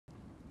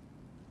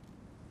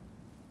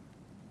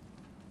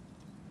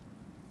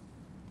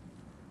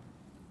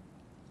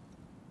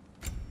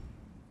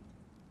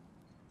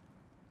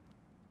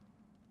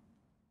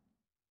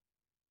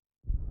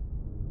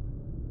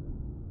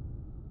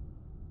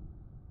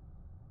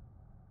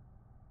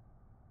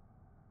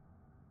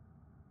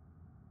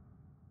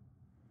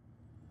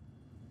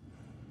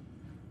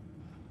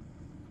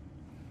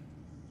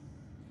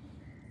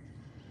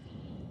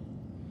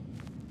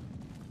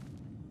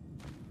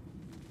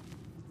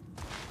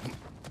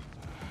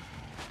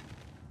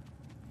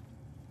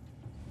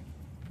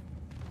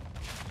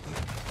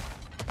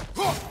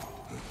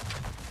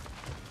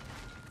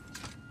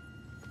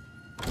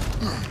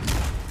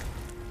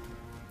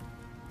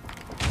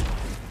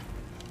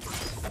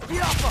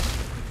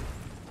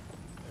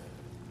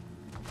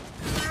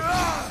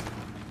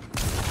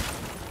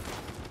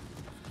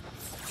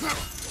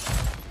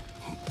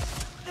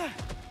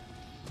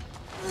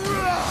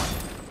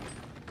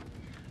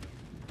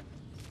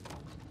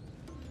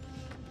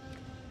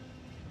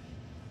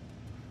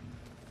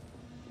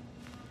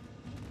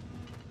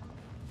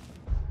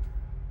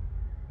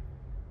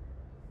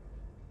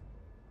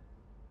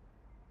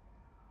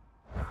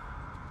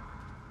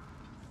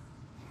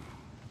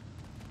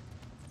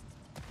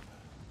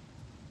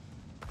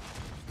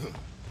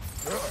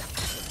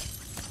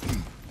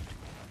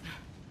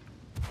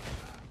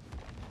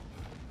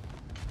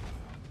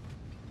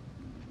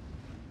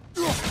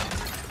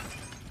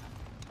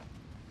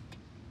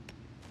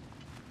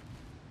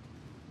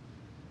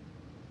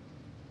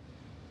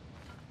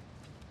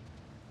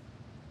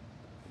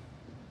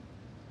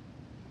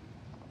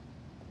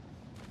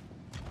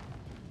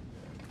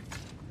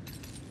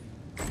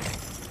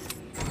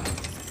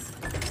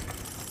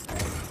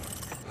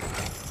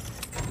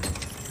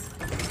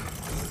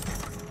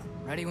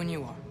Ready when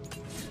you are.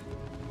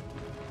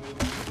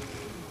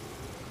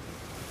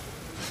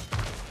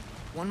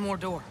 One more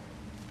door.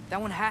 That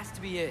one has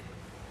to be it.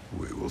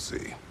 We will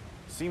see.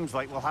 Seems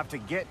like we'll have to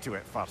get to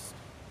it first.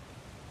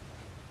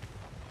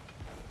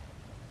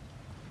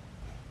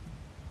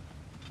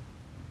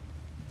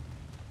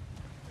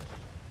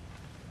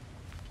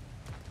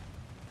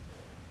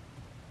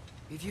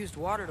 We've used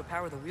water to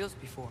power the wheels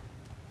before.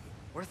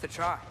 Worth a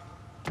try.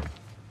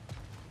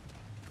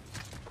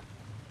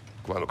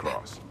 Climb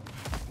across.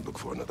 Look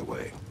for another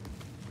way.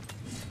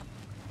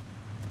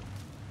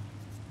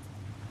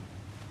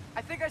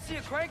 I think I see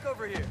a crank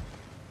over here.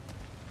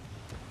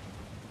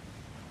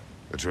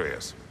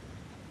 Atreus,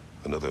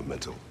 another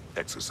mental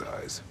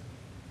exercise.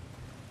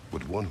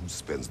 Would one who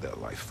spends their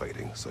life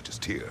fighting, such as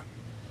Tyr,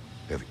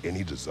 have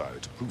any desire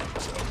to prove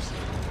themselves?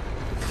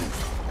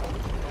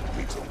 Proof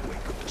leaves a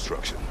wake of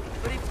destruction.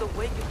 But if the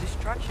wake of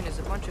destruction is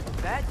a bunch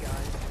of bad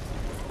guys,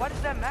 why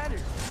does that matter?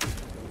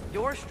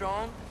 You're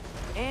strong,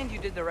 and you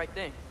did the right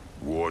thing.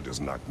 War does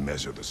not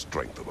measure the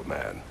strength of a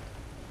man.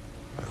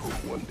 I hope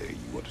one day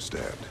you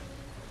understand.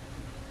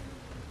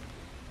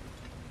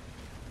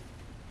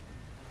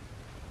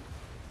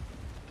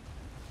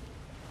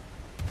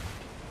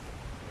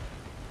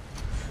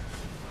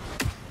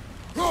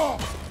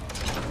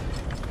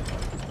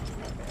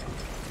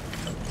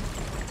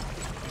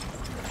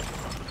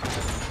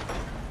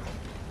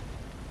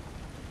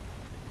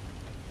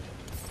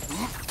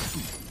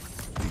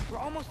 We're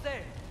almost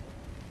there.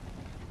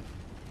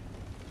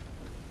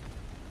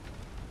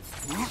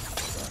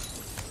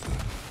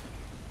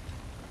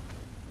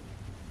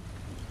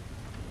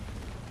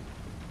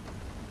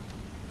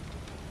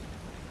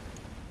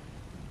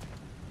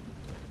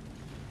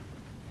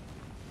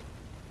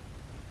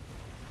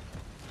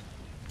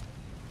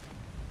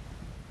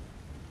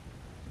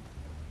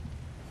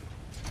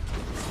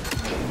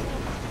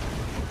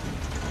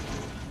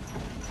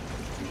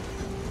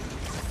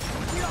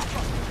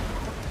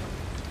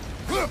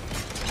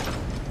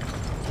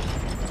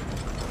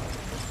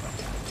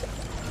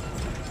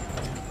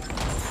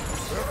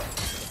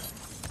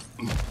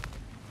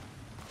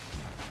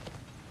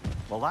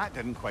 Well, that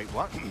didn't quite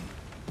work.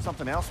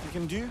 Something else we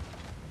can do?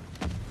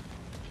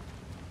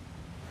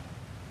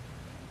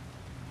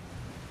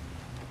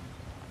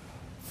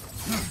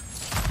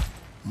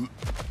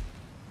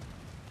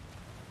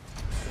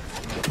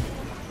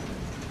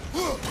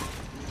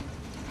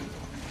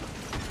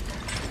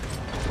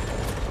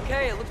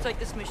 Okay, it looks like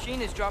this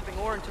machine is dropping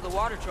ore into the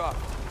water trough.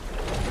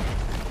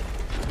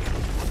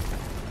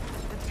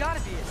 That's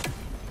gotta be it.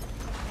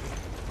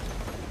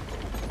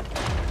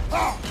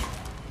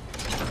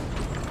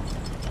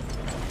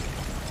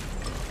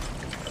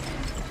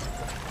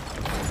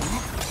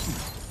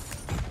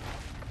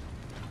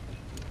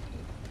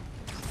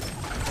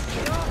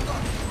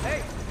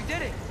 Hey, we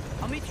did it!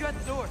 I'll meet you at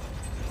the door.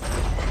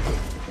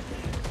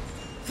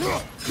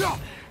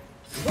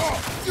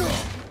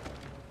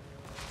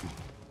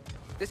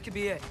 This could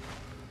be it.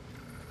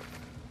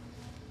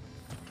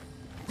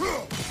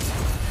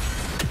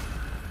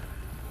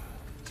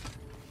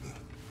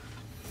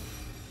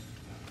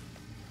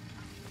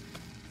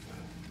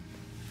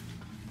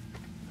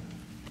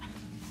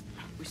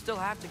 We still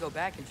have to go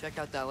back and check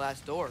out that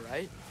last door,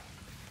 right?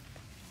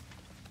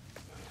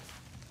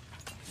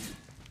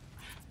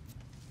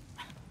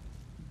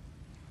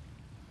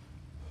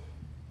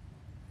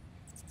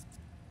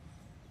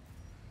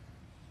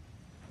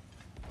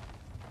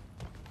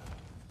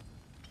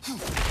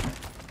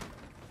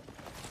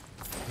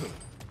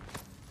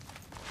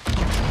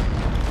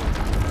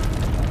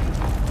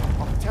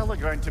 I'll tell the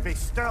ground to be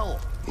still.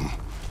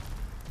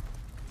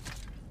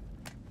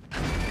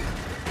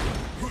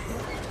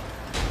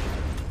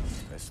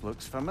 This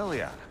looks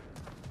familiar.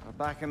 We're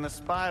back in the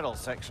spiral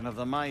section of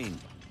the mine.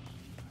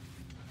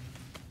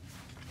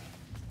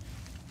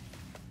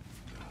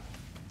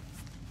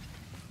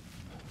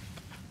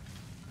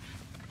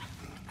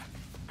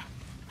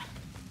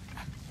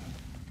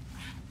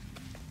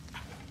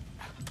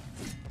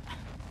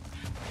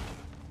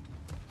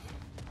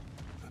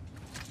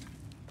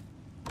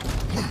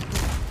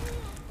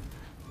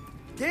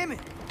 Damn it!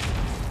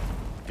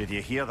 Did you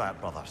hear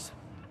that, brothers?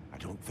 I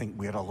don't think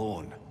we're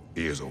alone.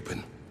 Ears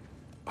open.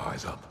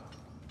 Eyes up.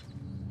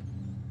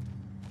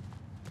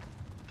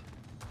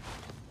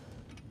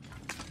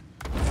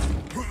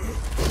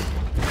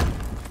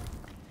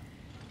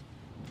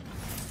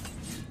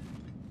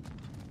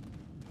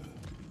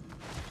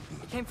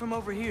 It came from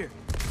over here.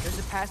 There's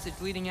a passage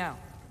leading out.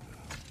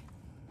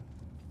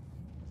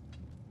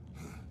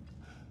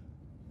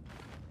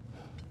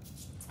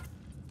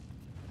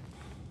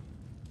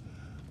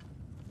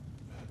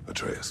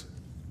 Atreus,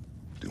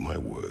 do my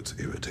words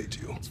irritate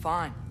you? It's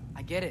fine.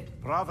 I get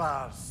it.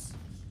 Brothers!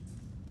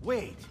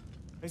 Wait,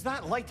 is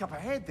that light up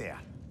ahead there?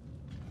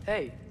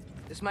 Hey,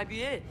 this might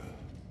be it.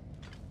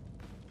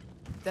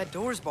 That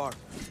door's barred.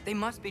 They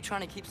must be trying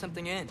to keep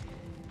something in.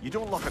 You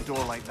don't lock a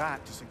door like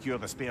that to secure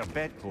the spare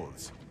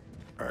bedclothes.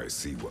 I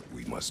see what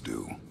we must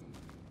do.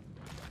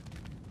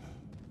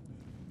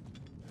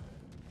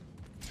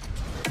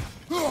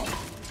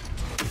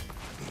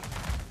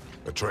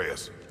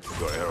 Atreus,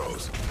 your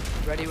arrows.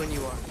 Ready when you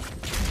are.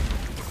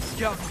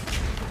 Jump!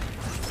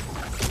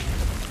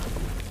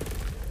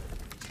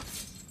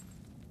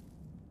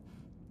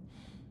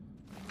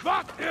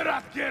 Vad är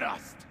att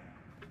gerast?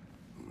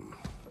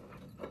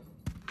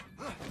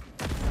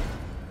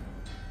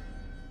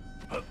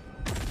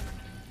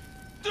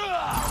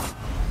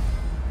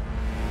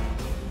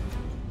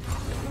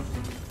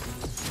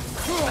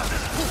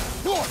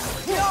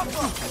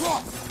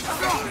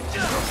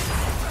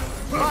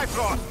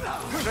 Bifrost!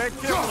 Tread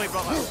carefully,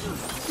 brother!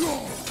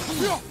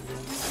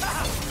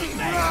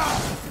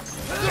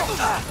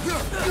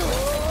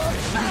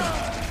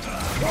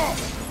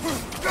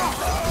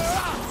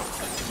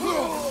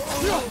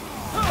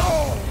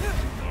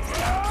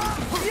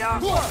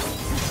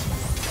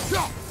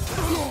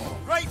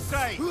 Right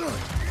side!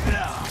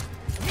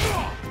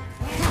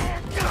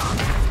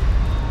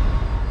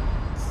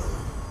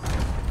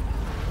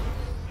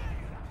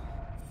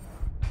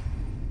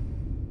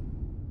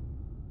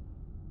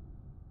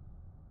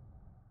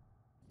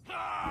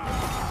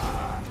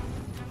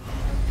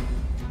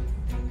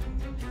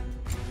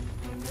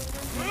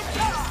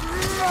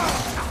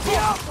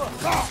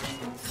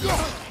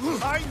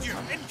 Behind you!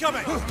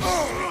 Incoming!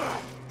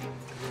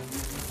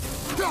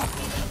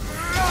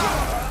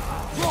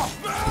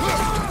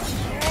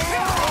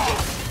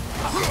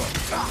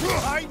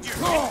 Behind you!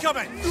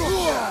 Incoming!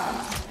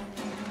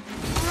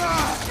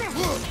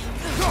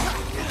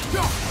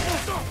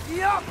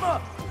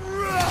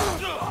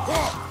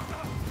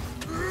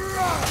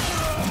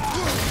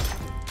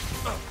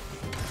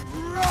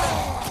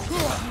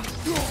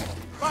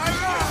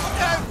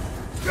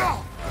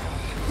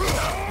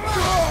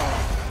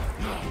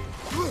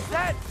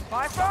 That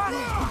Bifrost? Right side,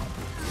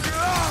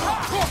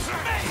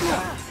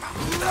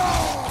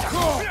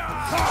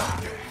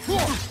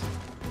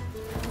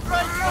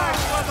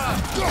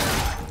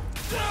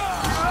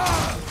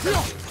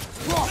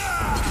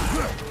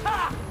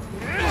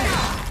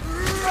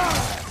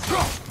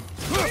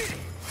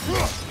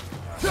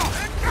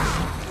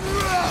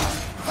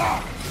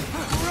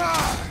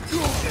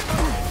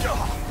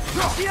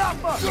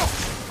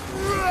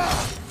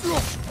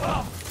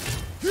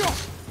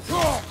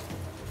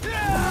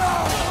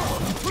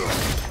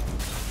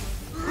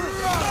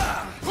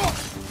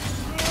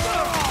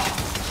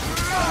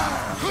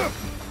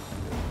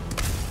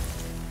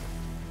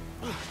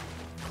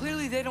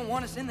 Clearly they don't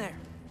want us in there.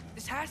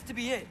 This has to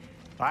be it.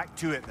 Back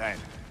to it then.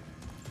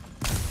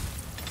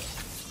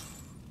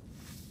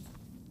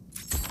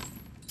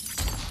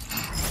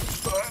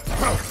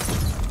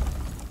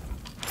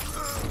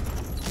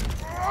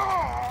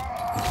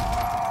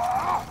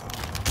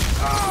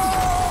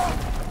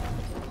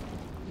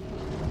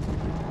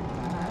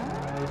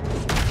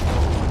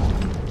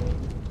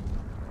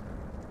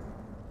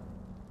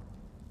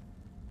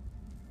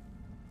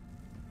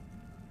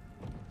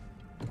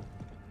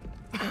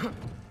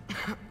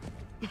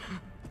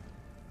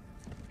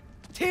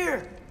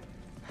 Here!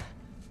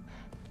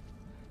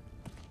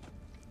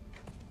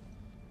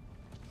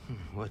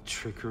 What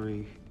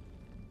trickery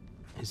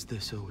is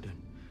this, Odin?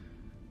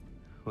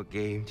 What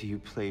game do you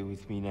play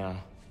with me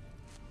now?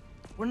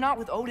 We're not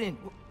with Odin.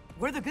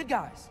 We're the good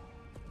guys.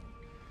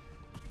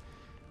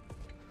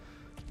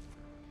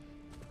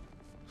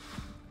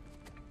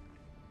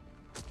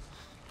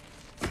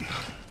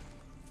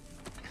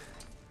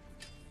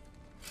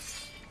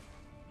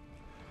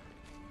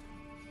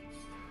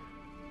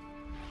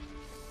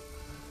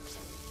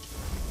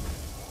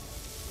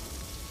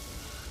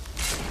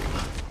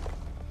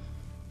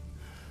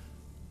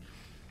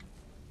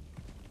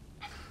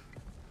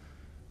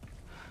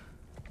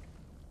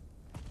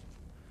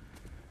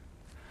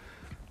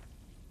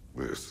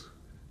 This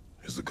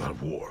is the god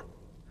of war.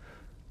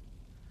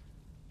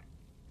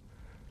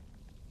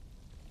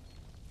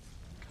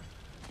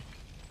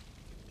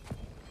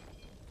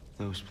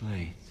 Those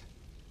blades.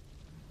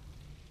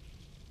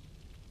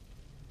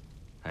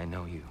 I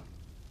know you.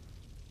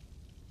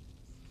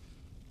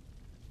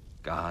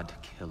 God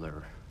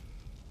Killer.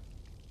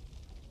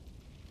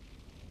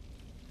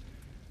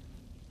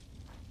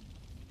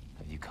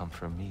 Have you come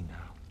for me now?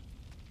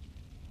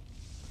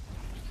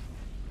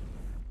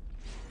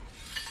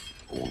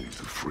 Only to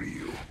free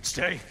you.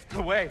 Stay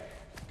away!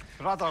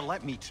 Brother,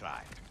 let me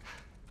try.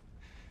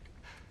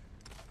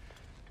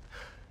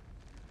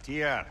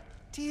 Tyr!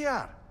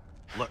 Tyr!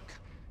 Look,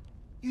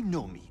 you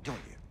know me, don't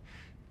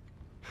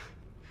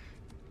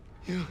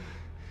you?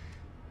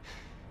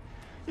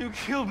 You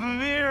killed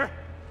Mimir!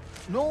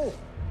 No!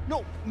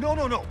 No!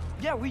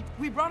 Yeah,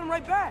 we brought him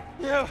right back.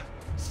 You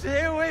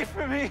stay away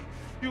from me,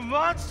 you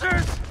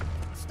monsters!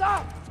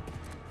 Stop!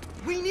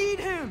 We need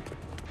him!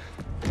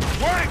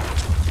 Wait!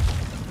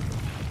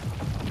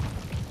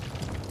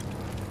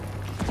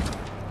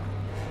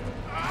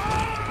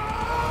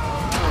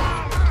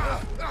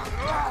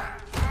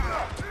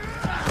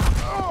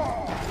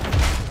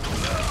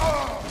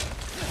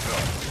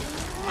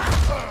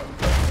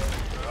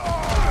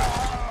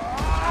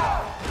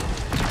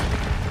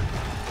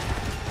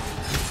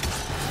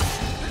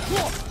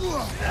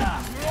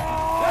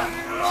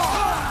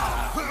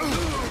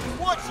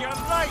 Watch your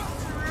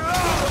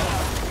right!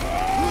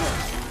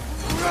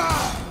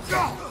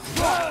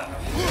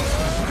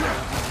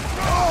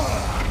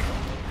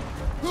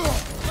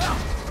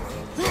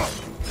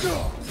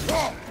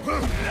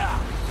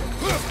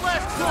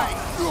 Left side!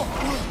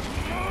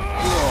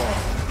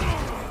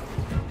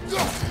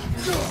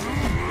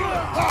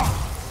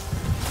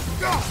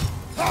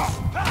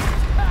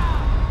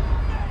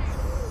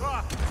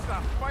 Ah, it's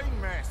a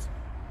fine mess.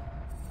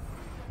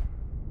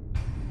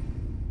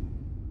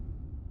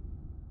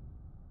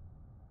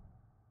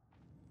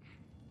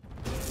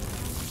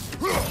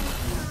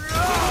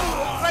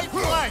 Right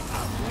flank!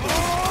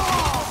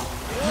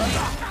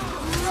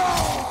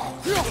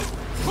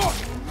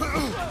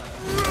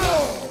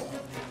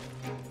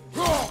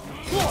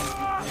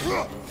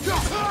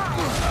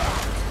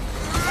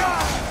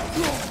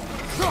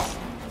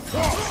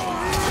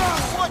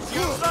 Watch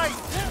your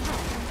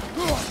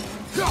right!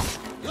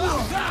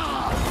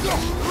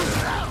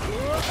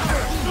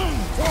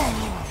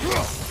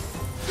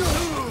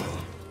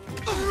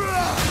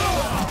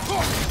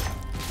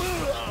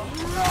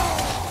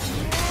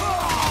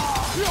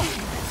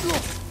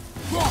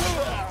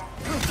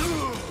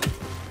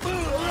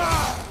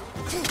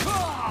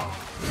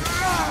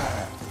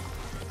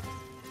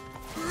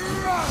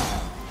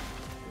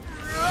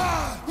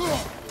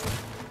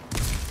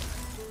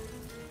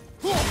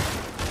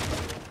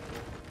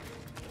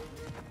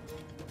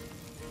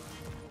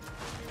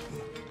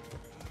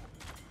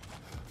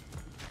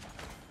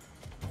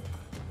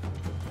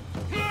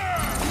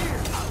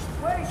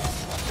 Wait!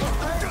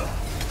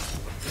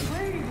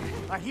 Please!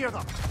 I hear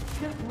them.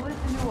 Just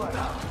listen to us.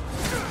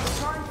 We're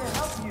trying to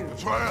help you.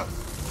 Try us!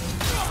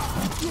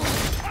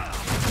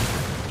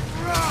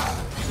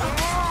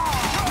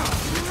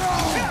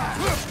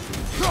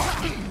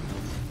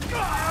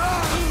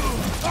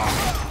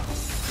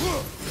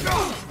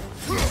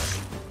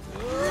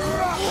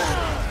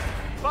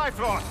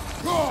 Bifrost!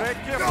 Tread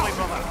carefully,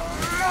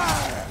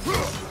 brother.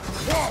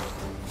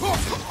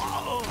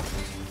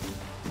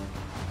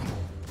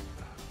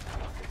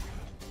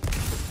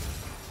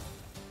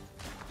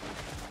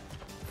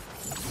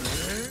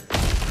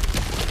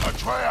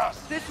 Atreus!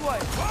 This way!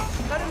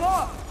 Cut him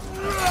off!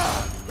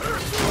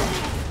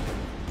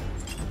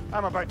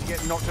 I'm about to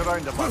get knocked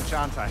around a bunch,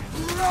 aren't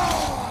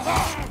I?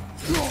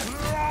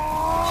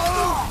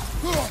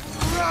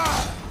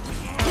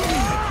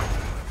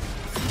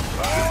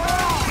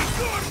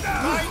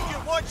 Behind you,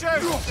 watch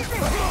out!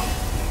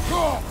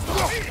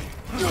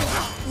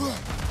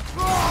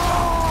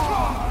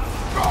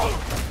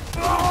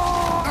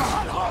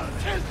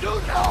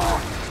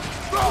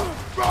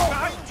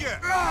 Behind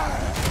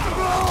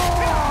you!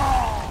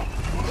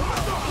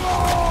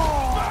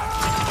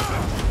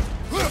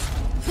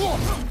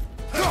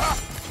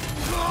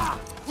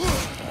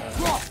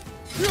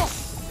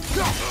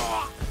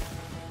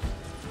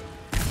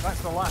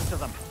 That's the last of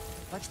them.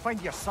 Let's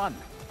find your son.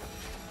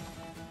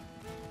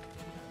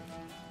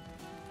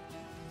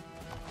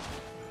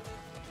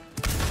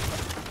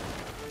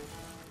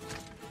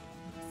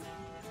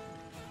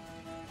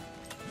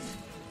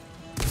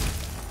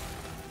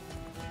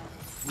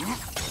 Dear,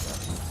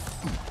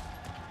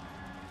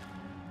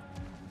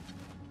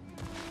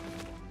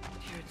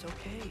 it's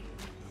okay.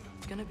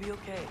 It's gonna be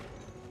okay.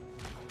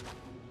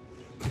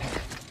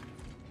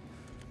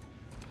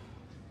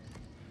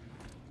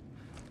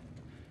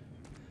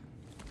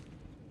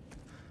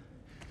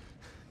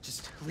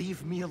 Just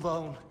leave me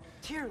alone.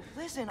 Tyr,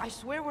 listen, I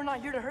swear we're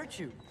not here to hurt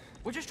you.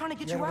 We're just trying to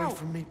get Get you away out.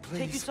 from me, please.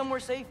 Take you somewhere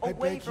safe, I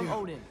away beg from you.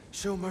 Odin.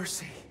 Show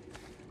mercy.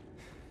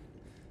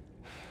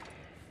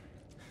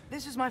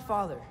 This is my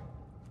father.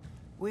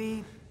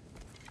 We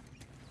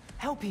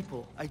help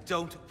people. I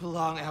don't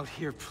belong out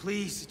here,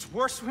 please. It's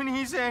worse when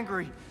he's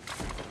angry.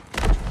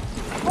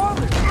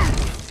 Father!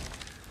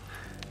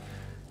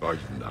 Are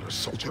you not a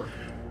soldier?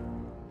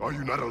 Are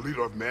you not a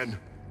leader of men?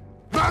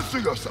 Master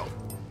yourself!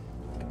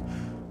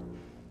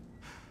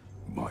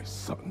 My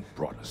son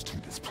brought us to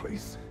this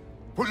place.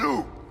 For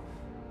you!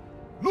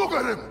 Look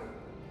at him!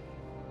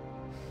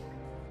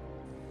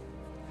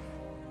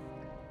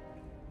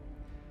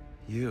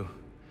 You?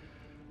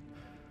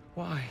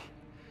 Why?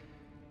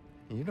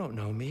 You don't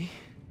know me.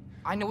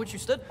 I know what you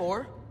stood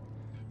for.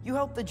 You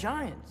helped the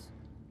Giants.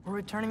 We're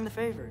returning the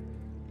favor.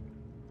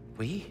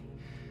 We?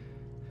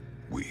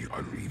 We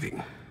are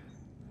leaving.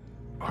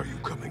 Are you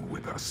coming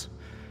with us?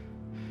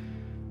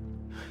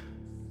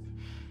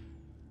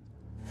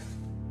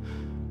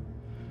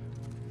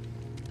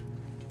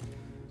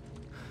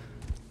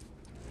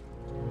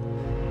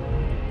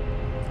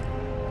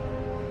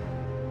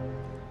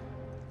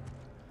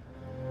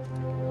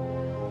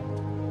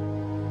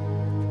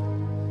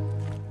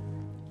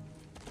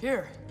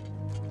 Here.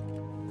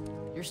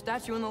 Your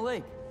statue in the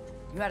lake.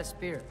 You had a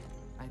spear.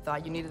 I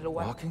thought you needed a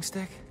weapon. Walking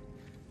stick?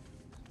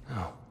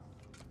 No.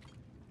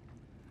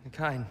 A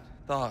kind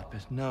thought,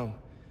 but no.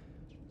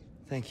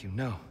 Thank you,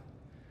 no.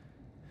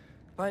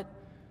 But...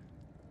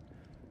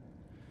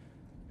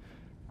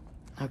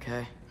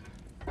 Okay.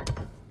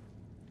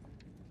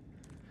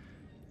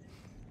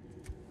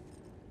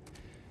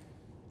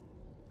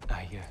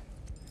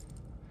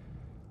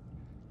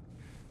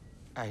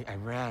 I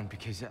ran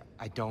because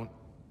I don't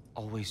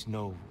always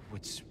know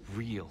what's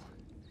real.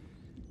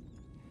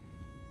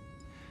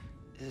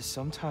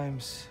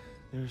 Sometimes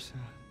there's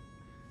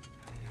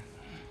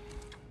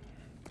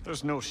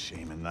There's no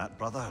shame in that,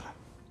 brother.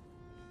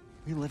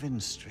 We live in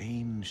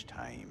strange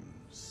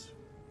times.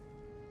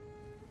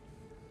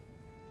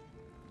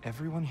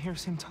 Everyone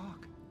hears him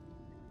talk.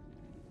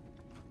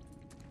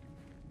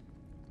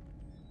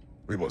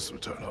 We must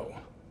return home.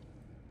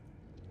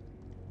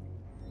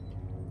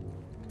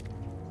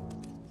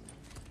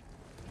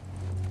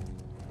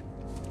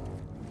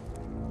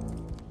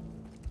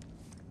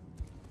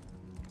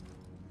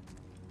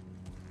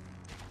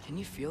 Can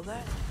you feel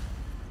that?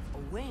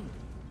 A wind.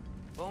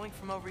 Blowing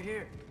from over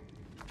here.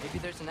 Maybe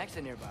there's an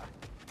exit nearby.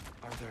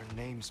 Are there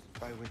names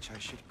by which I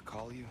should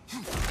call you?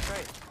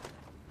 Great.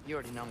 You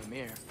already know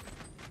Mimir.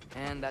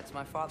 And that's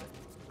my father,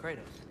 Kratos.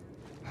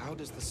 How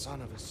does the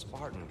son of a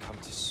Spartan come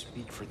to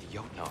speak for the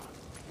Jotnar?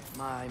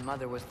 My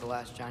mother was the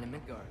last giant in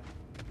Midgard.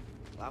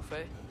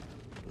 Laufey?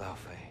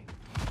 Laufey.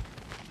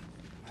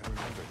 I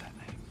remember that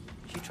name.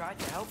 She tried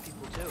to help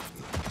people too.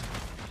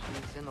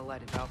 She's in the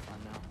light of Alphon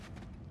now.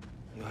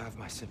 You have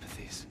my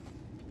sympathies.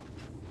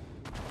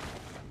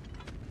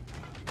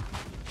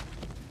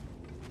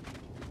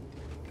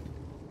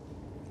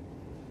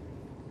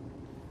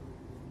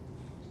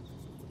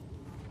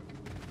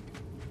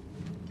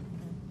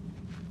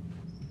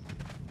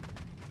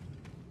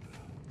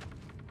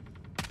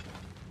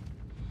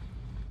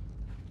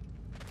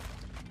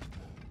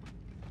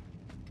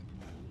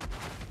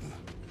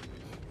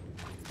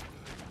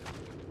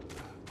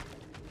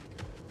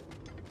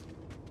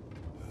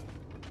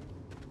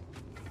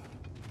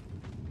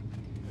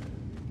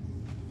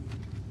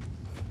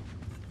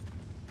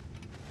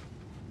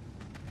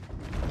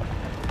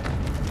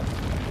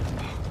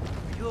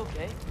 You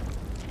okay?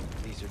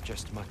 These are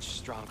just much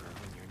stronger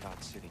when you're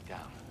not sitting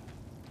down.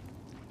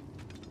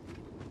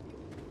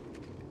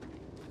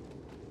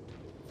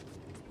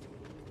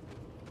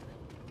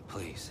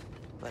 Please,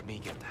 let me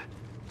get that.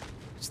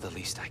 It's the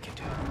least I can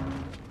do.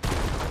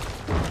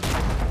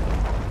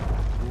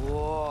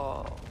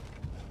 Whoa.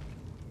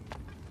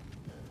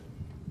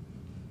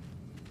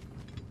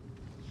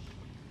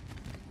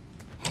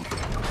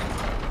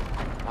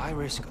 Why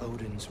risk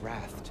Odin's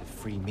wrath to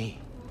free me?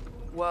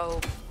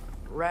 Well,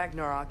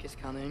 Ragnarök is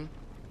coming.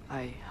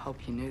 I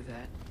hope you knew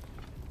that.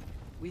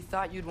 We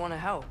thought you'd want to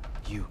help.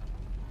 You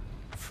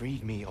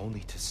freed me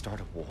only to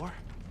start a war?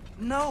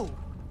 No!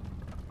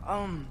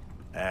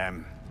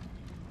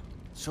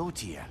 So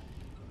Tyr,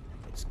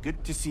 it's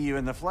good to see you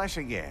in the flesh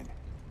again.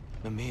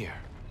 Mimir,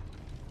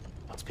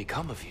 what's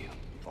become of you?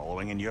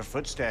 Following in your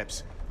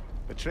footsteps.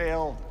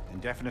 Betrayal,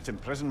 indefinite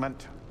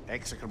imprisonment,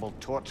 execrable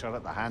torture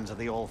at the hands of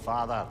the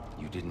All-Father.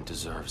 You didn't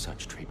deserve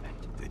such treatment.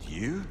 Did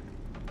you?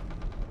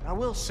 I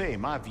will say,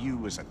 my view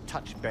was a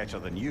touch better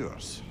than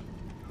yours.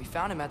 We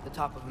found him at the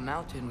top of a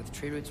mountain with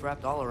tree roots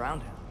wrapped all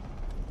around him.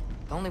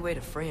 The only way to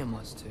free him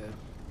was to...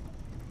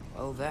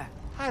 well, that.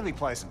 Highly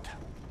pleasant,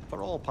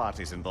 for all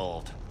parties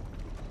involved.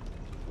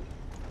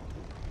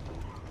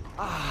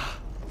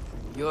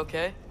 You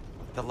okay?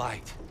 The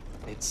light.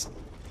 It's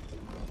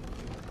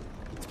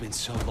been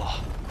so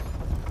long.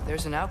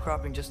 There's an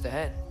outcropping just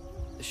ahead.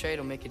 The shade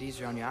will make it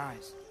easier on your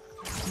eyes.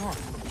 Come on.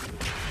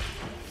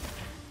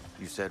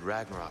 You said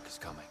Ragnarök is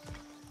coming.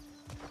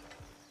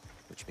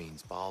 Which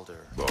means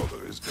Baldur.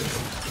 Baldur is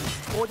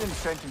dead. Odin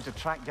sent him to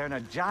track down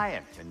a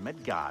giant in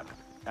Midgard,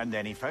 and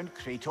then he found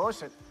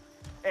Kratos at...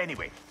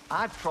 Anyway,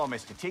 I'd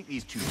promised to take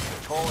these two to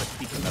the tallest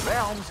peak in the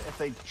realms if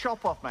they'd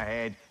chop off my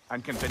head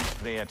and convince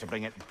Freya to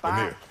bring it back.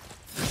 Mimir,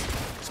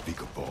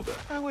 speak of Baldur.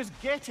 I was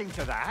getting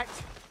to that.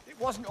 It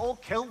wasn't all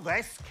kill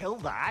this, kill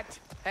that.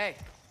 Hey,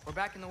 we're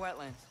back in the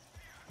wetlands.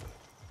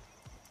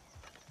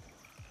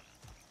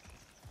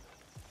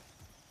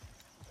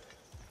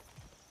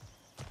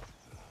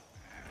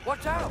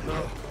 Watch out!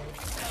 No.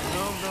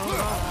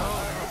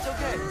 It's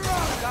okay.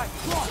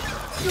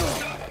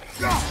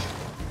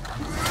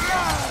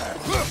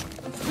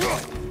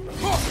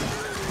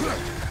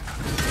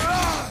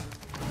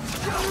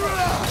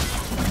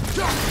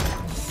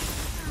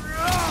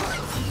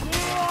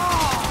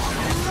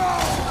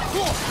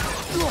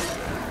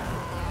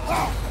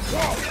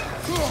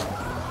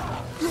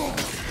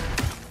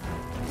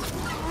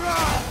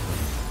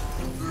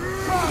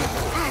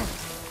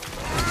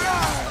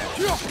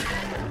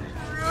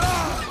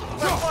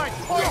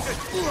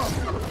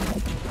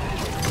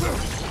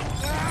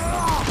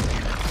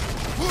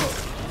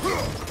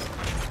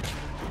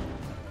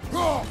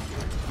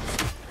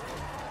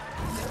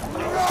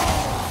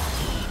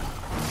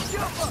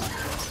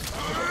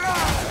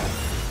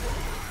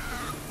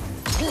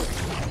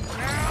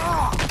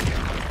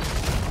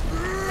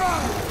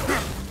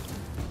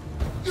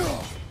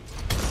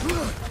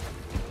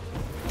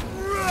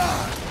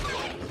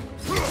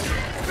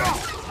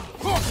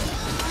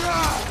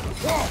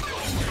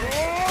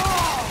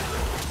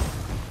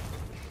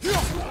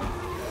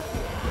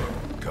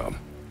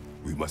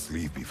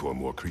 before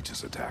more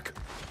creatures attack.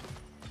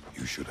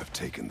 You should have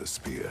taken the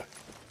spear.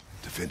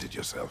 Defended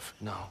yourself.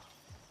 No.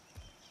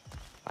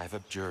 I've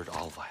abjured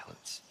all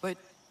violence. But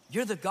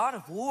you're the god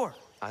of war.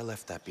 I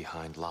left that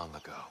behind long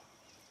ago.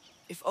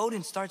 If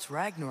Odin starts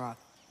Ragnarok,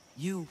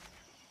 you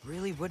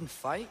really wouldn't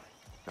fight?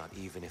 Not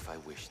even if I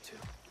wished to.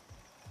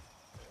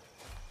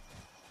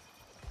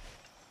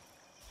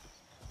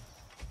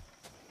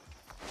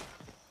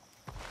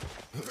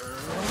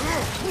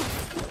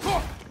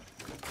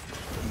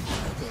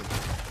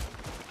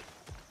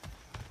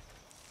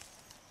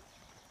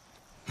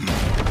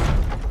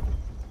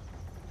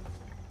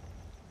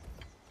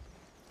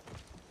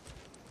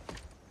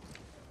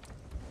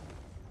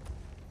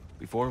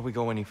 Before we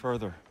go any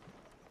further,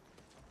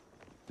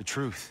 the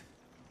truth.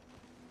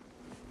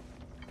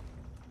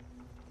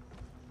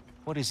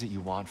 What is it you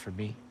want from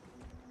me?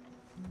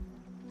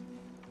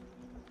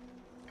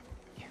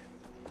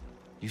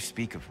 You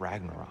speak of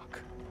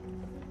Ragnarok.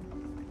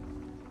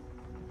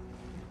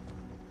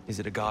 Is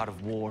it a god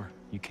of war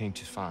you came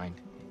to find?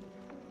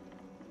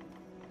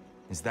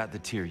 Is that the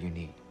tear you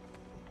need?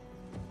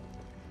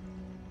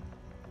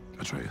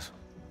 Atreus.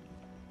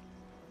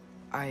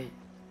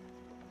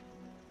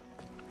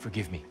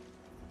 Forgive me.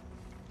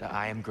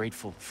 I am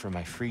grateful for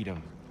my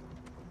freedom.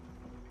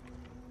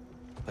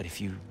 But if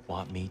you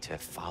want me to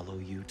follow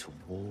you to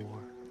war,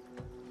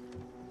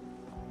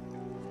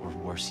 or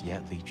worse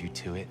yet, lead you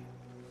to it,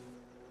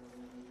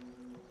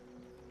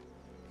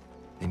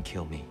 then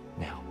kill me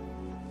now.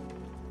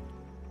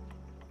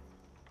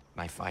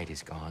 My fight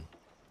is gone.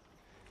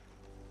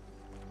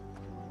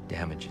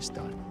 Damage is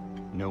done.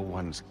 No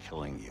one's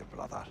killing you,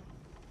 brother.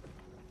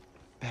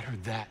 Better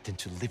that than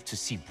to live to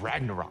see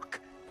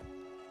Ragnarok.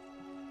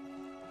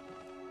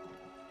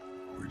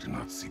 We do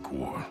not seek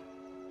war.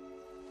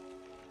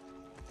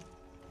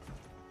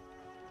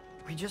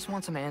 We just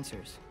want some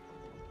answers.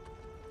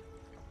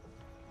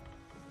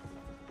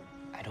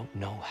 I don't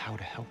know how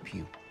to help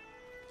you.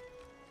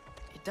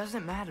 It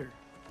doesn't matter.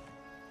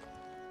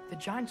 The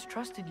Giants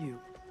trusted you.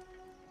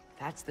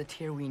 That's the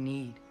tear we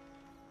need.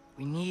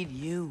 We need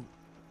you.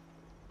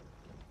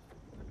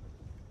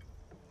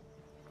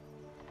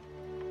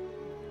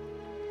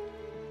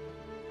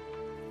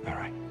 All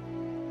right.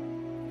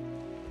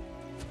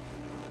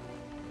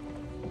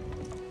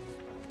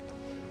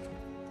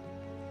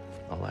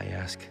 All I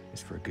ask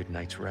is for a good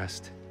night's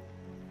rest.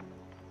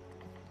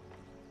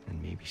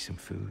 And maybe some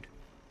food.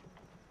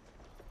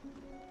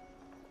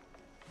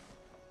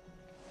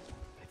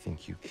 I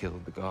think you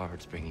killed the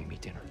guards bringing me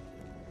dinner.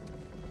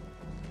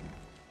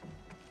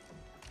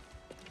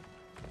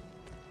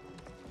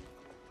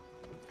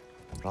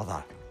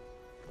 Brother,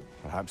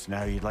 perhaps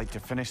now you'd like to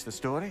finish the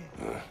story?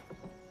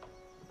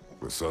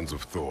 The sons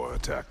of Thor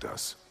attacked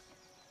us.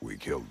 We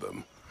killed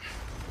them.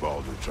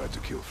 Baldur tried to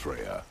kill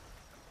Freya.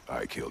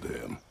 I killed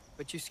him.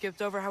 But you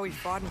skipped over how we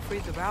fought and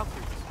freed the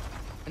Valkyries.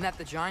 And that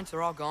the Giants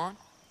are all gone.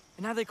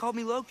 And how they called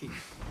me Loki.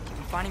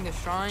 And finding the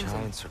shrines.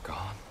 Giants are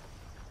gone.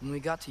 When we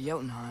got to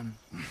Jotunheim,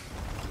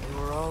 they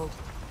were all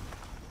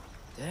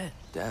dead.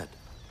 Dead.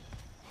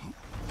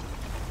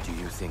 Do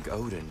you think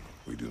Odin?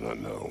 We do not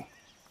know.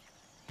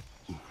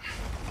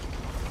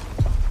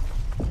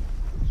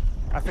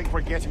 I think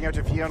we're getting out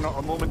of here not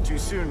a moment too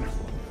soon.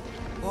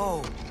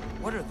 Whoa,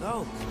 what are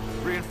those?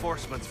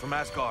 Reinforcements from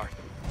Asgard.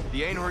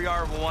 The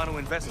Einherjar will want to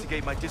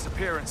investigate my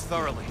disappearance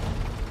thoroughly.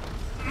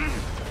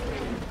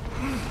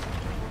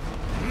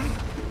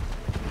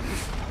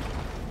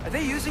 Are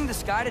they using the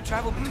sky to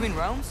travel between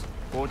realms?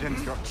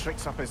 Odin's got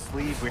tricks up his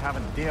sleeve we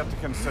haven't dared to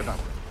consider.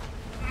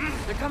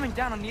 They're coming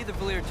down on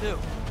Nidavellir too.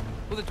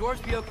 Will the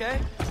dwarves be okay?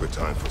 The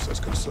time for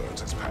such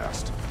concerns has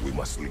passed. We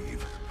must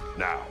leave.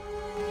 Now.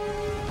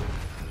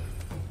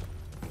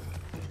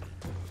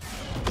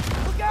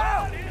 Look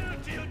out!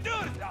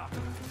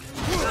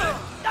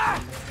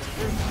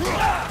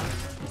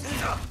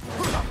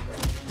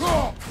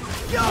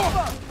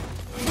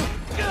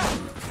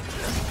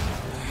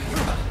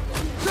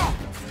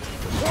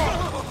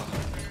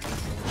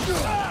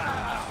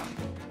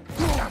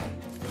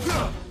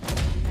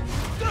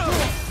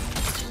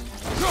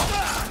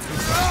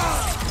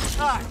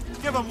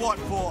 Give him what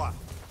for?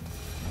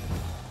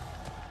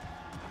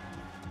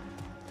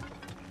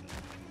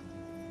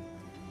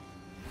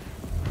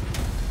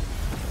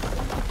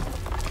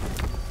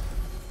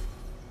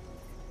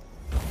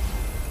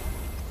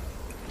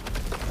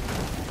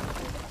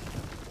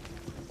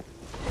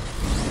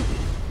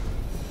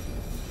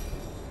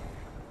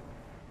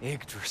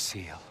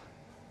 Yggdrasil.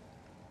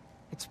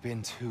 It's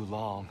been too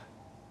long.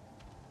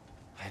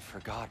 I'd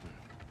forgotten.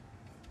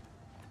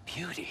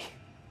 Beauty.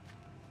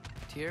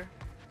 Tyr,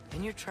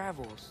 in your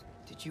travels,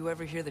 did you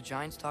ever hear the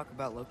Giants talk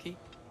about Loki?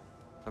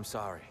 I'm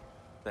sorry.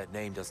 That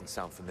name doesn't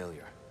sound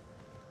familiar.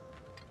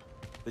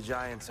 The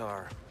Giants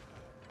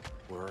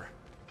were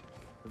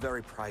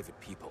very private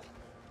people.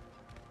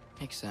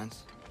 Makes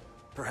sense.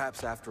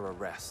 Perhaps after a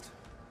rest.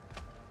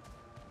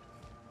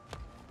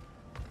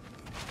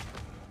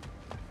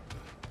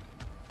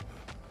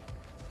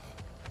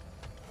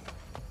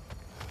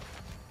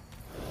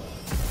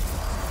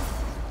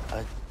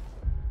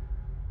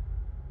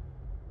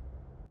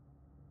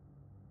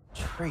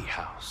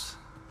 treehouse.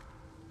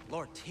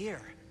 Lord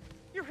Tyr,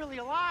 you're really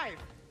alive.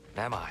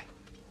 Am I?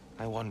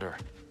 I wonder.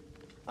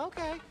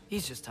 Okay.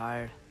 He's just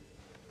tired.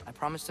 I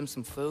promised him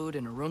some food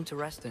and a room to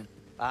rest in.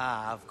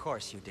 Ah, of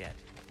course you did.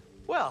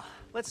 Well,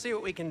 let's see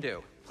what we can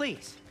do.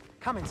 Please,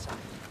 come inside.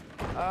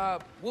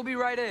 We'll be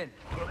right in.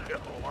 Well,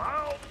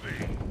 I'll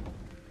be.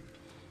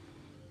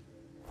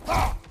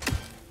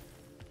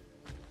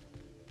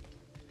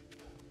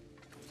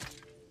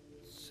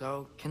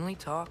 So, can we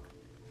talk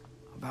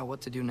about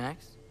what to do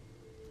next?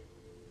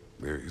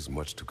 There is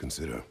much to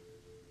consider.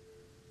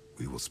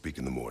 We will speak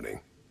in the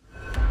morning.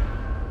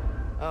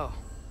 Oh,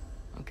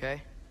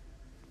 okay.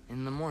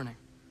 In the morning.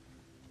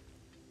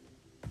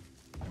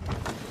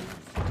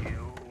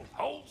 Still.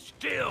 Hold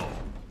still.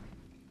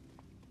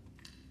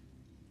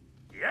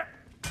 Yep.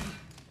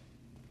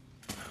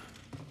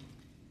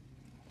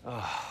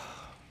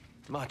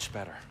 Much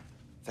better.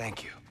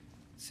 Thank you.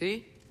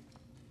 See?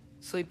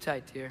 Sleep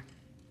tight, Tyr.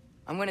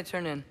 I'm gonna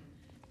turn in.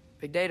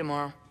 Big day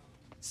tomorrow.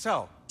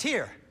 So,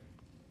 Tyr.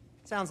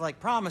 Sounds like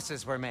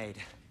promises were made.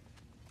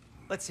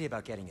 Let's see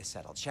about getting you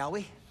settled, shall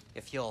we?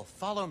 If you'll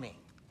follow me.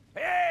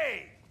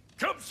 Hey!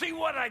 Come see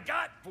what I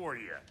got for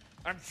you.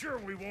 I'm sure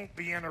we won't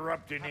be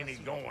interrupting any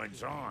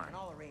goings-on. And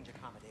I'll arrange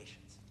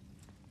accommodations.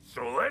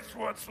 So that's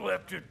what's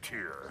left of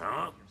Tyr,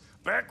 huh?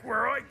 Back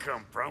where I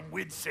come from,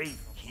 we'd say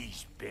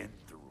he's been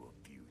through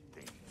a few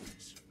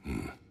things.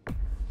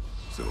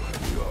 So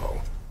have we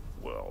all.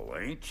 Well,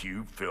 ain't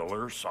you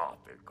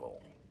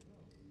philosophical?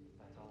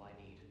 That's all I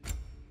need.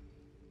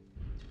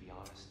 To be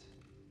honest,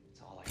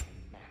 it's all I can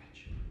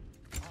manage.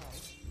 All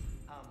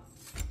right.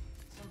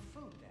 Some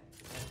food then.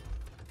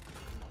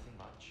 Nothing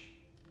much.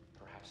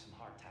 Perhaps some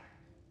hardtack.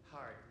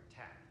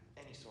 Hardtack.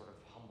 Any sort of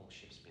humble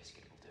ship's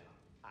biscuit will do.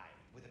 Aye.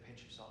 With a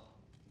pinch of salt.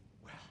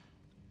 Well,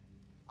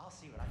 I'll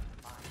see what I can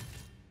find.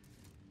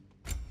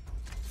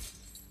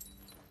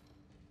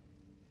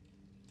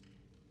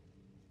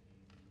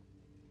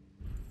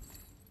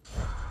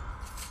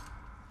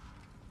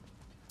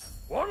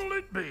 What'll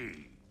it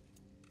be?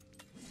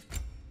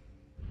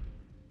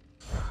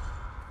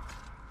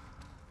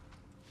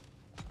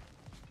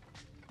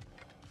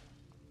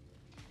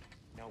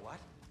 You know what?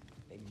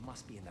 They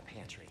must be in the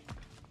pantry.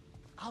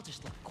 I'll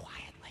just look quietly.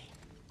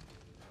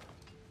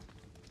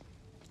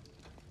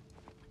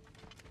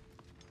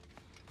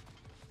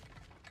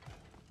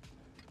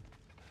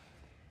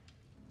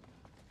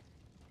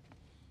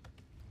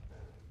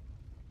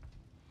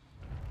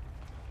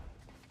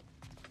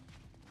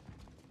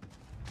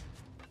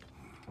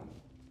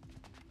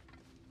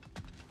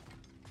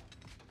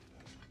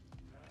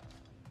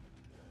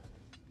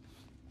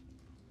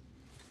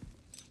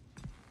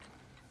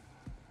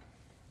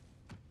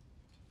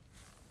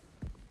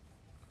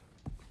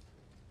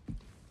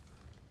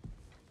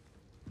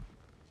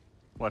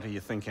 What are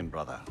you thinking,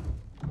 brother?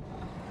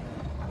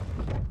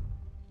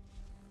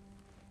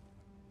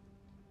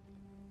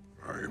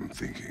 I am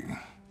thinking.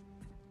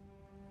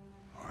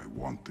 I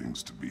want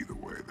things to be the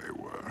way they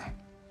were.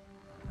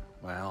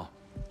 Well,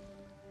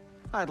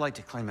 I'd like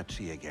to climb a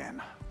tree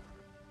again.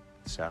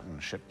 Certain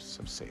ships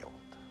have sailed.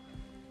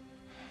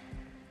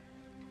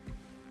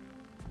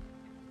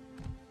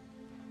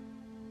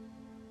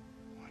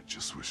 I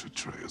just wish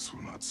Atreus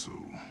were not so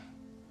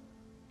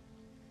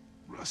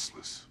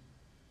restless.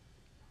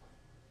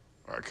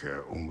 I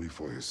care only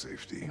for his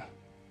safety.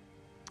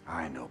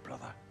 I know,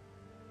 brother.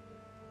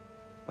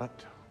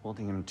 But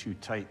holding him too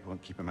tight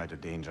won't keep him out of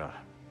danger.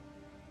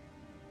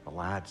 The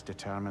lad's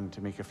determined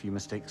to make a few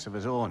mistakes of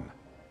his own.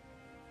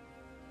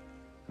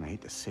 And I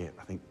hate to say it,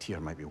 I think Tyr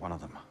might be one of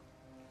them.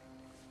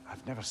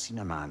 I've never seen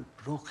a man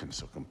broken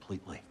so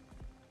completely.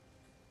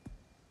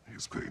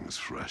 His pain is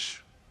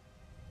fresh.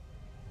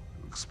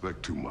 You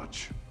expect too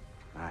much.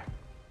 Aye,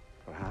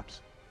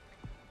 perhaps.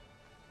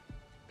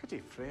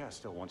 Pity Freya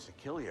still wants to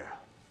kill you.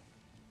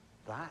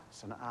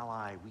 That's an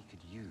ally we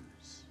could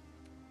use.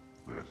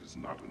 That is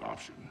not an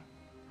option.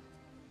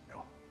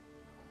 No,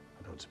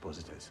 I don't suppose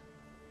it is.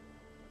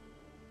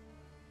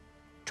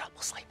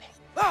 Trouble sleeping.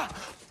 Ah!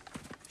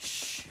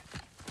 Shh!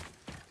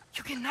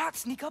 You cannot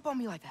sneak up on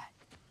me like that.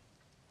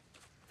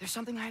 There's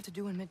something I have to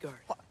do in Midgard.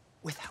 What?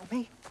 Without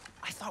me?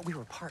 I thought we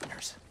were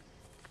partners.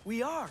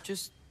 We are,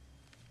 just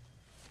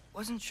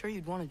wasn't sure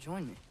you'd want to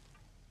join me.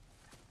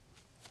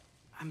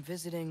 I'm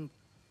visiting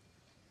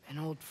an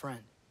old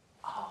friend.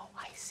 Oh,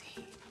 I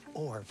see.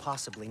 Or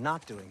possibly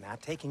not doing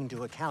that, taking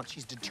into account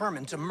she's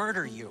determined to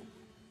murder you.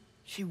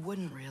 She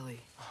wouldn't really.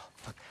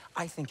 Look,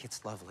 I think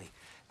it's lovely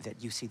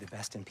that you see the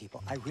best in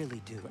people. I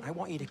really do. And I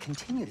want you to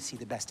continue to see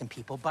the best in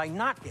people by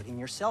not getting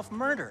yourself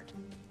murdered.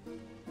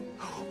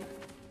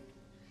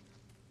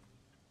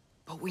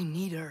 But we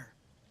need her.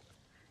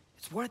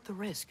 It's worth the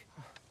risk.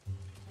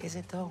 Is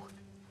it, though?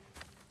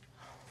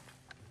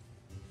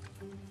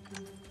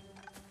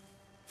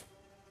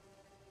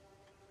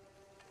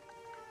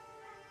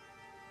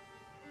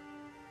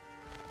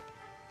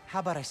 How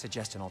about I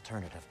suggest an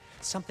alternative?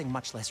 Something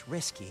much less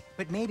risky,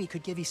 but maybe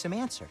could give you some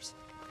answers.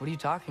 What are you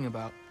talking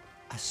about?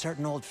 A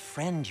certain old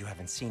friend you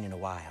haven't seen in a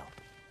while.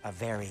 A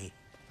very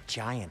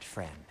giant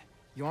friend.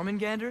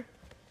 Jormungandr?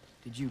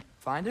 Did you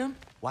find him?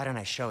 Why don't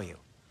I show you?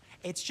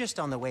 It's just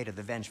on the way to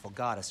the vengeful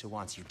goddess who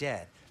wants you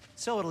dead,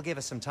 so it'll give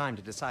us some time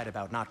to decide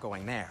about not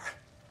going there.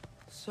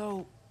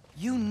 So,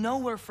 you know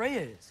where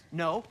Freya is?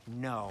 No.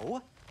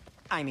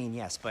 I mean,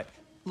 yes, but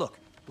look,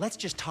 let's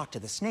just talk to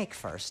the snake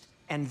first,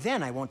 and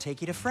then I won't take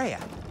you to Freya.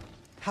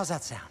 How's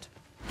that sound?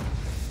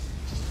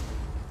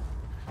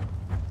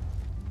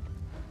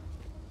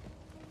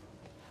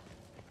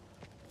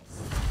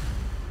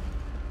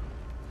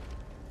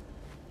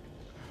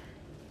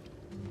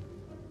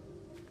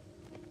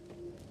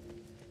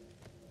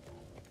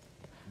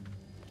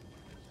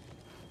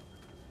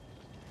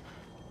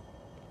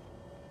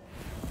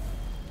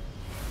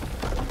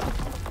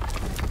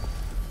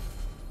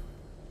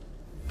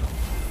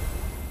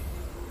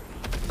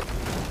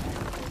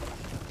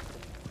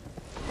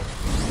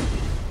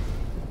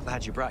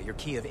 Glad you brought your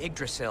key of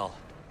Yggdrasil.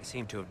 I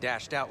seem to have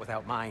dashed out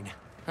without mine.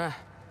 Huh.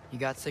 You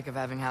got sick of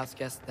having house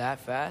guests that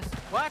fast?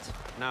 What?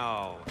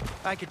 No.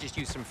 I could just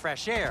use some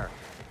fresh air,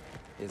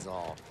 is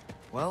all.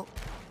 Well,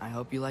 I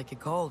hope you like it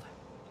cold.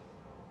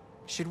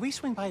 Should we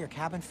swing by your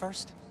cabin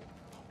first?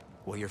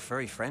 Will your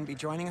furry friend be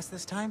joining us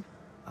this time?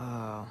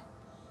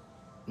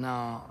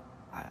 No.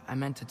 I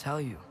meant to tell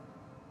you.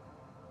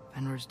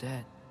 Fenrir's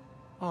dead.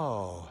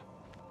 Oh.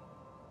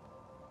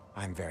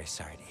 I'm very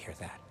sorry to hear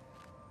that.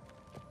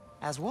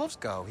 As wolves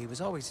go, he was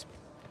always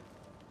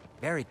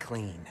very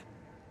clean.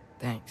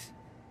 Thanks.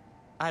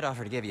 I'd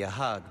offer to give you a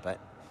hug, but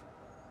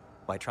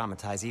why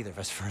traumatize either of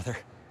us further?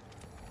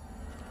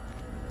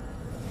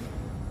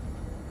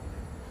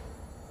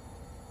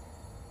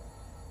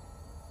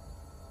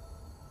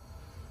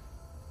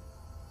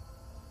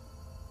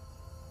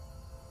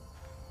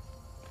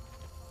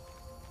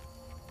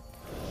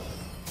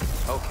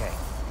 Okay.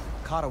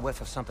 Caught a whiff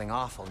of something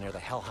awful near the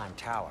Helheim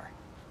Tower.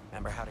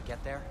 Remember how to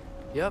get there?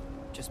 Yep,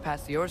 just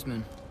past the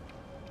oarsman.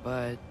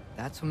 But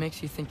that's what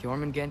makes you think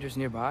Jormungandr's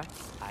nearby?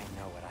 I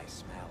know what I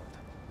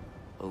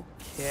smelled.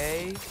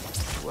 Okay.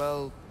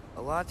 Well,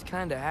 a lot's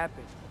kinda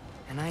happened.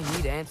 And I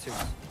need answers.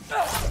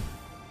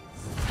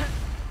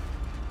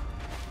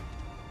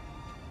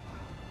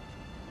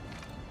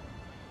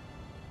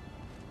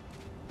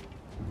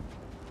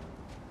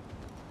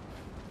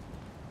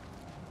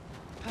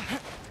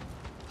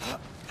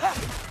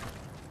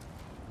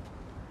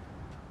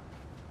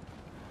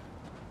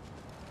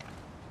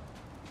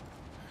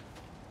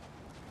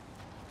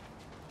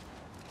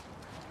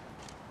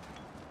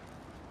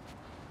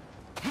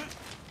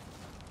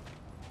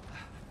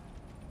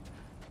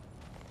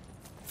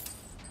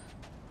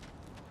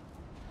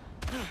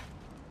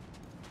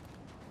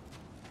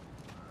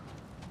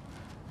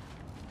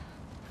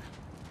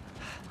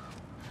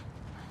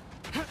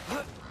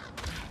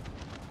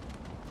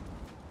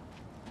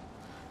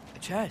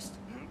 Chest.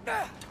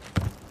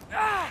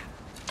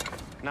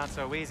 Not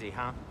so easy,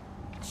 huh?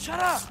 Shut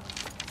up!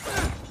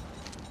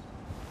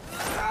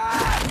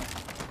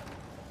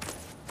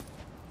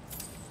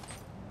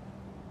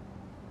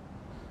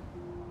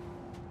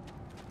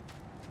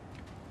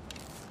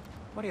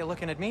 What are you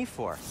looking at me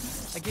for?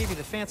 I gave you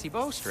the fancy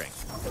bowstring.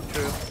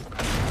 True.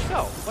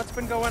 So, what's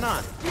been going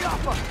on?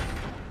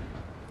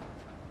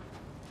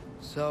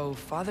 So,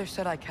 Father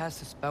said I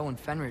cast a spell when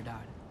Fenrir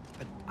died,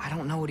 but I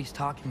don't know what he's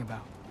talking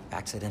about.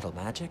 Accidental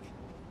magic?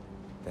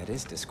 That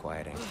is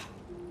disquieting.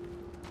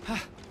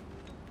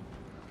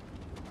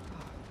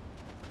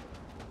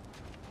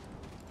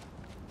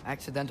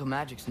 Accidental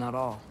magic's not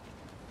all.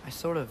 I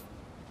sort of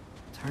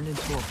turned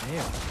into a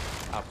bear.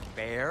 A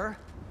bear?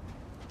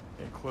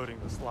 Including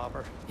the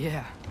slobber.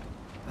 Yeah,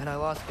 but I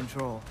lost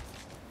control.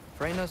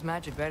 Frey knows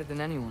magic better than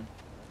anyone.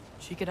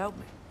 She could help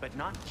me. But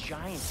not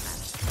giant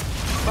magic.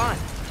 Fine.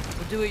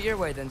 We'll do it your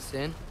way then,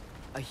 Sin.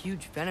 A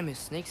huge venomous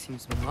snake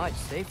seems much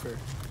safer.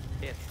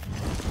 It's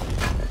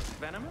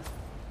venomous?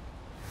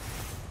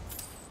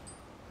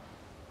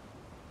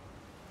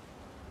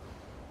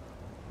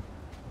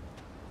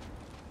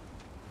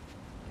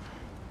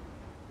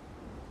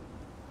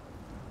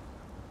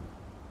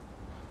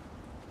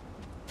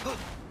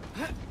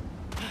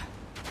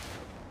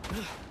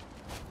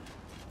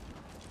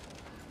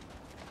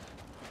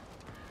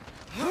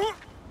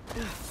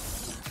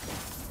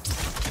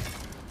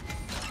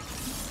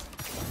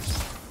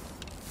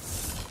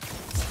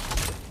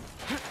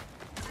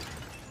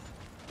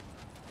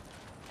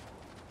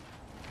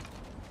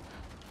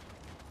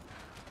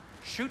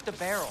 Shoot the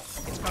barrel.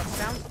 It's got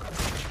sound.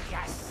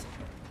 Yes!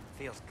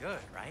 Feels good,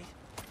 right?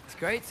 It's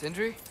great,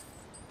 Sindri.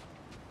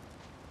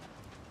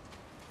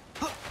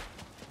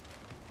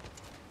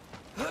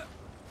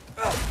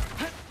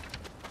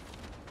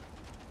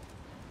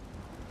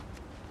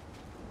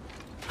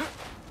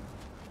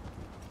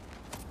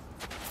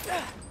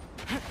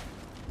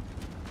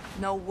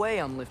 No way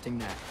I'm lifting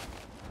that.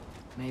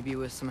 Maybe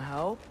with some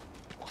help?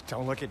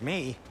 Don't look at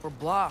me. We're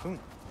blocked.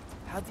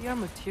 How'd the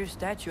Arm of Tyr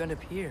statue end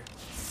up here?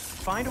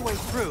 Find a way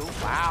through.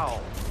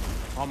 Wow.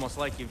 Almost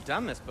like you've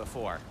done this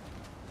before.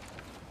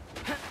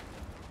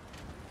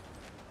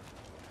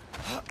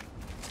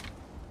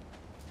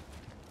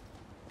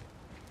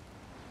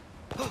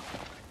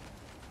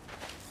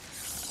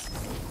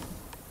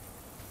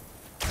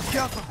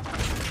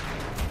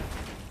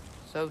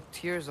 So,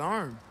 Tyr's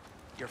arm.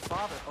 Your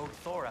father owed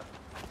Thor a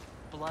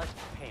blood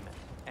payment,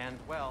 and,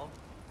 well,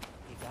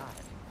 he got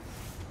it.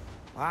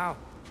 Wow,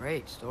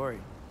 great story.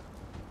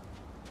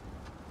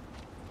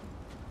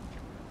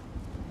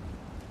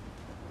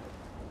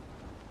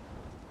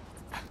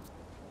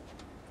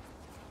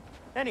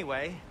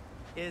 Anyway,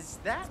 is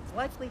that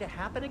likely to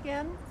happen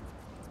again?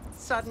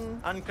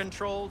 Sudden,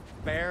 uncontrolled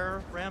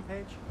bear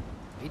rampage?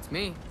 Beats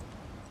me.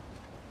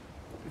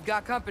 We've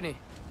got company.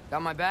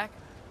 Got my back?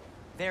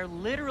 They're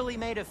literally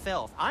made of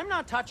filth. I'm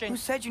not touching... Who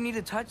said you need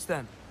to touch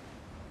them?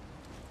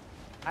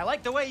 I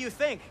like the way you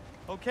think.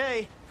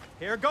 Okay,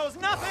 here goes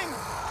nothing!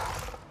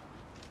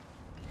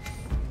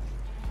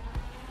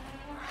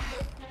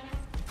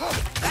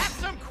 That's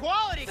some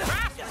quality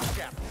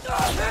craftsmanship!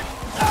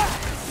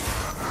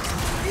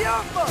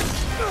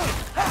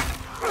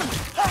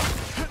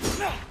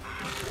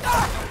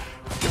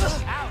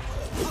 Ouch!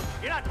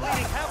 You're not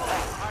bleeding heavily,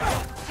 are you?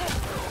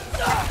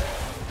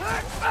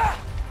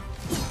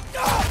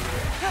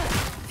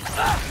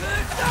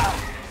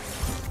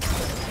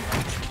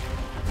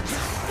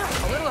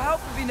 A little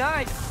help would be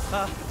nice.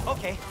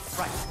 Okay,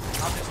 right.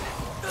 I'll just...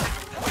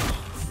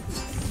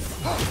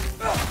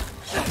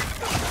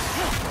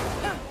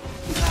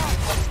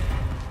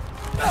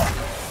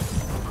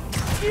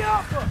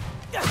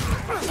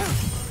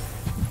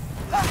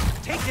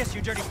 Take this,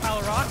 you dirty pile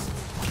of rocks!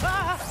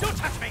 Ah, don't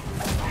touch me!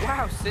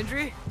 Wow,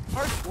 Sindri.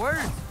 Harsh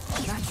words.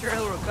 Not sure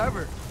he'll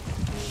recover.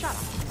 Shut up.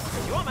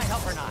 You want my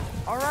help or not?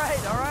 All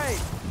right, all right.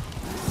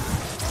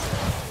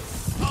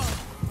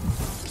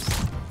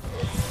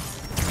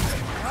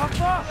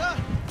 Alpha!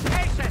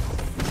 Patience!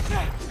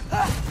 No!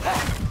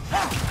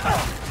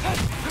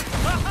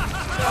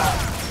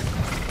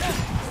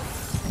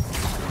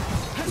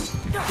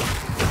 No!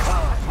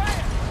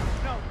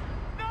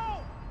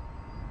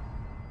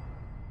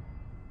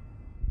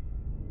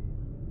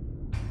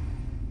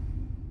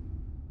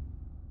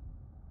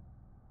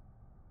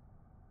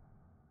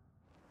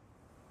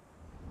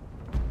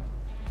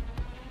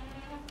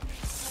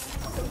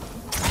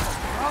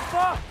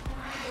 Alpha!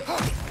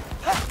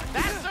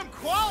 That's some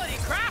quality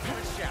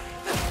craftsmanship!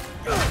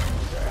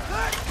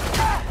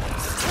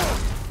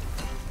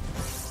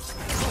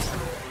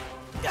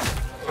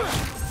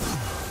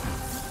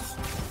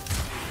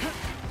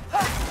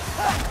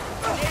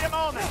 Need a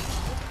moment.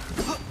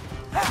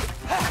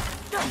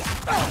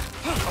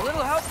 A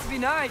little help would be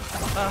nice.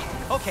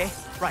 Okay,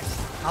 right.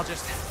 I'll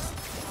just...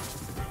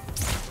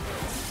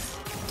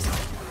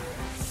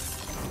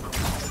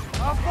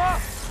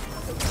 Alpha!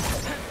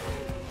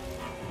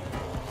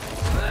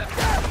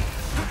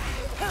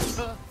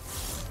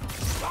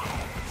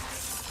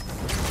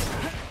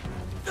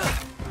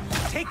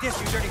 Take this,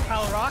 you dirty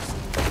pile of rocks!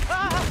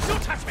 Ah,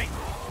 don't touch me!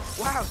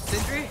 Wow,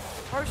 Sindri.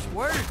 Harsh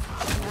words.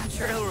 Not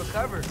sure he'll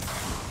recover.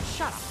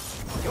 Shut up.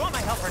 You want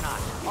my help or not?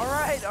 All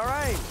right, all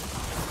right.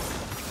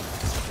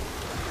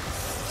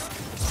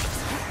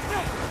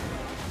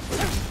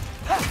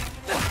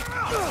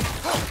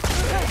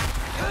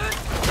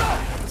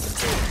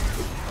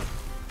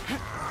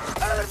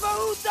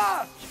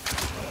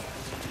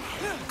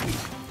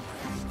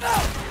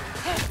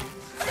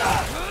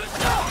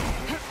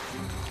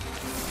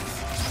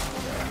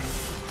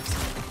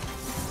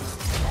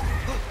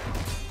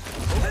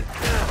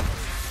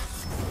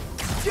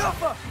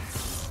 Jumper!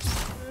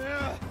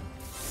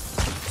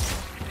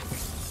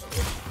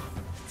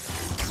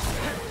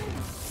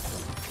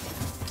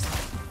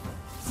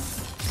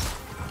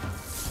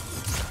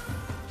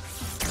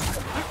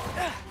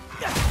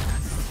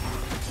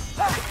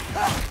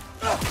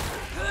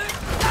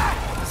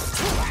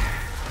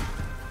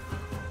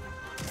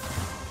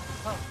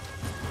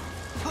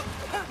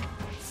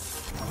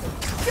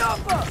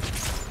 Jumper!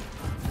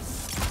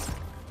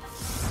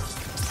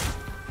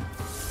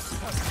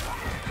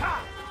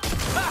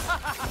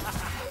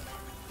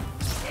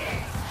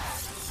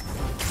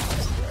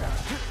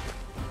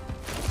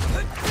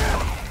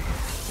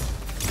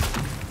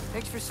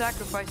 Thanks for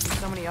sacrificing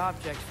so many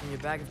objects from your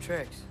bag of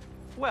tricks.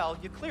 Well,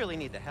 you clearly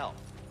need the help.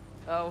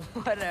 Oh,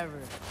 whatever.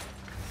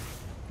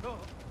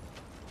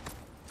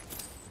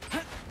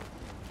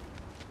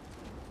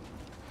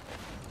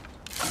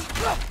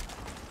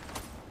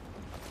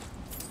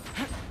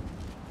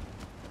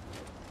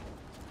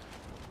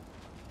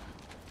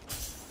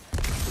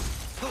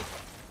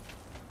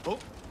 Oh,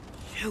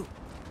 Shoot.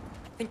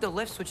 I think the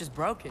lift switch is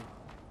broken.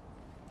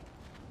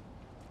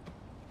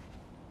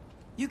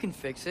 You can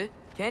fix it,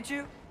 can't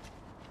you?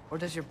 Or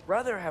does your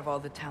brother have all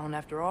the talent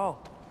after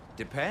all?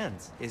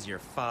 depends. Is your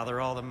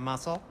father all the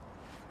muscle?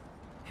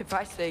 If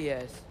I say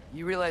yes,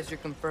 you realize you're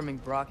confirming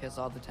Brock has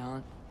all the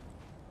talent?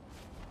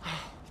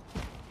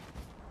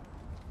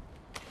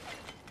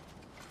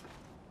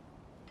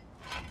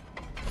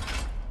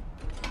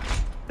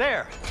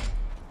 There!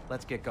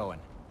 Let's get going.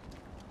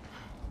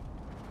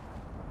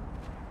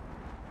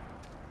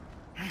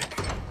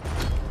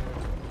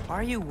 Why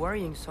are you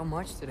worrying so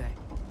much today?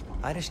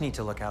 I just need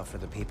to look out for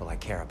the people I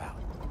care about.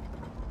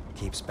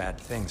 Keeps bad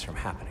things from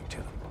happening to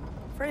them.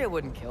 Freya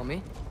wouldn't kill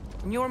me.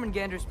 And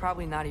Jormungandr's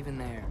probably not even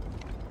there.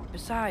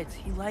 Besides,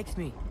 he likes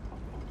me.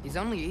 He's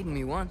only eaten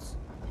me once.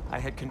 I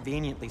had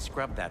conveniently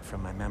scrubbed that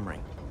from my memory.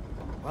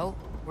 Well,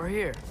 we're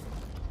here.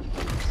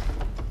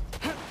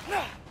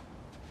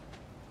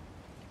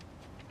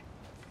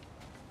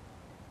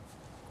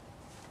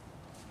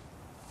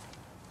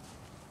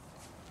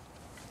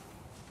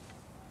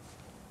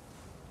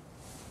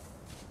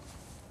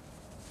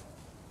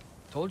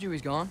 Told you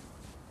he's gone.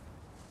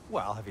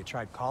 Well, have you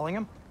tried calling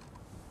him?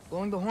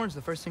 Blowing the horn's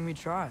the first thing we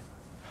tried.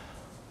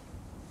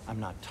 I'm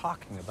not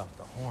talking about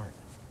the horn.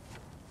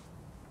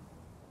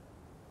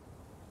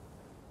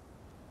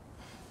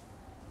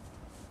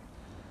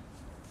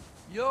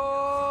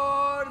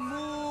 Yormuteyu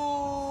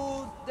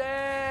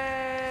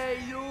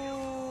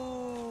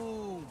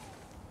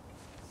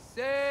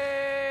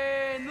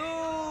Senu.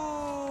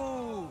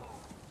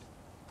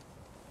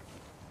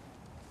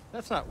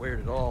 That's not weird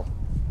at all.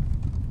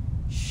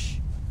 Shh.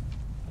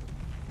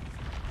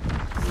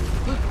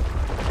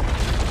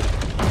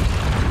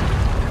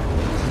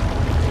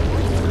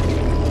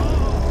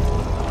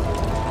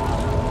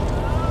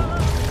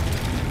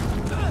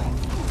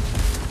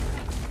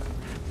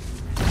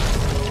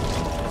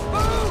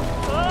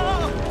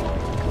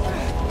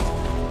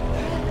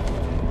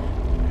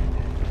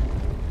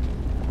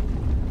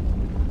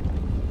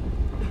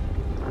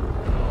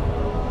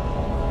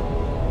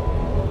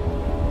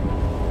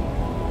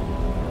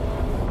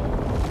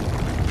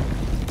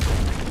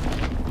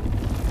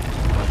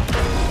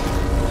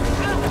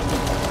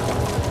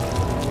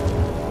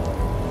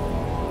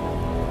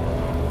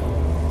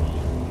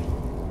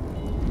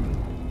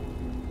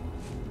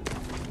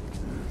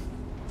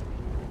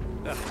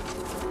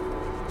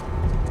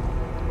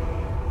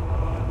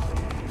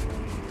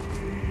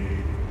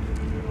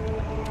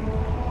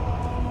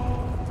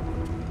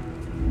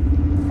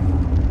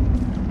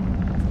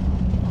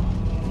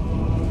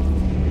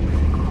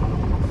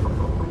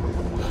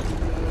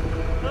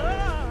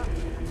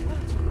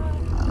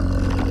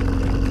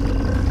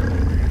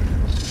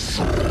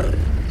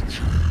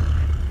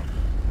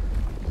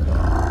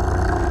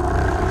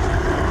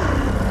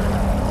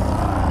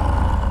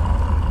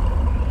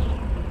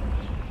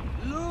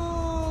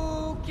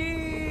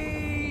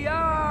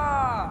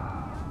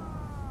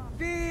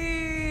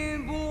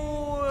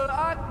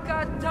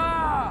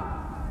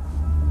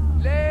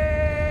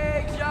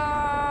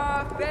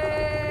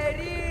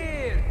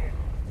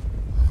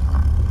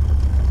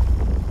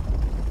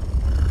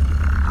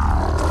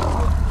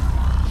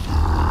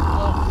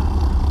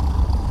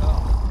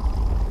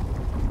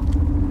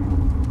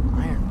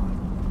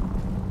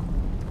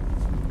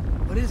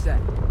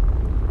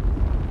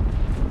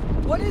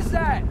 What is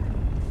that?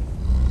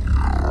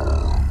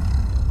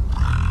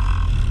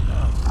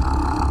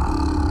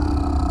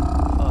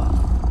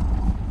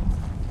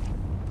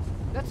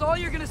 That's all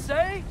you're gonna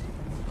say?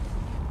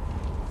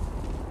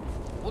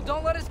 Well,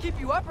 don't let us keep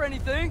you up or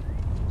anything.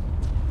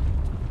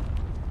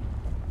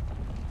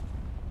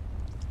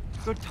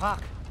 Good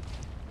talk.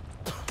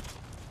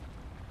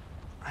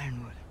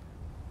 Ironwood.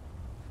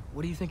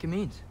 What do you think it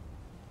means?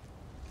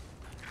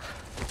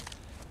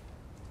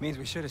 Means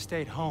we should have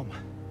stayed home.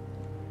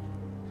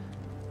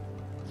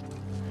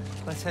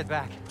 Let's head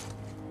back.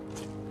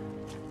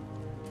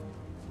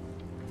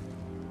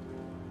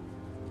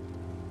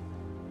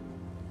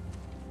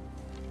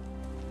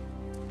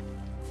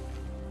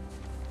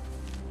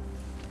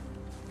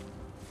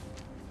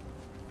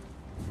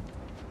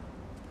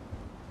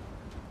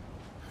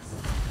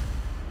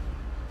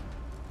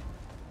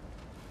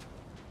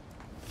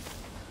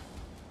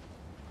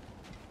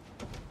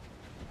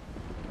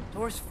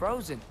 Door's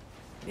frozen.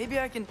 Maybe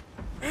I can...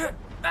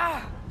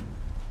 Ah!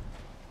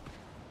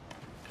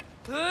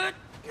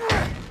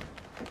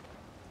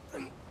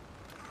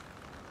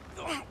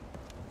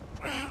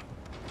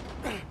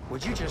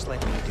 Would you just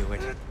let me do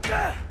it?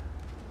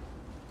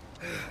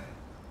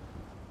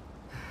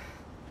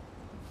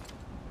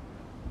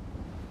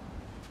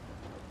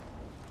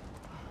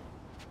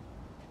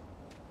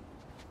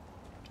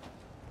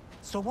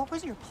 So what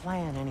was your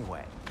plan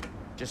anyway?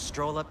 Just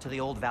stroll up to the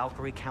old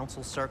Valkyrie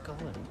Council Circle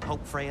and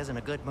hope Freya's in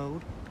a good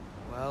mood?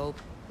 Well,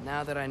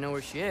 now that I know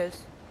where she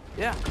is,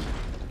 yeah,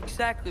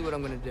 exactly what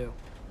I'm gonna do.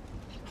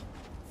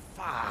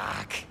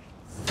 Fuck.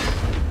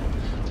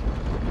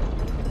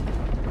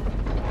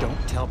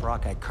 Don't tell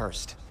Brock I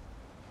cursed.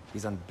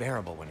 He's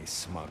unbearable when he's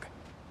smug.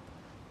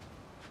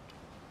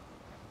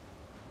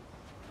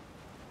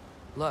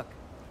 Look,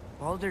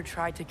 Baldur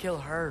tried to kill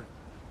her.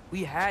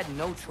 We had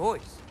no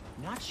choice.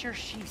 Not sure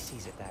she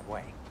sees it that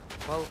way.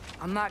 Well,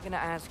 I'm not gonna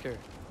ask her.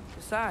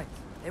 Besides,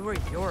 they were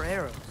your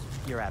arrows.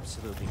 You're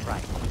absolutely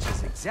right, which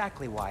is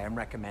exactly why I'm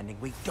recommending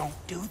we don't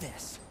do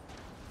this.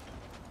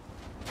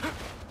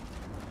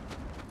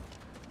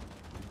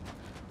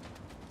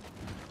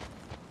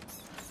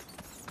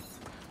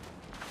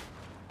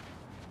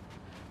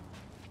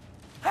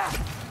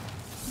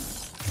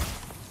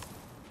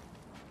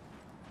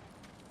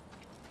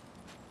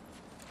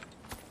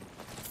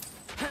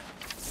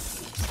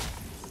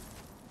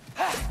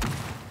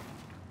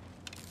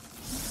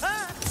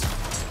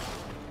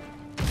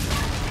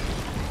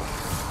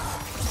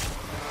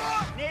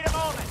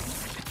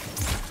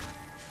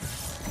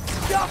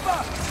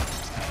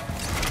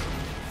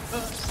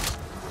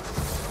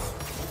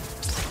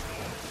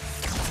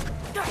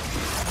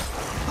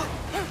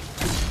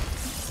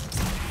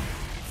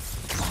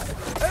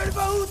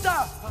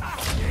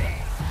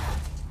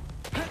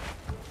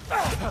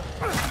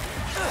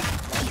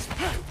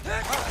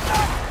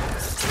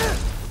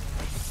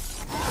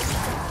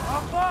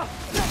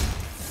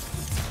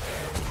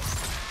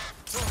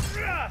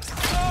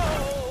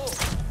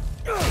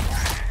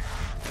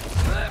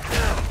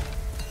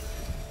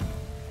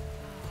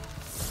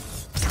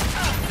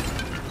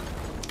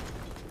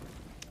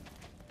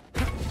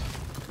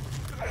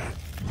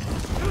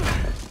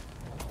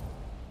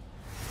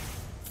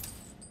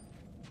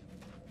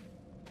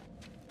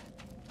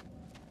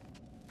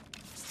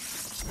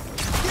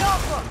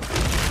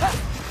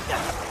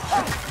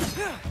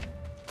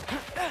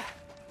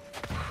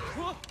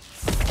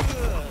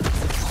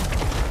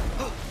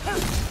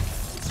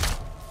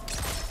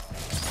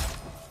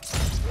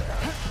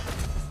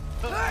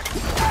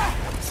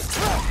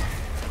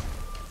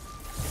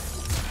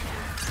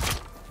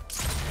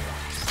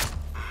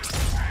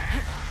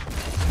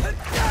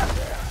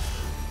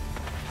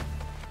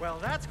 Well,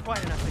 that's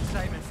quite enough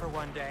excitement for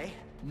one day.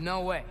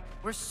 No way.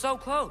 We're so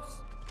close.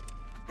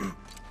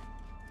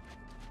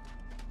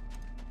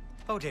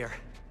 Oh dear.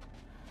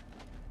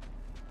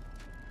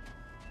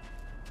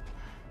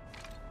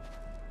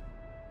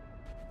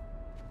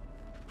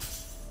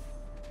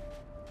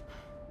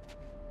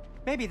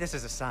 Maybe this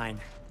is a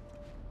sign.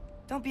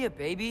 Don't be a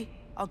baby.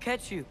 I'll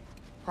catch you.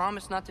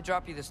 Promise not to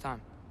drop you this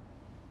time.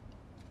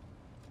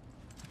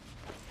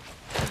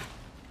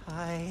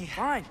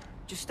 Fine.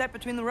 Just step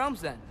between the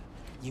realms then.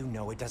 You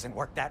know it doesn't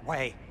work that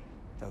way.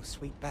 Though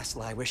sweet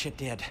Bessel, I wish it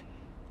did.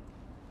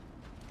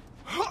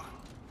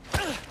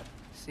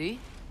 See?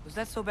 Was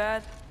that so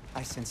bad?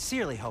 I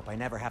sincerely hope I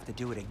never have to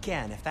do it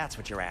again, if that's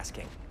what you're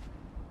asking.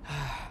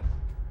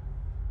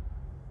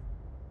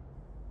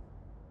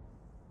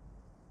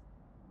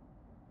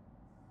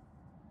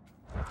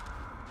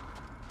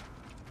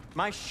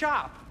 My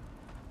shop!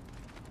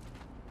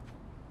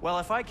 Well,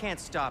 if I can't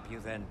stop you,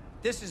 then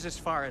this is as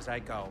far as I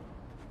go.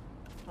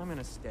 I'm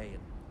gonna stay and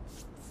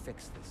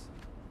fix this.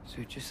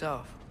 Suit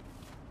yourself.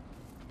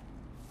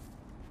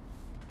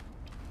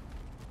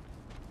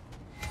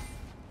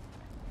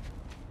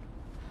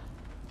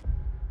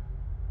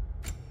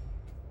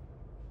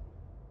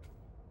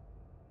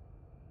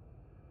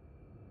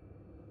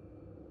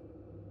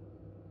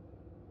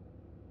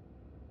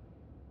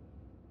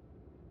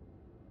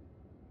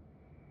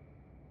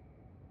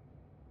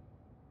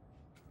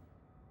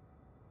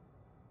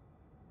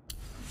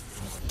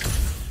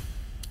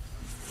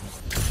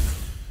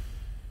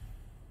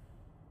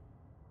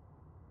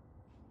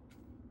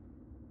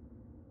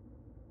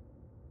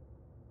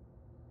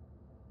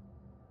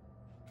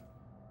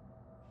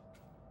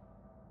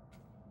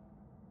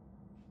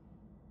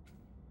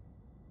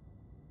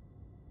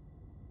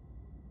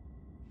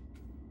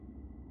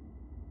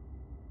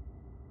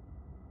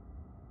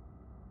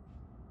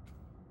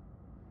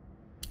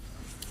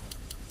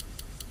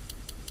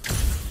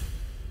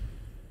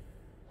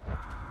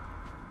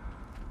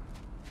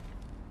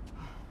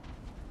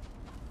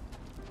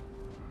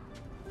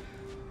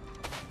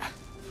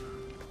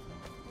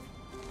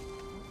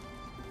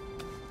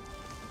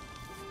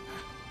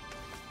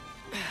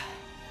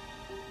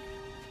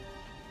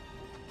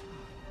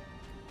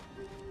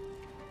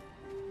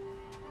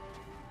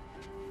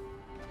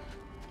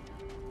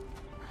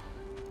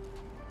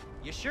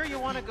 You sure you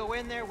want to go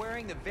in there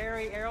wearing the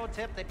very arrow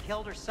tip that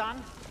killed her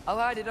son? I'll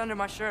hide it under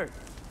my shirt.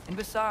 And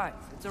besides,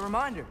 it's a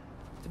reminder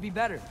to be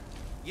better.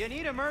 You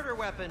need a murder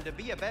weapon to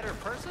be a better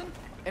person?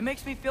 It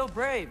makes me feel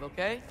brave,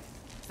 okay?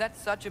 Is that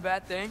such a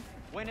bad thing?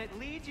 When it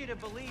leads you to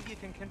believe you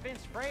can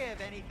convince Freya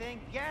of anything,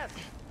 yes,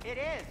 it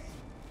is.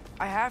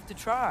 I have to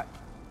try.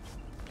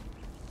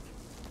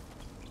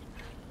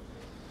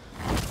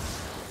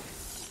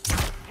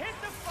 Hit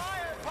the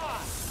fire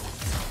pot!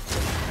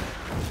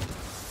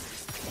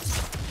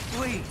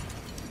 Please.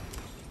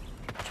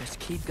 Just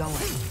keep going.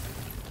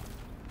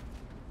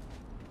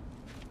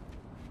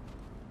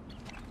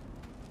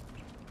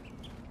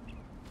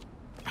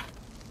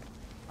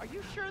 Are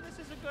you sure this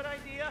is a good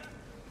idea?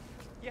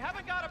 You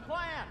haven't got a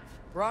plan.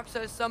 Brock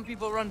says some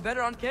people run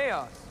better on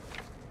chaos.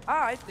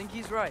 I think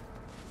he's right.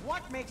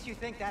 What makes you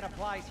think that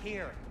applies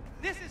here?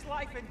 This is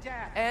life and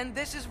death. And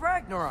this is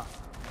Ragnarok.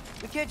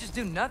 We can't just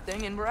do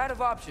nothing, and we're out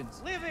of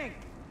options. Living!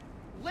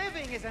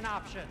 Living is an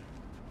option.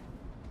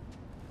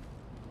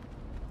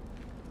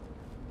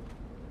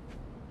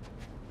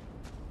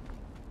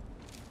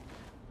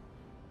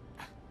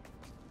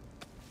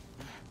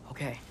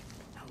 Okay,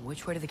 now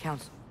which way to the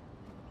council?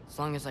 As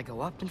long as I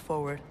go up and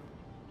forward,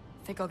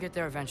 I think I'll get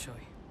there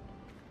eventually.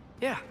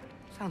 Yeah,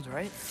 sounds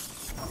right.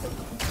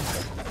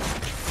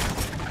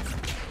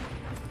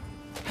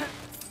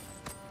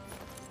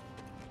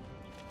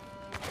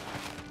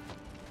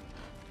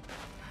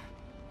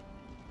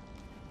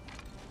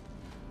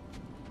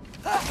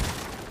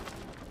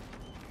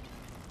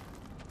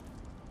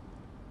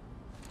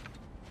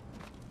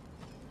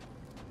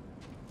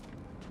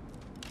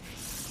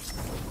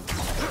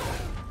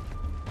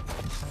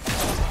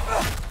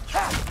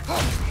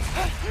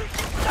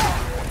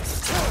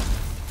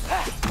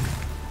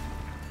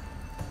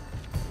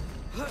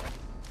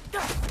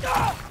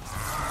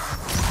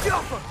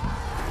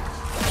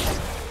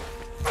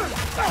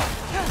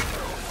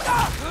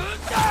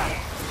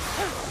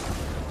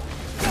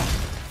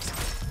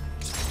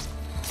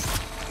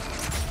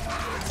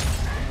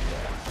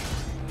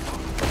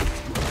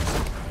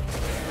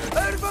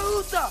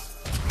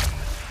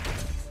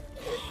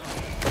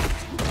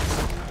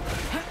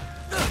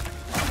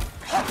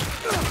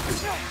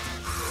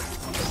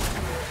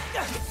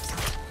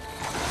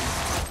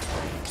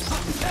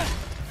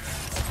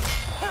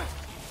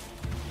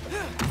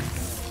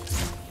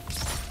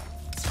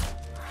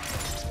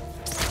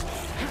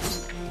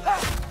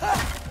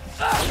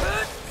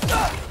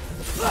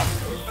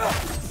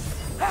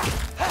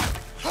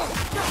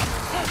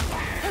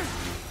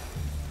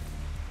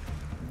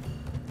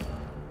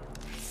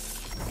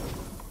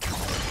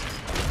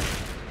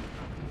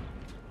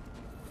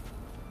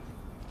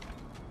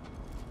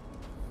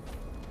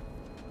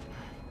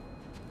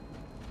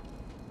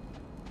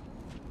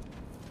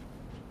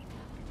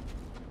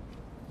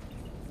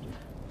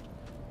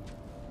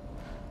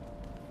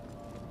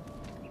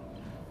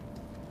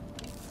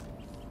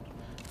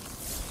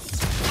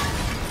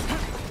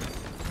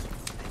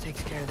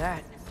 Takes care of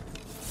that.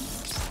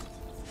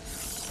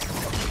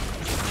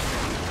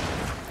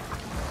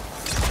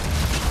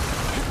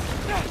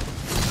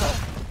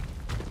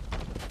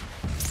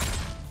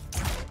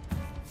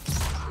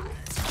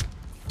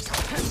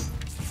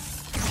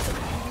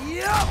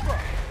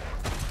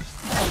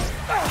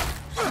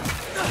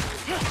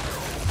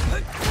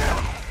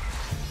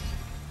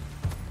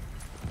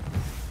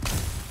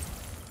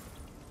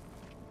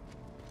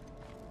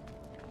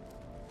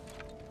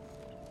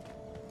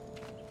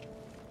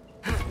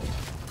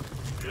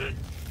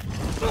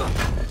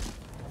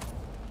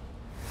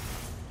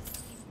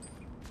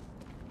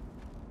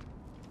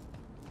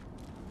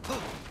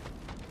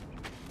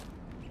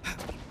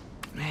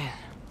 Man,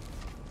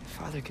 if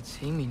Father could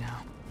see me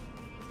now,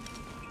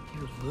 he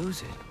would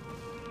lose it.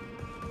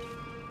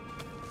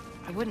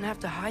 I wouldn't have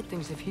to hide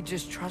things if he'd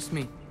just trust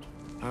me.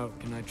 How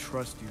can I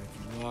trust you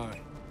if you lie?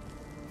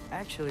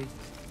 Actually,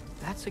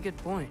 that's a good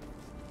point.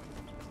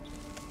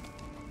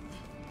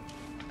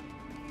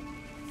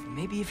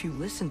 Maybe if you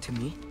listened to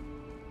me.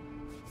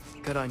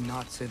 Could I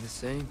not say the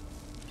same?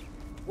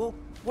 Well,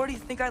 where do you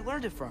think I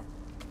learned it from?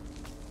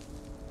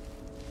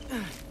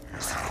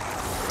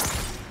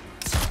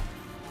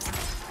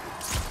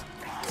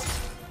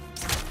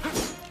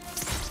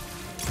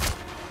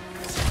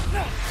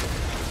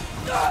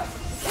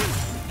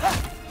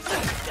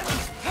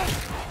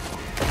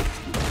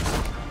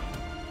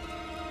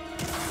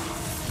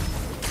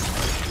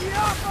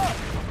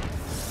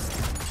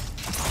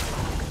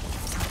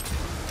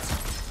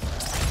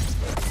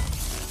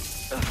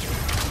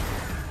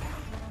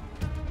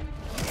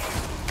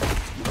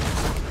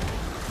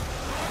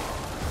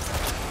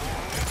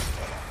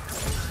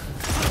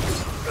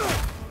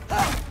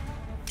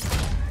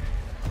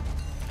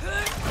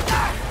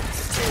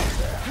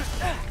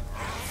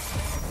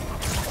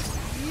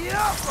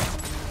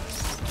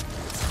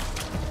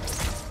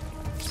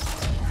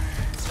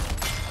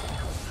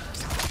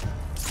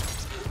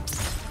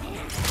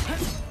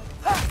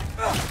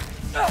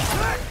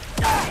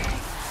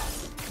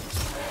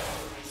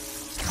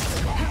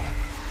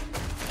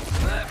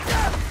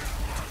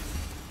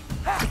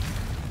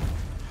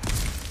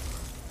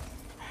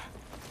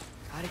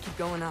 Gotta keep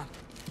going up.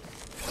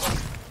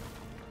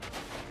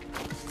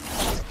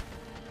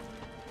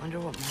 Wonder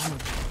what Mama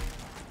did.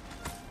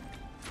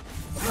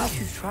 Why don't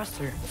you trust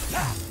her?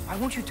 Why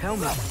won't you tell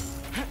me?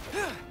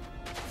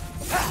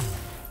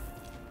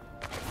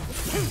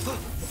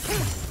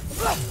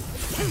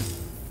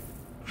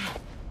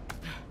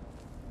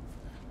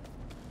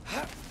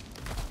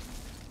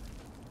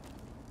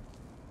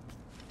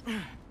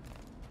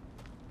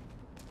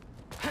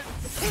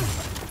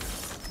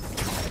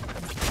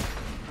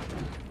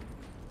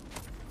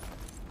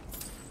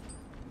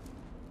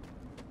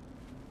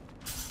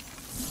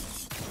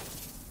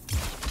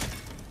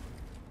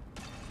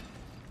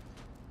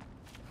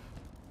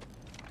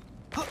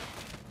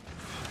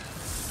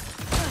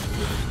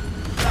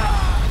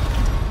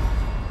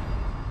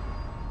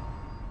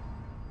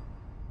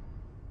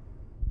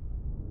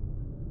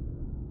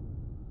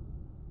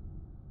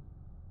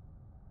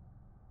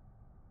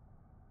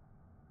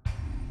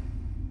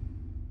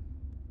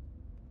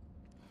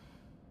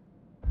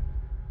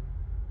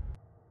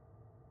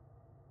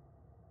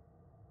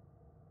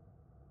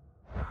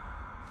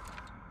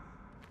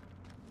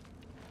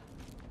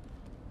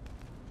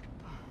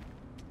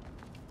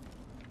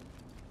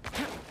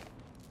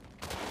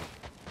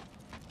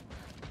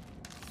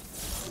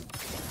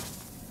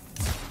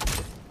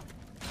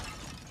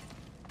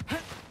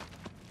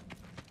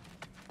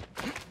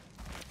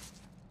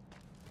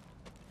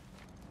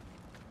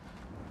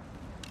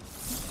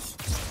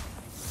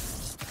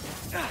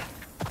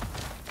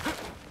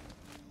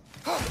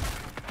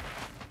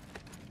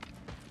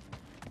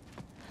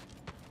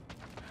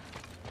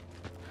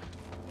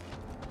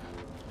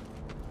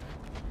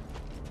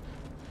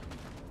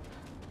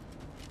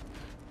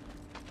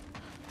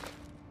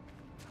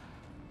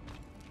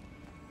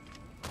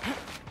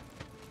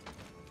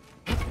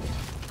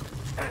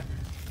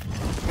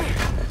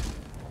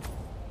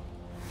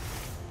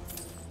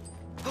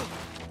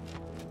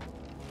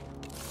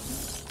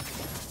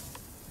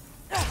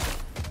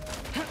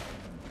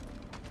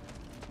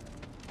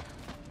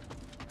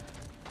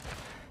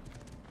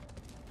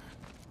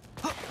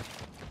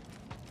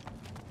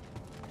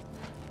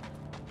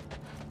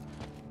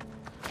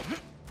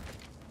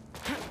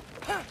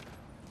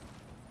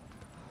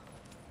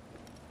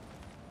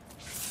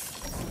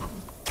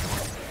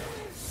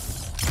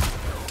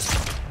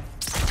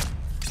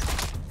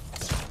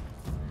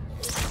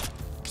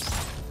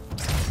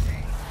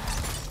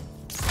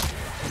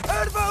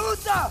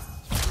 puta!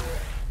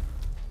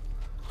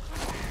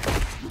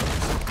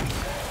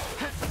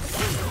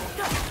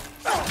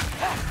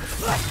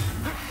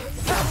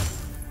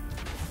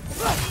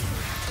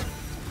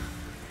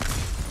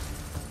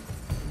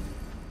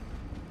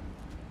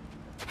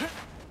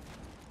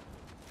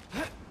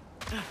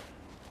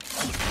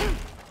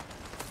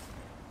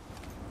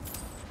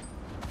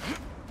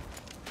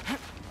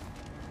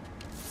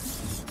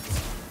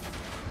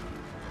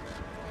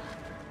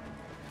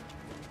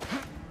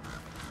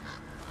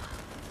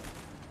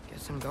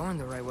 Guess I'm going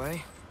the right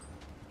way.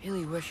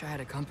 Really wish I had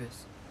a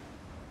compass.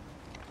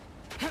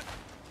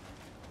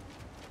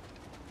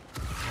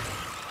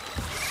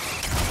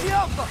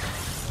 Alpha!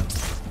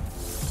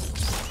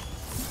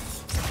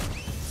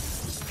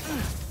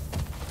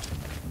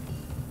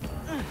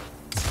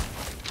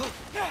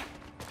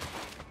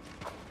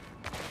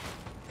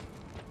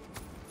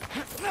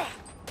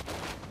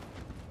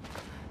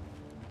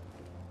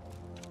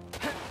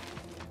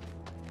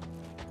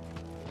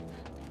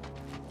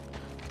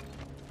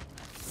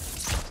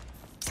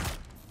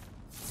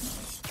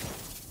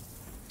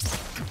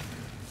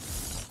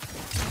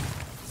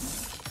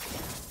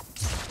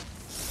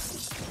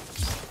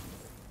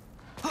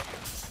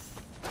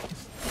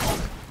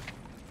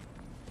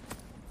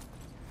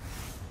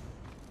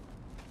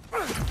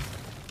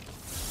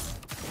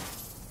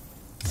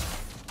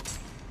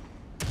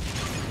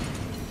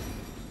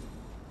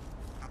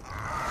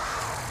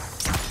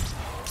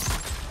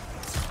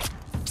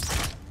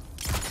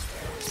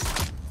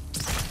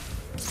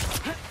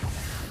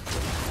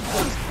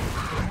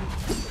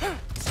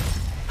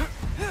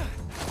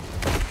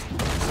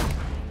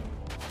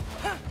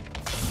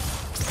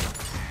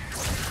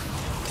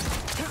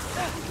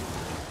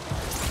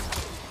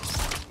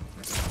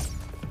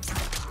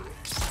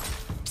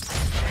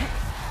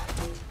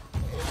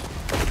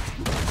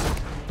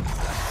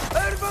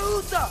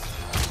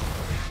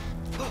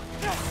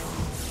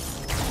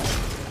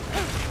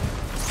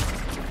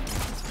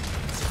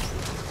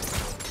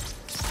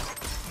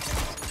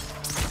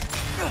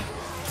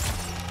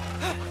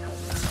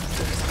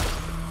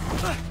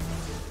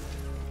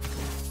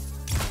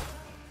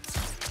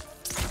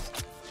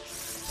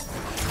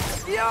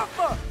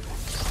 Alpha!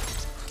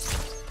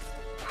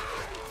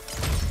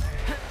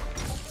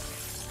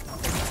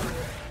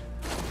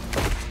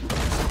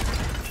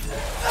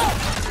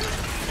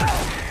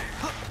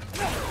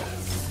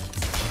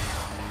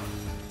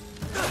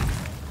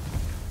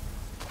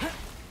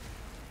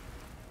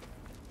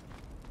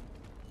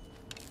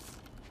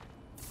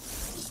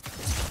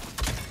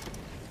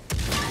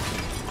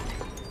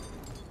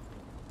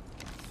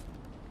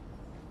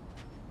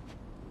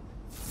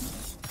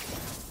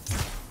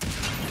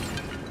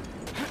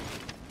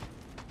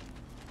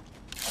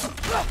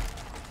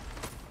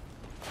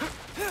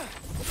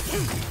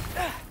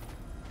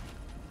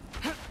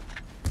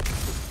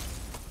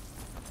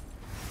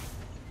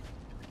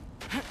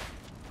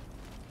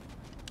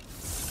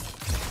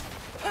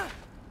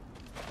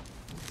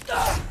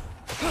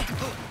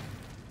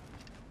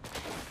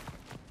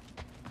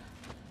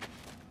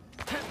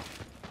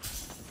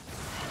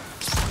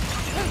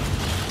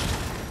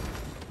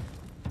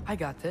 I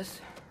got this,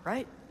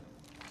 right?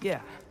 Yeah,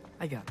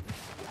 I got this.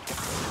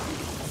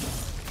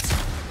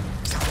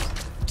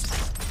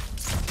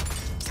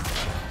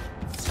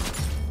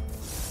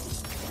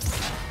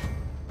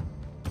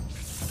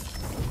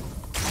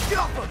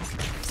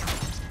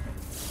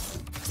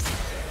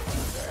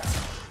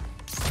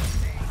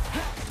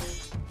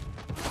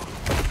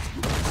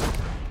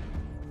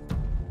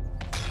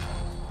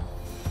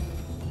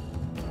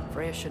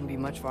 Freya shouldn't be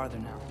much farther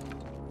now.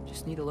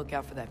 Just need to look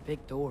out for that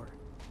big door.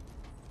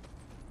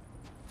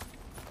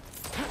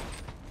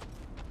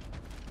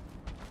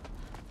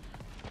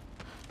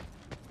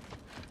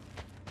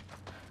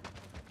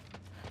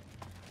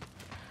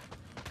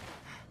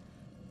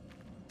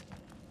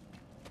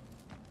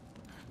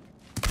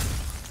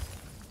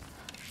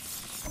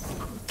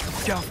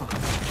 Jaffa.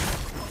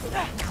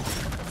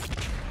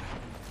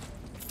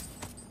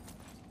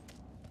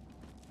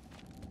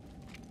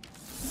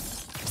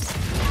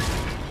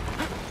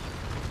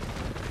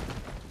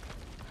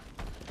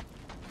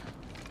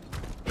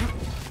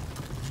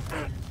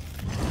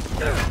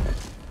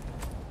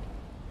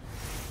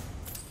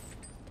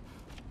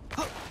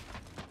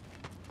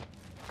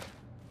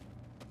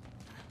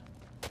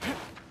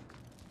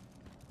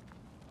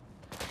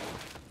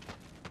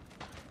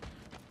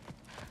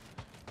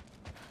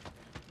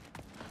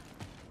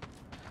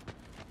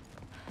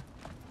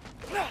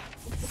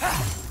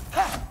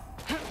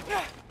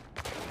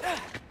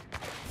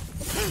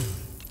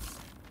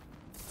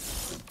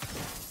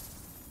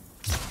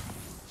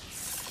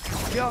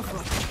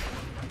 Jaffa.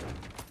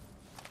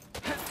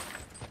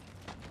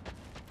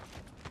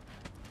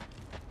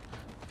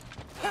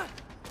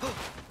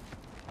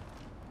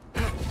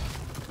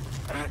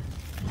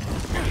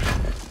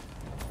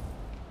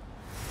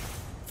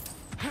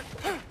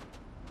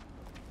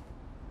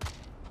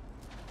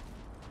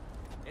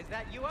 Is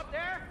that you up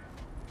there?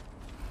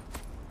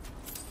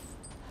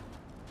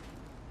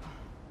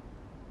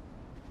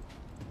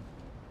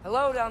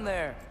 Hello down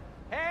there.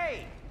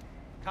 Hey!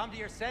 Come to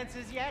your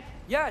senses yet?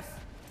 Yes.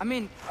 I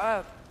mean,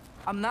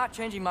 I'm not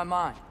changing my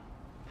mind.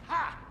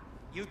 Ha!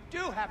 You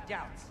do have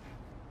doubts.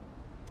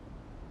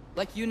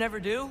 Like you never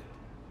do?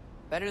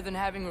 Better than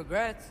having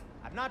regrets.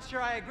 I'm not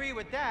sure I agree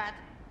with that,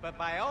 but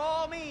by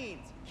all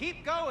means,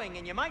 keep going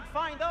and you might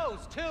find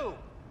those too.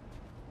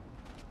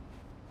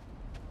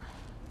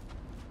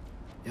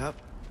 Yep.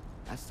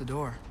 That's the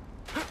door.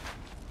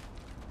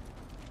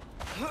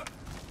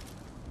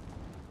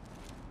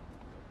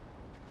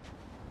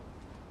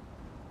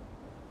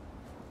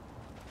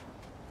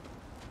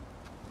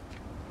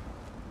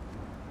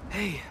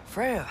 Hey,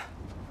 Freya.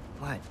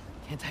 What?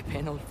 Can't I pay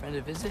an old friend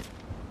a visit?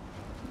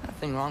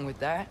 Nothing wrong with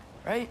that,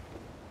 right?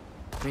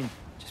 I mean,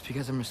 just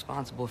because I'm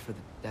responsible for the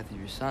death of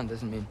your son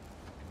doesn't mean...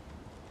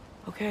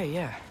 Okay,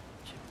 yeah.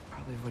 Should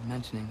probably avoid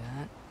mentioning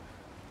that.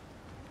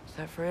 Is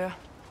that Freya?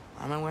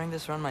 Am I wearing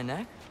this around my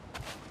neck?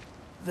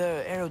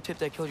 The arrow tip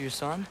that killed your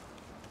son?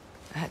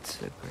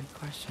 That's a great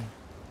question.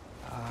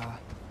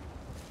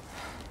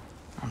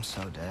 I'm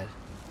so dead.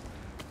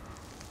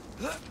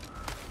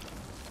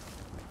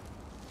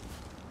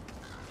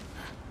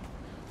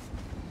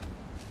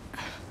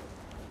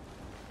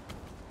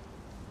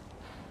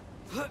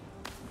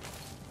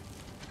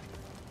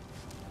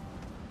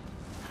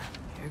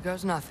 Here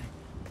goes nothing.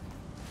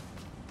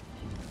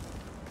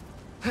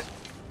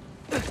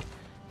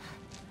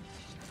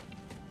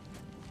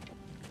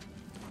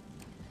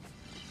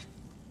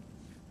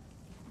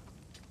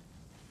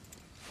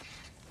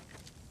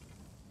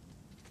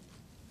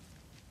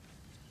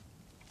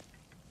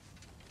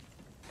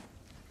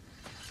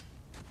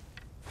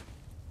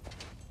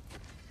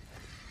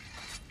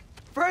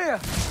 Freya!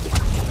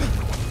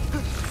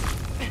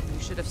 You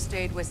should have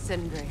stayed with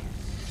Sindri.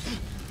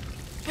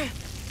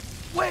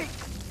 Wait!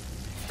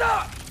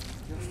 Stop!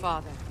 Your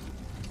father.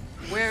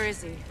 Where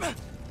is he?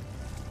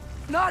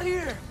 Not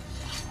here!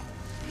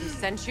 He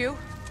sent you?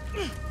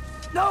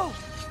 No!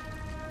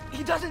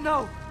 He doesn't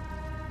know!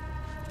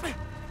 You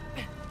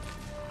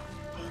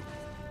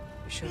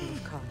shouldn't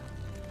have come.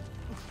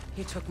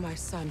 He took my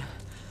son.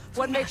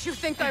 What makes you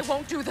think I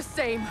won't do the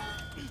same?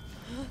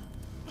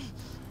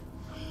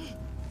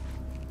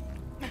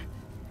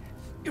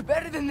 You're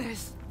better than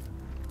this!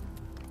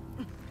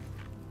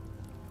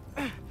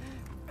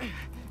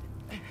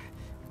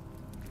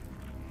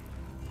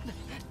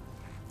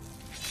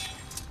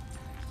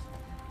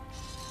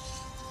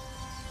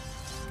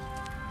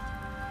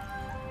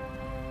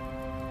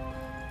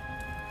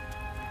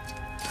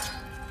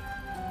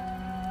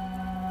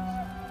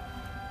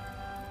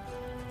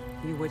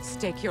 You would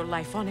stake your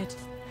life on it?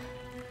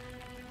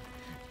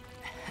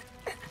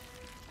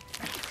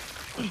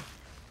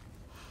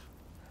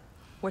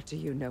 What do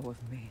you know of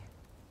me?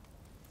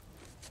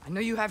 I know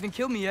you haven't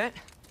killed me yet.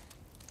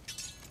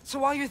 So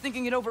while you're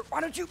thinking it over,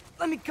 why don't you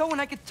let me go and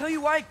I can tell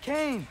you why I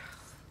came?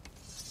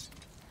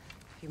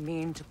 You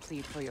mean to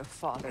plead for your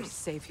father,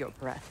 save your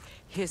breath.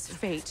 His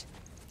fate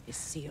is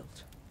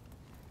sealed.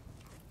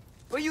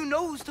 But you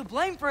know who's to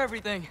blame for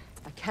everything.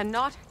 I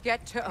cannot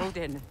get to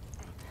Odin.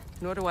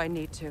 Nor do I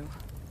need to.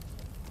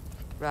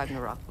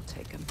 Ragnarok will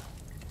take him.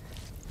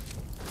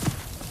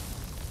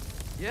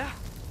 Yeah?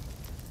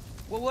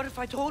 Well, what if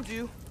I told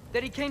you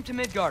that he came to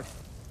Midgard?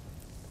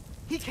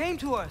 He came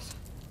to us.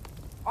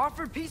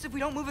 Offered peace if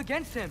we don't move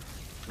against him.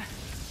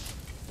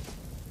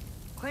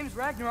 Claims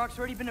Ragnarok's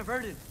already been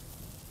averted.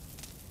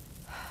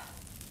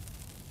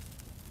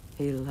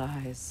 He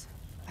lies.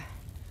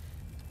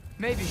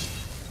 Maybe.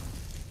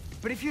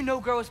 But if you know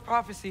Groa's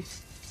prophecy,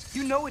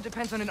 you know it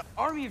depends on an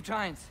army of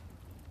giants.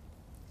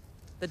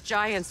 The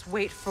giants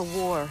wait for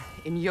war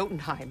in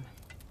Jotunheim.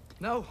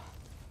 No.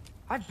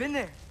 I've been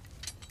there.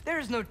 There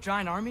is no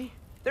giant army.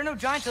 There are no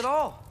giants at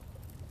all.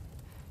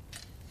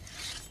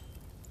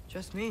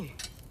 Just me.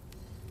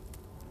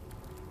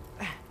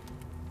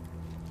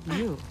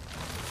 You?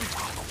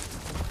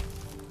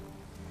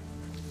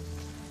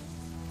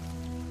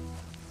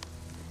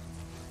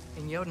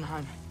 In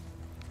Jotunheim,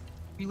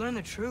 we learn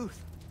the truth.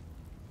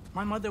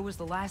 My mother was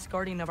the last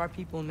guardian of our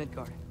people in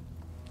Midgard.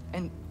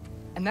 And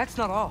that's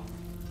not all.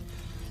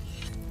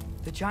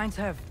 The giants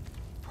have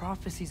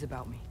prophecies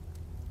about me.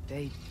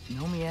 They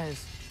know me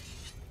as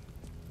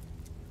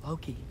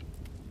Loki.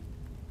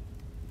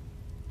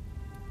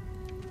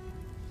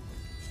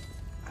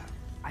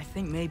 I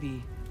think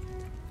maybe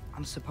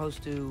I'm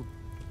supposed to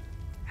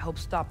help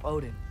stop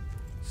Odin,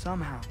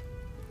 somehow.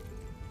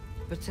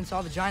 But since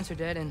all the giants are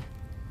dead and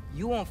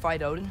you won't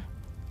fight Odin,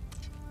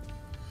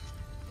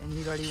 then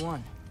you'd already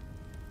won.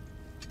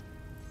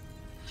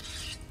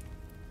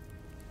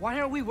 Why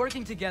aren't we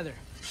working together?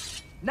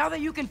 Now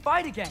that you can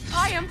fight again!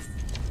 I am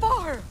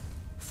far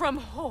from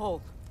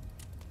whole.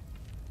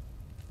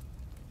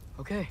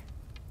 Okay.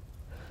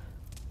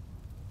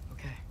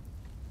 Okay.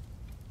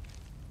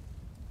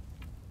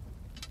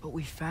 But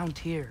we found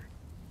Tyr.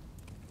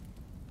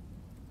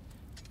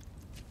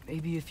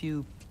 Maybe if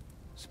you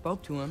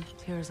spoke to him...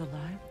 Tyr's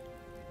alive?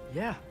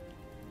 Yeah.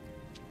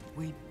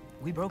 We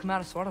broke him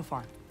out of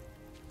Svartalfheim.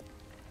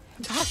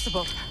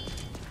 Impossible.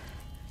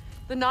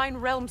 The 9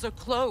 realms are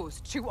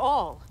closed to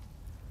all.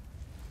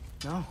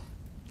 No.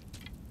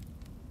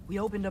 We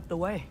opened up the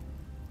way.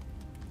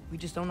 We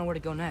just don't know where to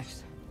go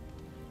next.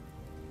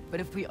 But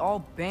if we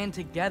all band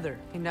together...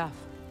 Enough.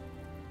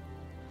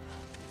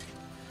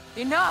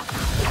 Enough!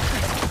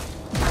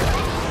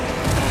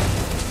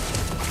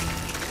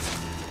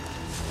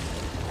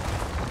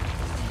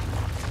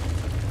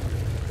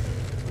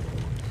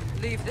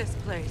 Leave this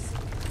place.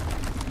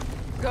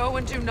 Go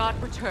and do not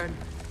return.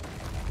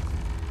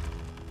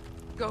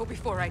 Go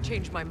before I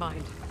change my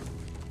mind.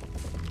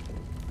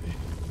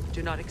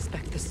 Do not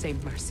expect the same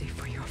mercy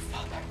for your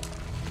father.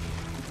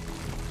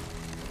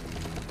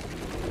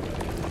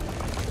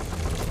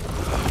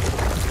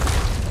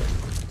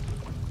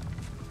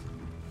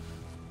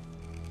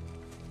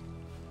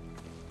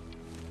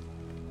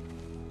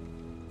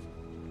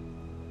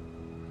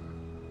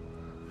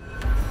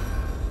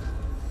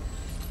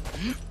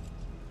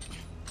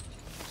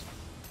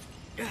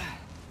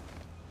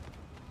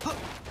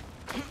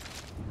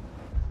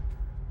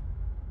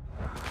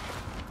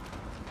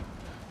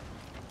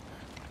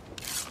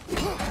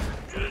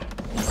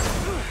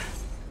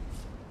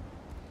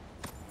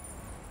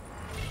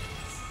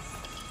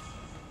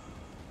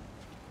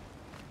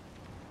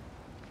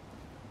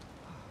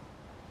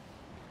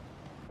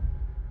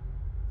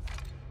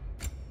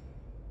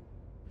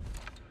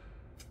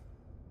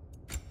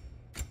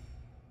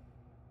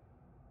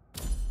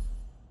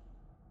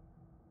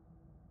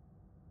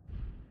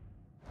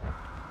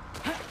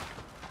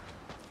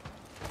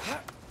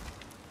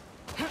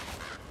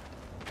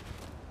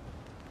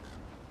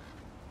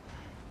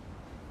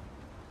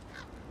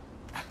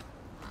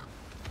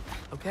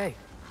 Okay,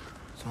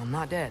 so I'm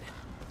not dead.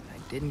 I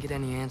didn't get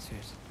any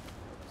answers.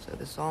 So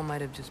this all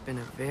might have just been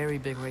a very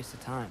big waste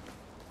of time.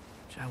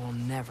 Which I will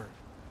never,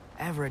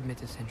 ever admit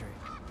to Sindri.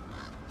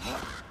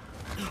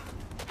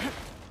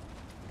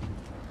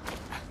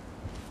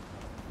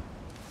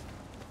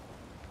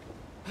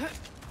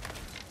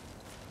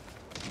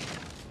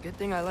 Good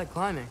thing I like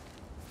climbing.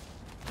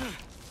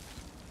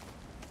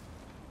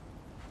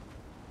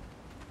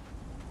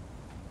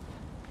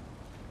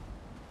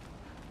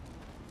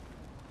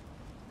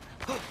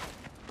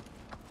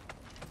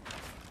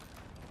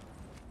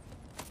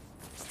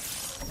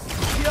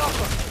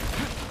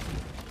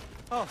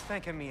 Oh,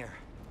 thank Amir.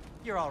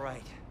 You're all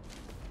right.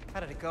 How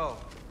did it go?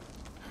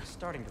 I'm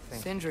starting to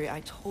think... Sindri,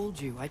 I told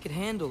you I could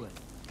handle it.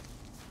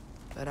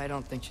 But I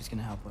don't think she's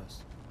gonna help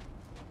us.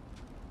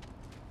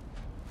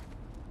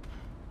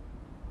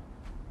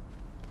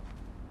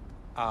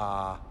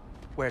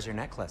 Where's your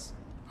necklace?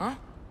 Huh?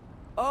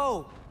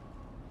 Oh!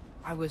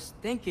 I was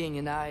thinking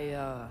and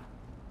I,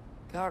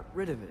 got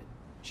rid of it.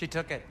 She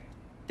took it,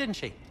 didn't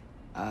she?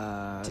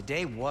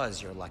 Today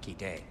was your lucky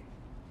day.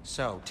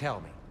 So,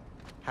 tell me,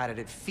 how did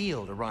it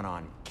feel to run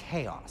on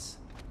chaos?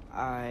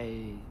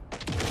 I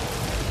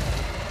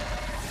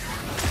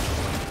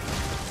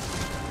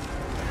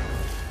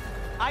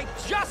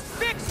just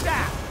fixed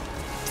that!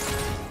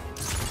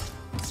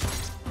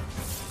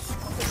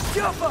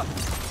 Jump up!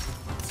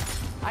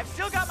 I've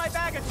still got my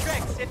bag of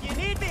tricks. If you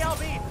need me, I'll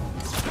be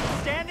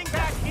standing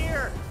back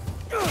here.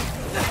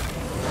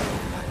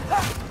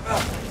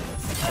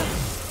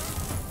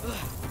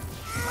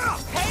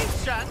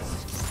 Patience!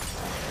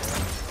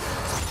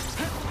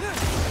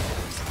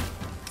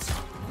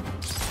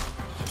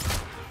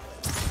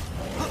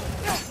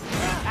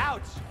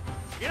 Ouch!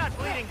 You're not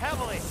bleeding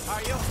heavily,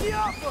 are you?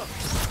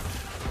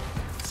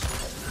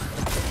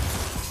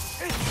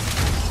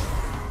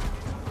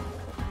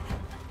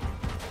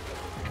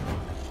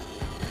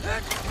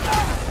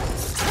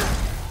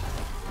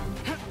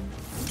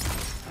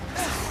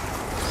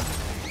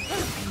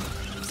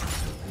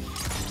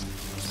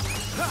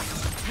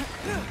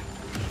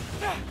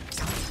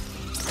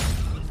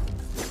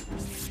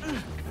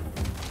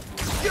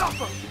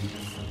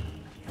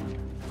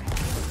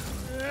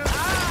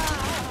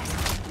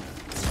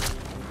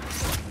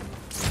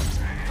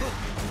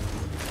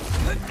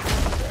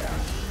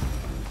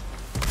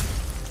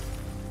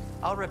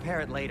 I'll repair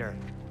it later.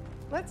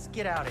 Let's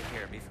get out of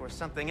here before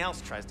something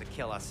else tries to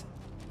kill us.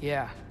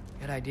 Yeah,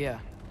 good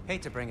idea.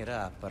 Hate to bring it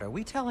up, but are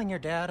we telling your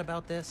dad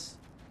about this?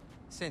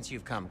 Since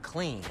you've come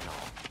clean and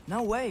all.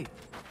 No way.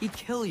 He'd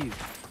kill you.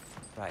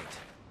 Right.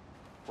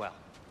 Well,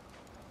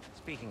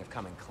 speaking of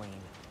coming clean,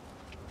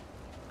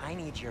 I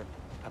need your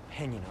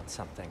opinion on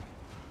something.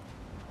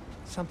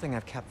 Something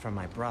I've kept from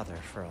my brother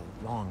for a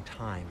long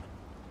time.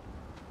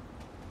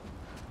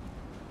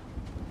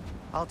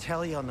 I'll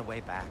tell you on the way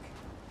back.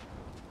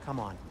 Come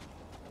on.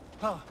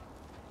 Huh.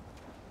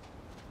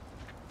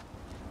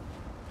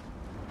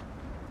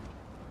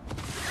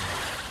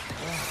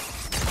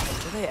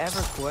 Do they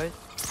ever quit?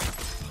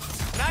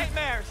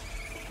 Nightmares!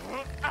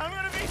 I'm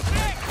gonna be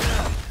sick!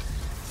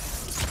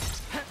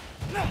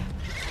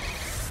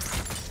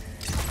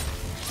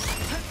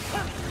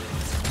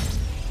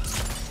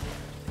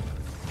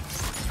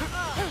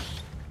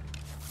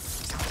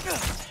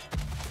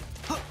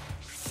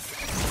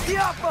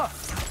 Yappa!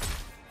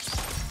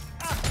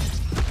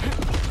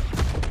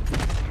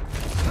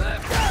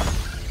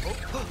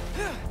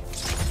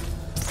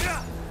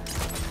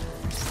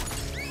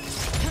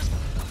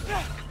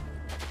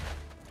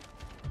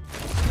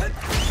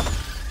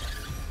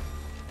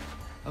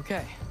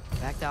 Okay,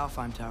 back to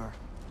Alfheim Tower.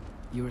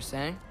 You were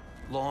saying?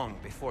 Long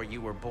before you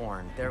were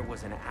born, there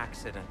was an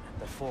accident at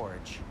the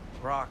forge.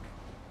 Brock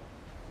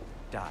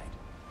died.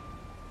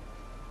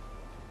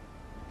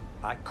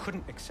 I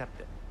couldn't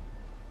accept it.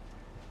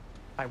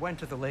 I went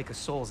to the Lake of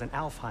Souls in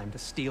Alfheim to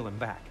steal him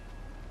back.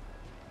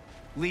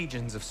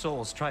 Legions of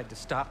souls tried to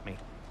stop me.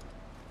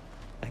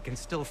 I can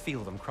still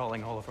feel them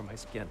crawling all over my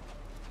skin.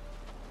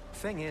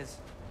 Thing is,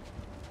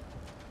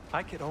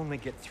 I could only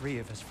get 3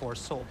 of his 4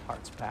 soul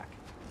parts back.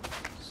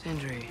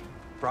 Sindri.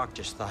 Brock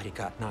just thought he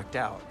got knocked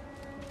out.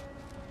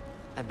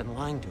 I've been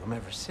lying to him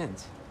ever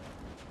since.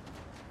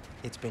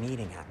 It's been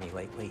eating at me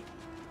lately.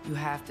 You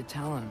have to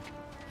tell him.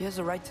 He has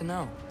a right to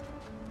know.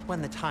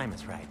 When the time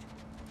is right.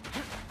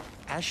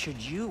 As should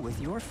you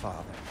with your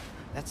father.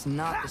 That's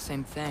not the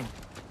same thing.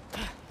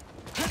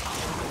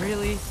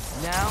 Really?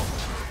 Now?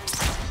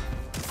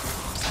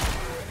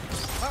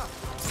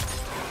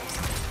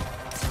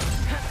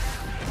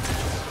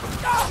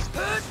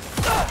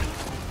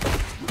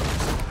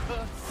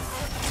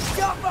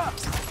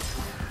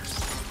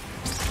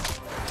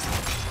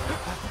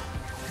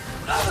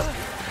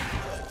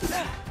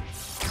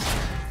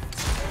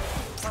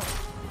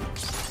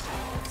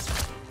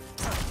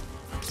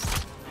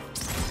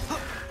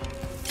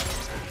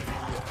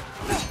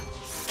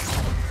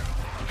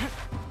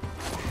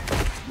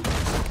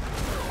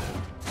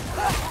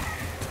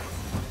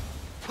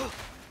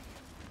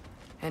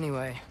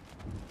 Anyway,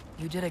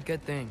 you did a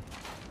good thing.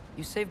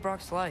 You saved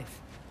Brock's life.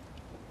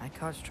 I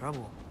caused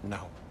trouble.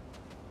 No.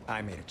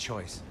 I made a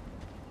choice.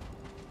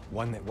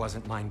 One that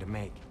wasn't mine to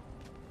make.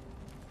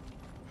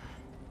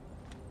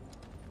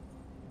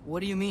 What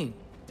do you mean?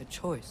 A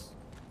choice?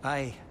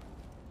 I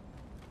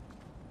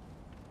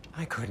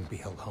couldn't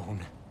be alone.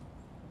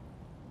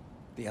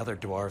 The other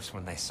dwarves,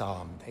 when they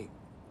saw him, they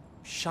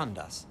shunned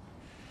us.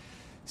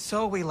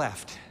 So we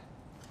left.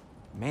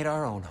 Made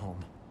our own home.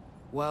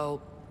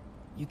 Well,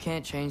 you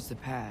can't change the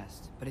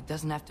past, but it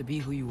doesn't have to be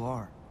who you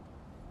are.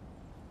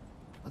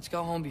 Let's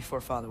go home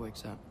before Father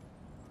wakes up.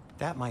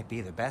 That might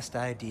be the best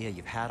idea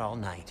you've had all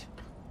night.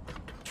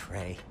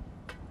 Trey.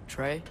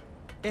 Trey?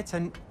 It's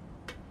an...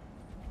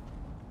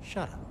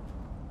 Shut up.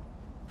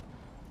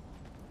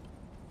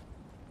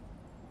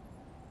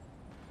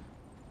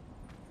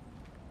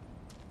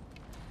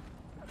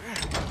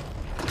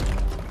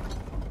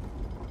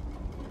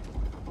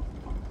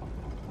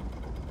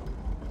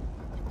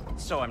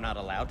 So I'm not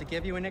allowed to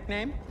give you a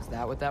nickname? Is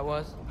that what that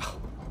was?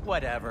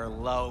 Whatever,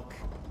 Loke.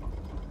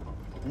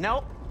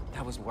 Nope,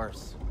 that was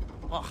worse.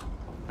 Ugh,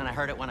 and I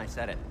heard it when I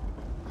said it.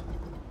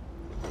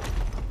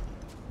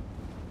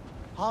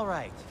 All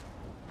right.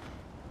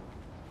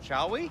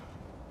 Shall we?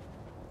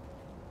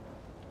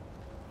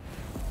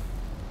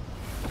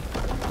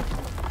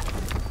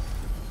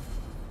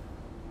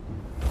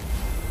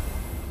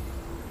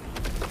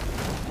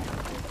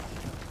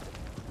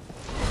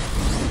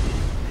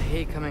 I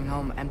hate coming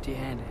home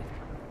empty-handed.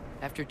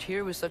 After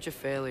Tyr was such a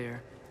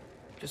failure,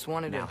 just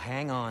wanted Now to...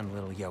 hang on,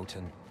 little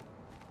Jotun.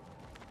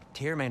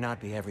 Tyr may not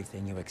be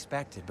everything you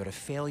expected, but a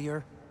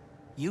failure?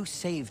 You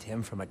saved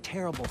him from a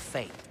terrible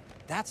fate.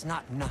 That's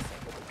not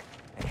nothing.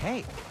 And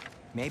hey,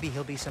 maybe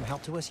he'll be some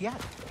help to us yet.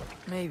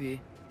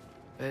 Maybe.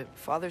 But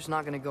Father's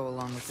not gonna go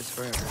along with this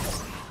forever.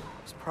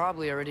 He's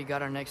probably already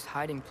got our next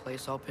hiding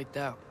place all picked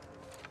out.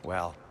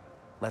 Well,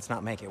 let's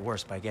not make it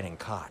worse by getting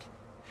caught.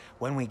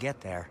 When we get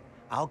there,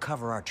 I'll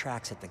cover our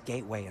tracks at the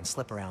gateway and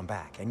slip around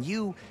back. And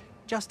you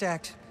just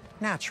act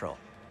natural,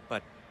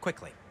 but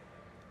quickly.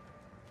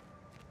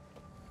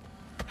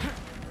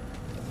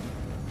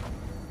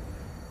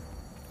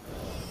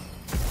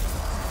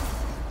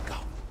 Go,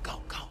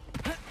 go, go.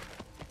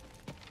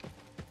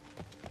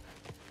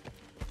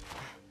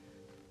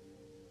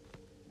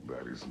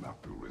 That is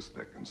not the risk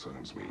that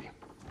concerns me.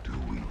 Do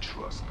we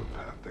trust the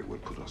path they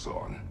would put us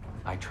on?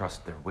 I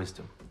trust their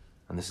wisdom,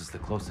 and this is the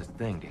closest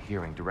thing to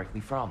hearing directly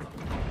from them.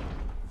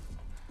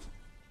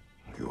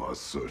 You are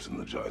certain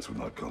the Giants would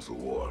not counsel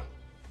war?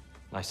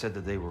 I said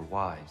that they were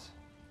wise.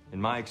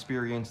 In my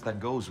experience, that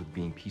goes with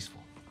being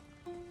peaceful.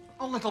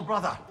 Oh, little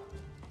brother.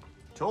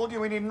 Told you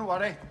we needn't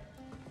worry.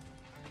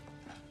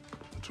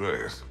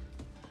 Atreus,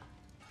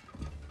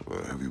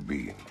 where have you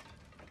been?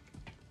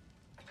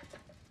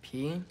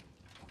 Peeing?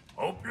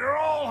 Hope you're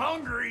all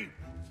hungry.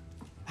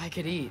 I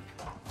could eat.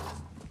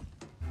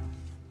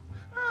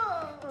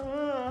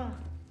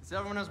 Is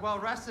everyone as well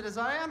rested as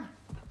I am?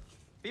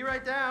 Be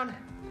right down.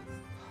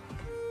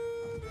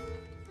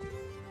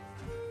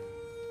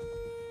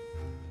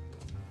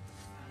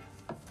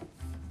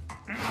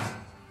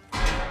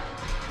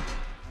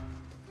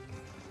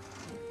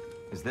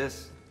 Is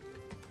this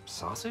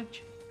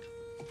sausage?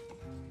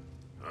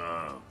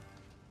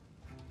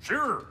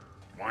 Sure,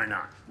 why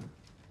not?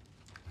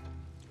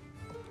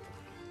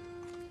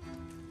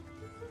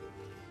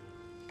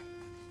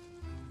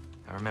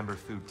 I remember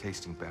food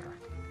tasting better.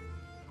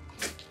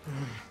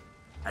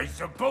 I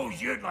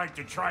suppose you'd like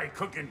to try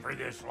cooking for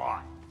this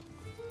lot.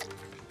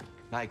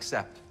 I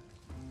accept.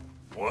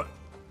 What?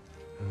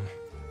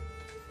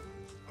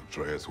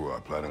 Atreus, we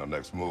are planning our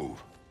next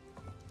move.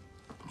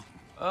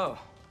 Oh,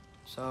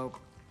 So,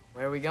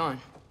 where are we going?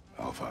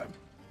 Alfheim,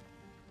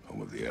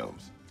 home of the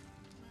elves.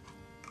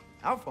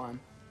 Alfheim?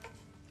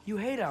 You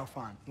hate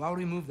Alfheim. Why would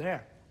we move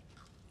there?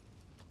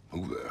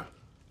 Who there?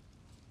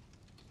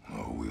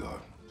 Oh, we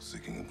are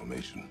seeking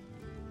information.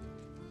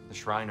 The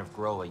Shrine of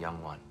Groa,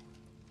 young one.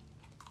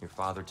 Your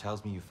father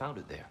tells me you found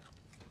it there.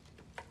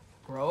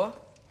 Groa?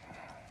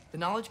 The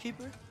Knowledge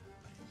Keeper?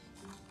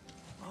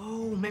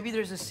 Oh, maybe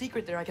there's a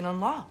secret there I can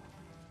unlock.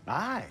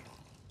 Aye.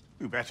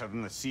 Who better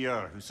than the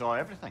seer who saw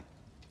everything?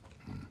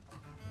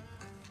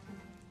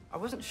 I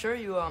wasn't sure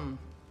you,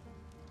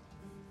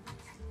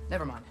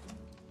 Never mind.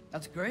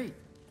 That's great.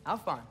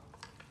 Alfheim.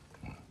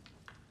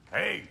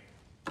 Hey,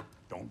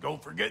 don't go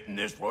forgetting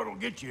this what'll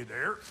get you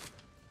there.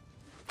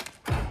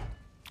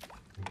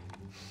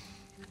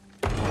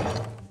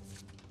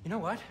 You know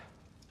what?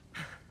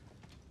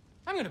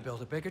 I'm gonna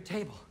build a bigger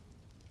table.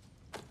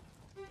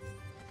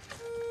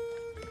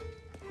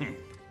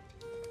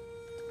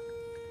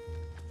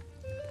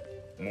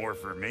 More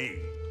for me.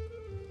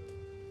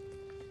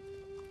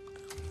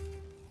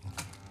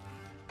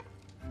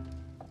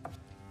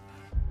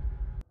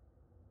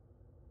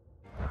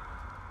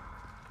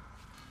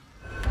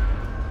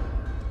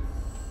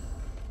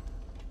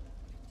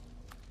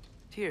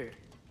 Tyr,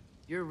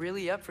 you're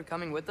really up for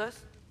coming with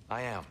us?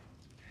 I am.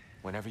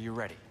 Whenever you're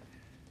ready.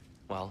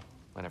 Well,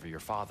 whenever your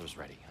father's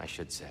ready, I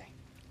should say.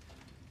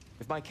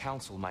 If my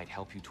counsel might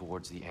help you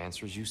towards the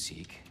answers you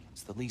seek,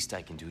 it's the least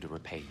I can do to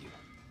repay you.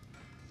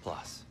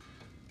 Plus,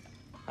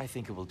 I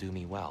think it will do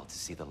me well to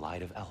see the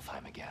light of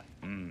Alfheim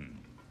again.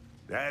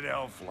 That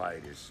elf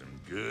light is some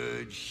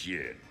good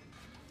shit.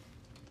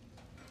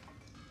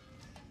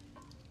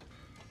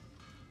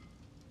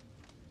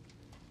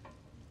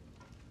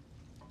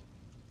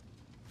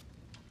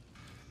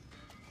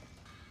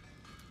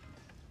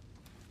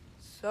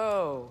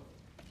 So,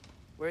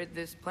 where'd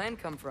this plan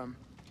come from?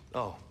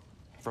 Oh,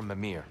 from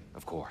Mimir,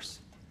 of course.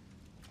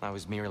 I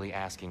was merely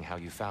asking how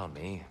you found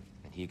me,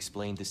 and he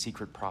explained the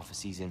secret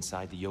prophecies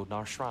inside the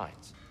Jotnar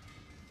shrines.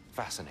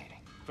 Fascinating.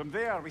 From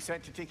there, we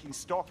set to taking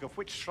stock of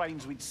which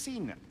shrines we'd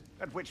seen,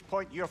 at which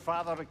point your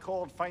father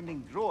recalled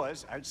finding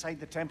Groas outside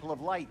the Temple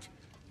of Light.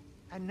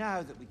 And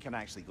now that we can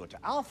actually go to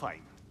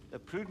Alfheim, the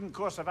prudent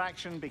course of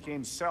action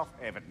became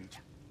self-evident.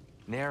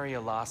 Nary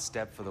a lost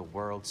step for the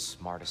world's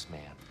smartest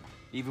man.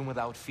 Even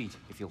without feet,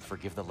 if you'll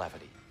forgive the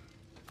levity.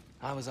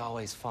 I was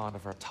always fond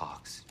of our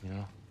talks, you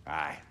know?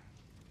 Aye.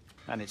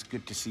 And it's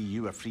good to see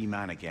you a free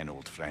man again,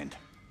 old friend.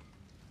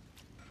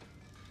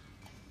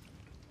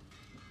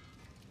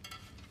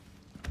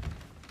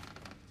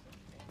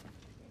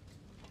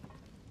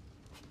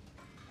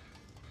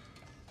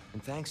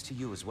 And thanks to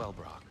you as well,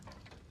 Brock.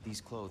 These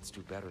clothes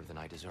do better than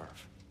I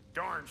deserve.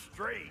 Darn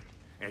straight.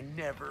 And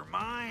never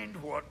mind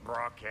what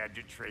Brock had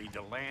to trade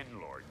the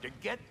landlord to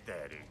get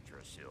that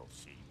Yggdrasil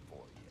seed for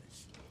you.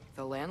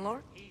 The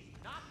landlord? He's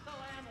not the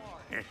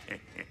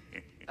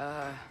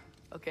landlord.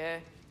 Okay.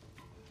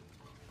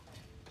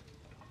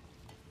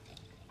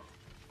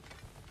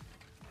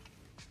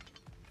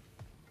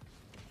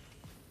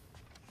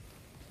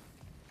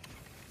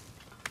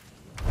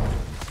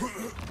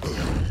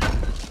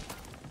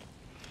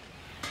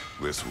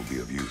 This will be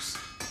of use.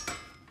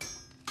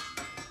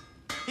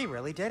 He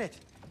really did it.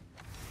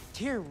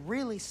 Tyr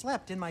really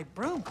slept in my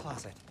broom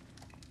closet.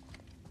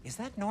 Is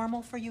that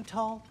normal for you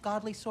tall,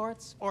 godly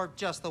sorts? Or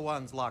just the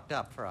ones locked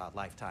up for a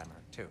lifetime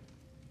or two?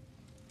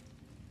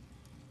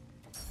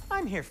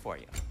 I'm here for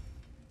you.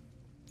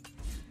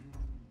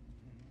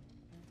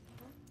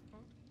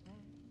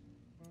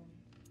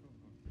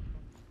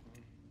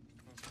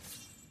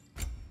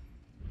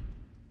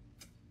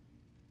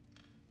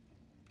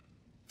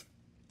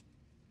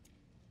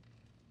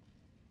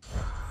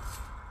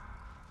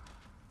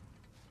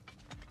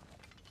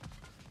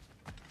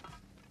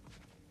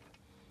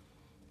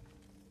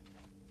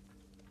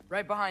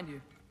 Right behind you.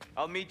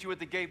 I'll meet you at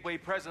the gateway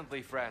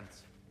presently,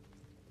 friends.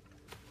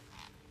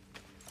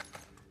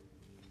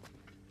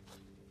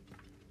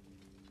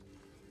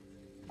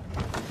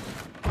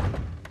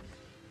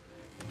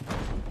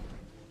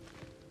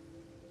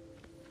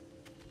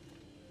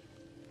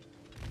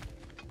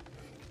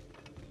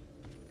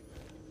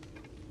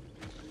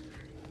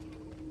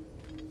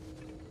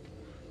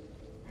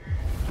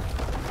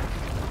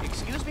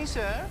 Excuse me,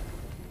 sir.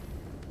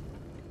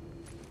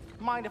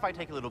 Mind if I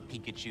take a little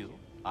peek at you?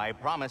 I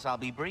promise I'll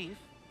be brief.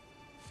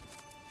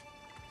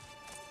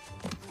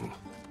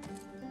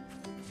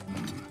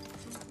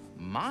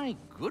 My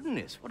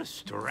goodness, what a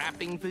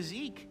strapping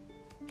physique.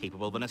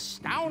 Capable of an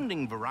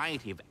astounding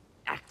variety of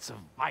acts of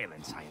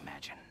violence, I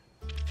imagine.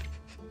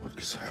 What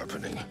is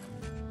happening?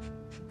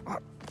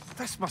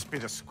 This must be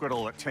the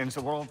squirrel that tends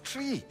the world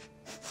tree.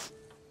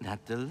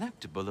 That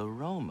delectable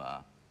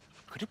aroma.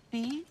 Could it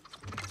be?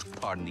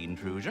 Pardon the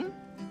intrusion.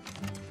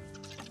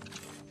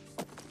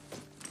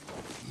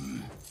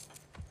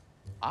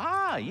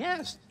 Ah,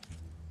 yes.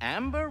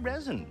 Amber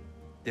resin.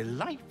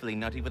 Delightfully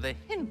nutty with a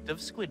hint of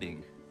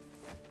squidding.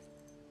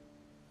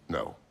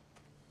 No.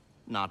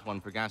 Not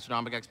one for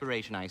gastronomic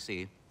exploration, I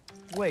see.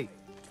 Wait,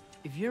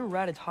 if you're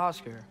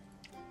Ratatoskr,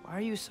 why Why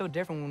are you so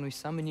different when we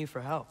summon you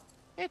for help?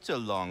 It's a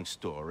long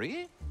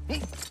story.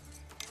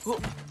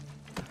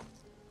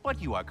 But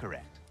you are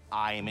correct.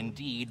 I am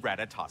indeed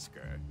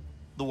Ratatoskr.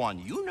 The one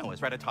you know as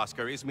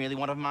Ratatoskr is merely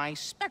one of my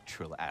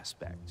spectral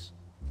aspects.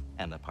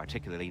 And a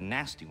particularly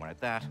nasty one at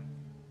that.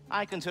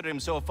 I consider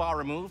him so far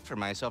removed from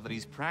myself that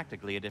he's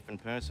practically a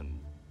different person.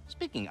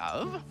 Speaking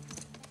of...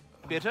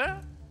 Bitter,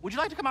 would you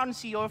like to come out and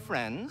see your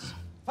friends?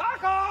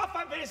 Fuck off!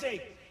 I'm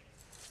busy!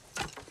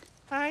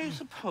 I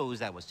suppose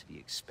that was to be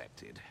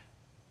expected.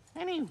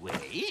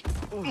 Anyway...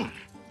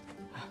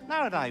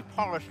 Now that I've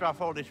polished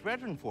off all this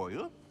resin for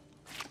you,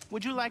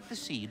 would you like the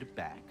seed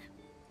back?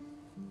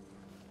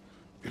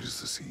 It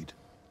is the seed.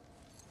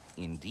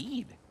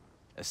 Indeed.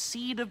 A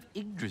seed of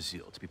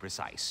Yggdrasil, to be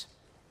precise.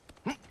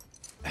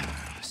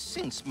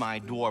 Since my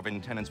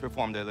dwarven tenants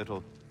performed their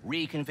little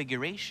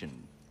reconfiguration,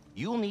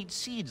 you'll need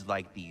seeds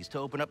like these to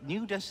open up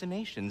new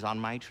destinations on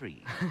my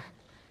tree.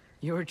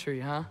 Your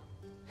tree, huh?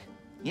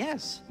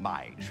 Yes,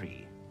 my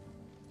tree.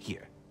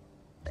 Here,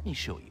 let me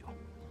show you.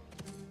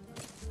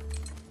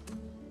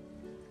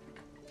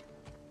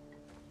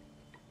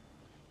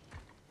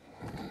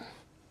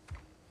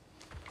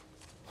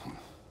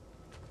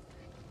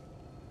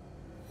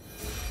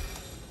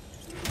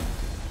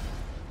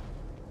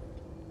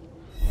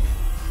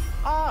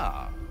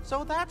 Ah,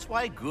 so that's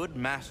why good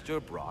Master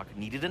Brock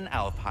needed an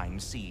Alfheim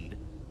seed.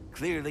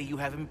 Clearly you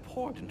have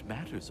important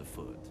matters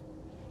afoot.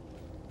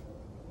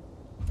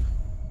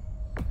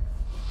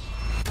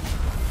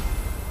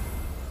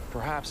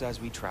 Perhaps as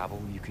we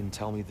travel, you can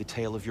tell me the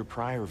tale of your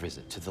prior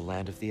visit to the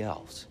land of the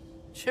elves.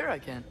 Sure I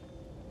can.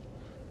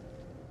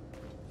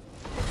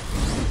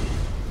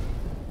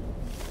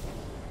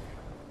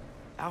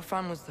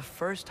 Alfheim was the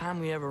first time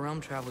we ever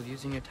realm traveled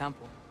using your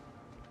temple.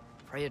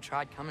 Freya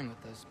tried coming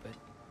with us, but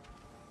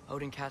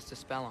Odin cast a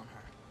spell on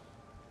her.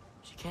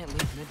 She can't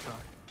leave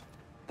Midgard.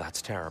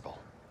 That's terrible.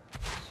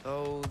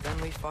 So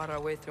then we fought our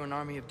way through an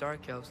army of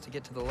dark elves to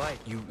get to the light.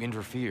 You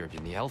interfered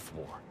in the elf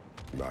war.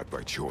 Not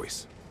by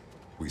choice.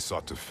 We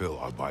sought to fill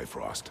our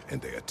Bifrost, and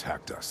they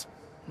attacked us.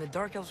 And the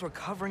dark elves were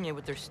covering it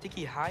with their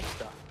sticky hide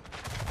stuff.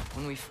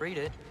 When we freed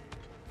it,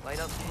 light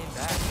elves came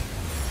back.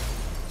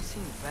 They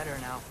seemed better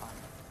in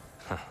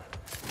Alfheim.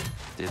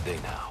 Did they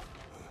now?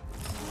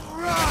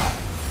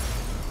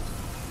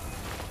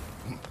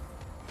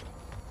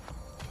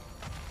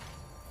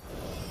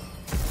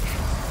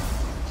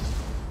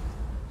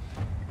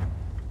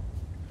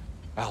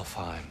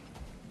 Alfheim.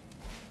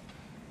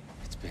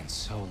 It's been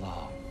so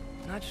long.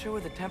 Not sure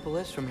where the temple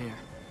is from here,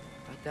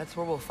 but that's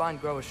where we'll find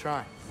Groa's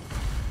shrine.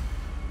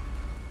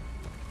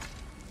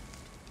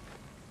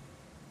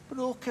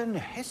 Broken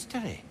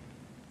history.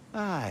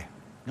 Aye,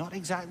 not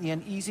exactly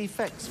an easy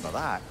fix for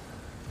that.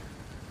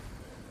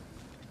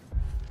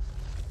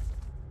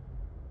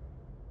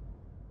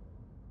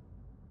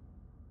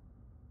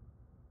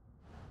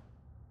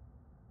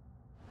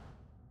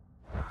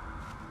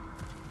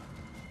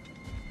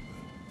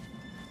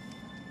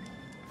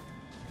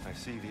 I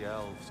see the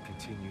elves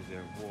continue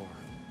their war.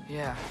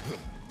 Yeah,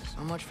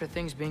 so much for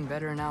things being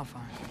better in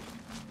Alfheim.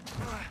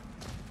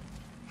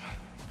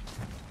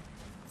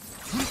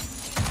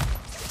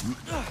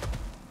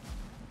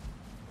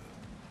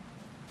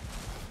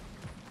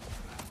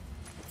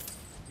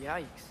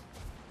 Yikes.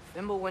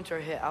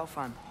 Fimbulwinter hit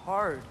Alfheim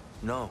hard.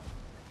 No.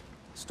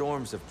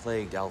 Storms have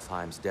plagued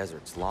Alfheim's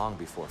deserts long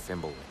before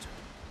Fimbulwinter.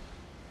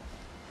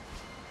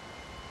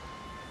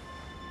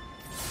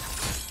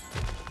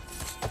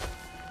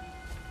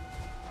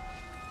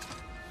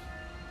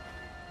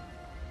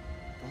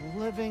 The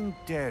living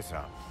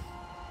desert.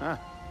 Huh.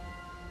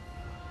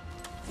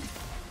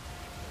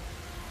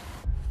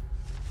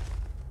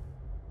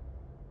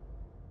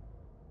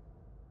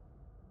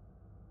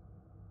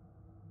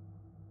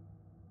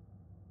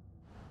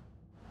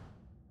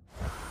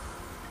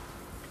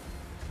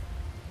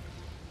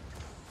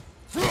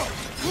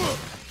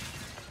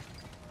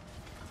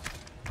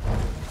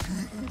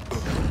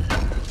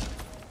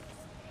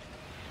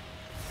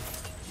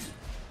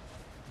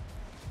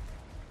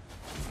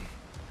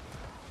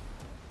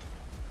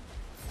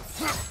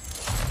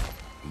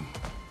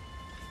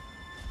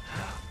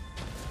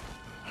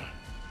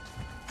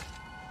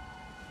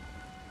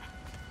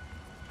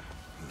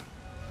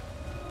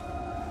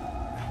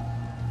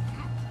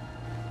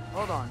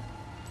 Hold on.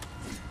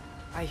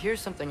 I hear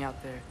something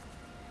out there.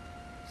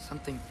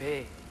 Something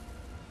big.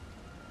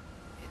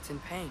 It's in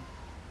pain.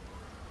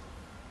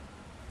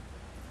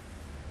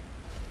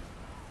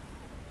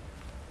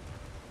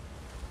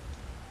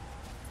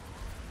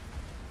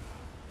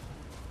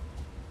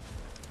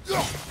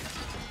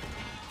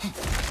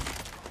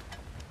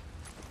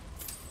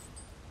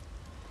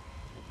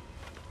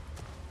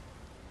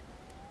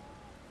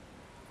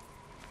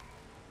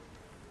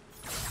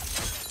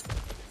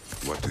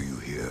 What do you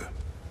hear?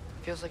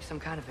 Feels like some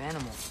kind of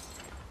animal.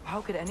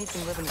 How could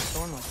anything live in a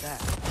storm like that?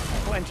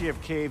 Plenty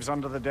of caves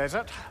under the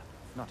desert.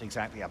 Not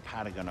exactly a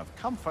paragon of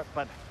comfort,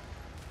 but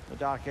the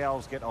Dark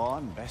Elves get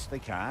on best they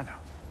can.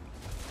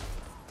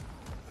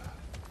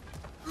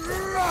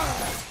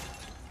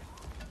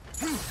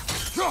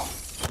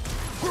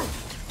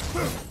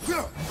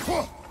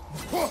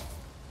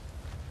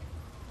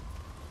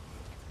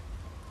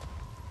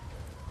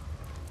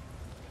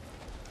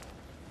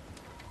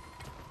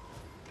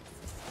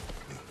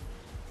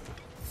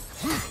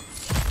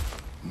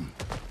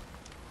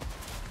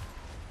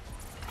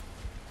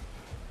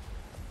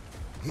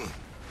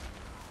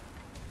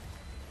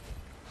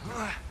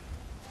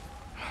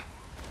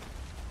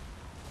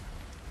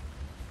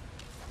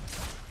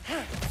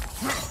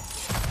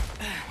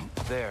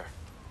 There.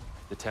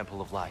 The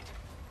Temple of Light.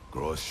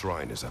 Groa's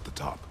shrine is at the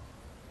top.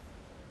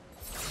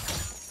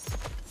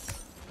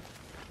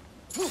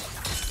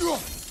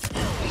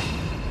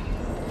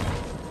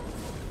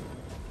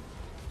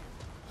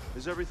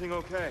 Is everything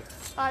okay?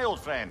 Aye, old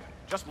friend.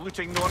 Just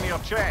looting one of your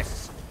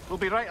chests. We'll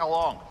be right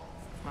along.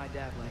 My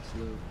dad likes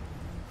loot.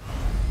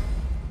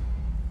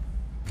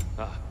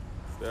 Ah,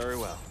 very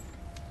well.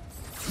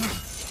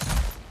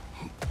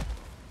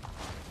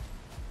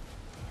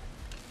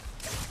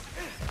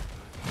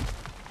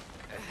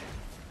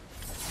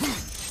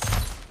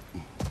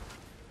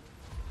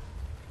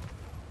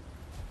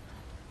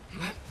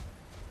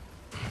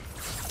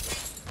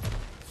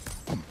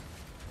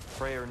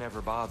 Freyr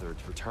never bothered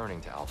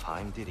returning to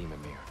Alfheim, did he,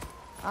 Mimir?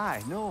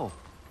 Aye, no.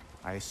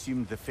 I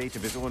assumed the fate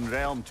of his own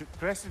realm took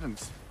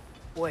precedence.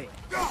 Wait,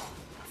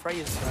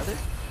 Freya's brother?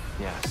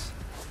 Yes.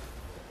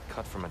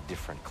 Cut from a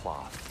different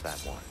cloth, that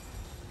one.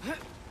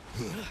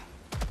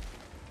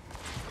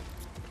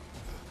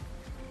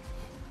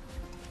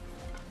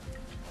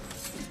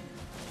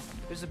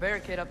 There's a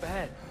barricade up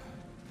ahead.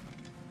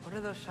 What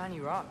are those shiny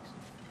rocks?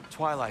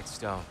 Twilight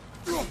Stone.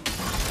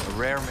 A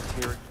rare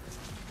material.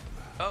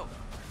 Oh,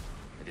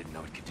 I didn't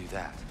know it could do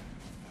that.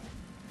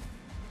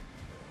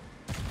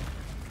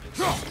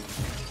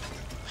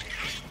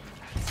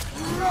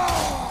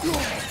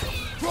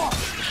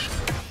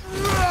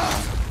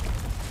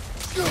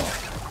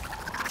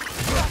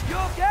 You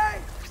okay?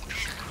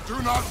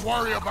 Do not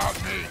worry about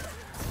me.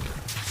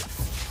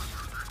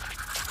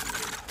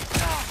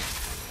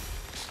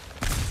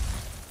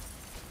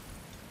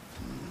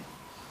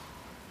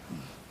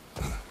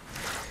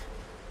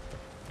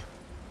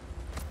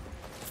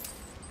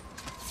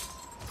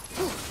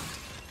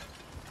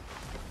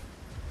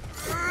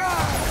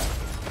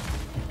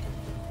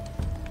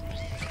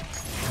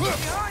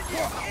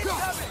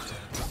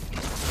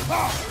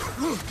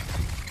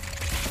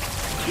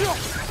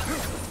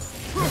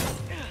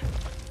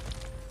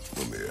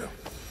 Mimir,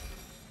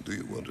 do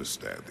you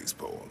understand these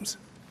poems?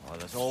 Oh,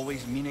 there's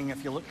always meaning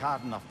if you look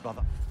hard enough,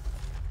 brother.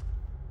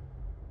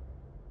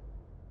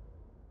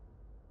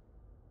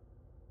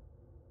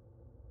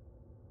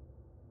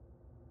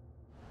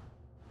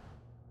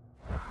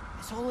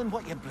 It's all in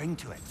what you bring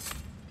to it.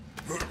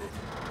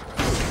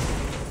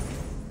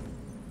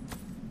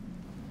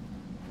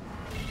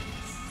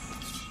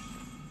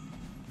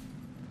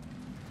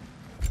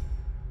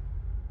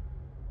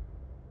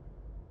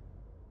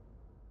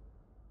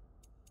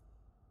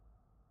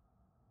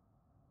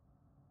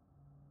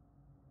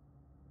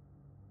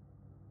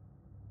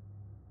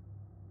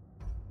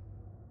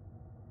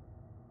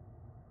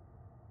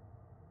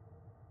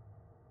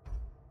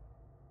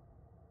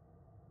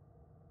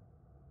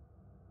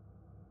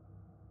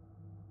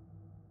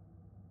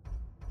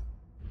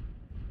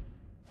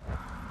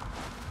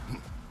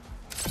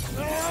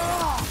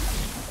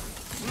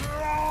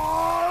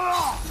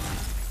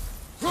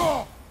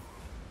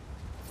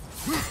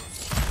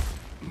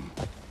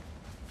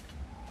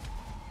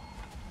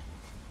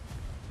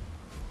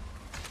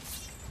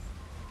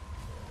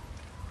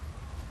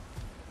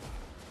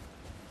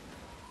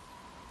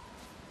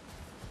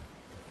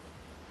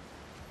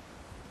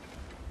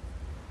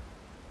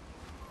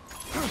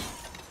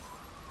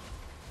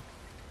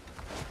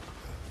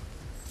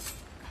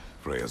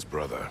 Freya's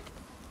brother.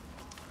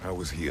 How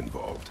was he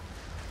involved?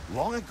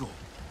 Long ago,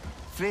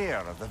 Freyr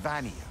of the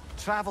Vanir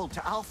traveled to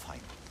Alfheim,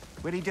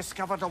 where he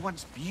discovered a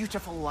once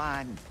beautiful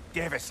land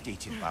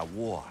devastated by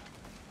war.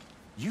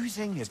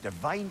 Using his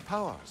divine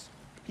powers,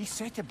 he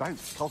set about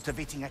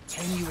cultivating a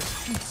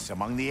tenuous peace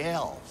among the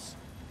elves.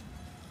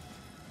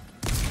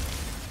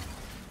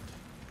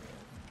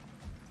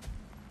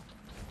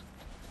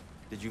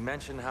 Did you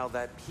mention how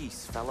that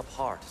piece fell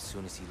apart as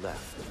soon as he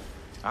left?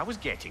 I was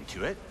getting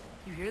to it.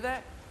 You hear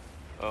that?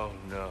 Oh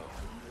no.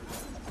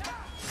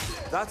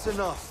 That's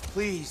enough,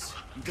 please.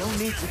 You don't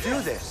need to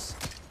do this.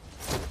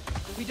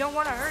 We don't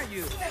want to hurt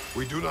you.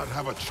 We do not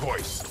have a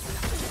choice.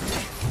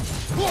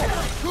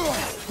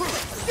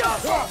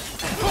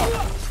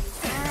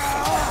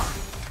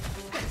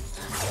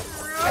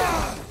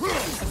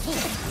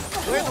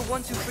 We're the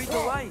ones who freed the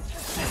light.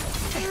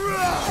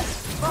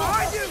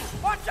 Behind you!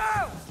 Watch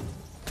out!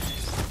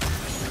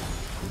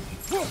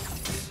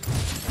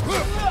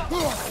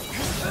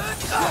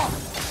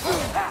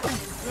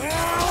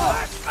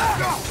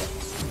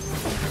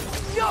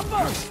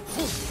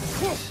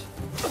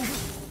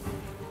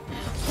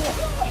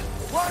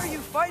 Why are you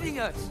fighting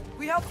us?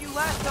 We helped you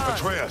last time.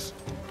 Atreus,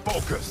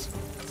 focus.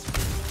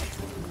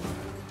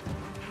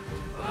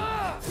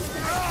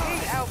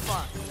 Need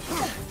Alpha.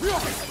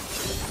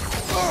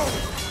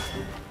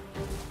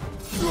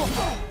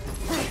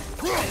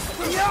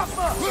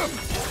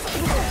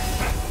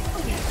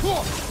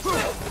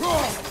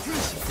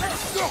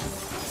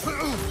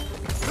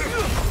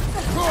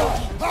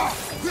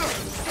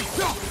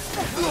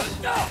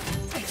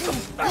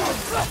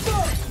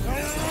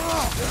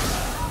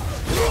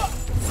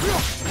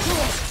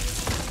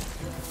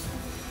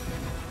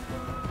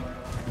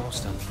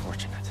 Most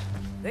unfortunate.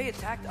 They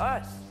attacked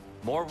us.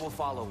 More will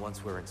follow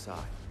once we're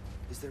inside.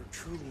 Is there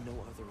truly no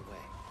other way?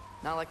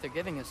 Not like they're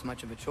giving us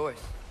much of a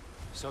choice.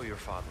 So your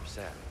father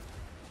said.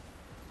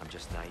 I'm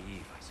just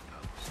naive, I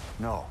suppose.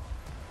 No.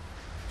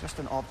 Just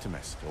an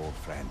optimist, old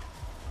friend.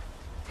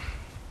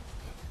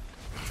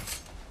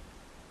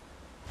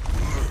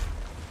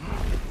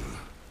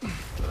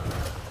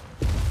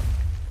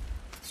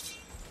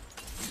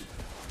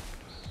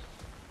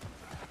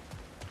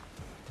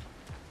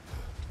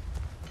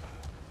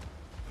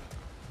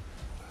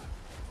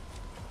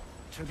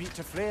 Tribute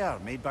to Freyr,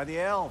 made by the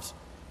elves.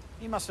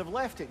 He must have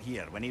left it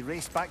here when he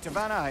raced back to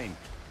Vanaheim.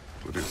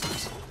 What is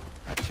this?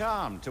 A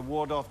charm to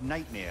ward off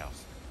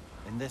nightmares.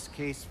 In this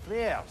case,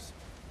 Freyr's.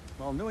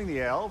 Well, knowing the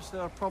elves,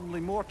 there are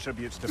probably more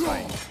tributes to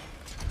find.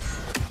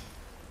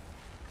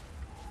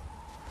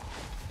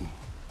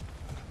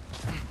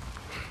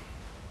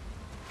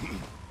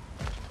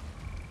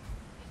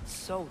 It's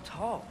so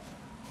tall.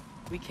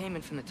 We came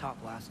in from the top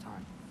last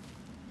time.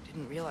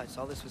 Didn't realize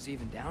all this was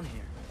even down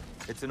here.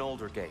 It's an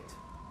older gate,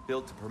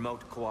 built to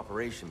promote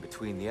cooperation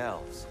between the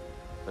elves,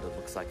 but it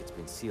looks like it's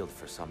been sealed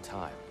for some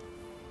time.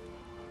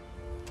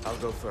 I'll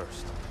go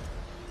first.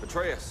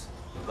 Atreus,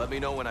 let me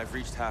know when I've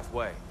reached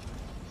halfway.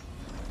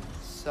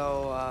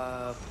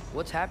 So,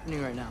 what's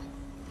happening right now?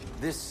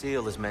 This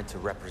seal is meant to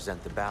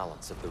represent the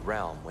balance of the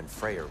realm when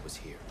Freyr was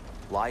here.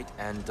 Light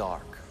and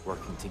dark,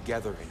 working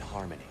together in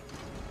harmony.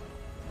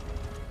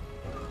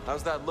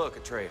 How's that look,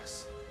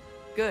 Atreus?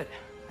 Good,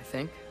 I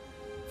think.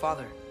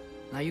 Father,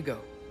 now you go.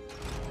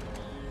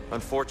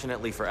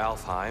 Unfortunately for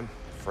Alfheim,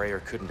 Freyr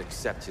couldn't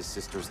accept his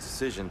sister's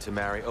decision to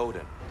marry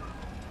Odin.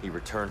 He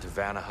returned to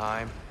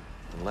Vanaheim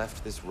and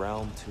left this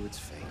realm to its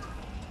fate.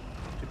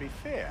 To be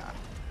fair,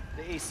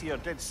 the Aesir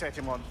did set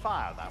him on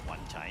fire that one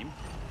time.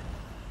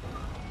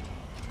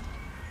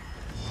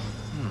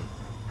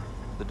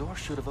 The door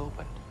should have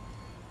opened.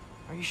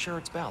 Are you sure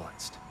it's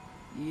balanced?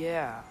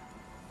 Yeah,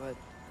 but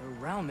the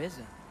realm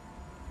isn't.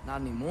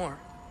 Not anymore.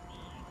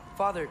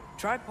 Father,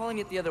 try pulling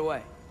it the other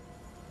way.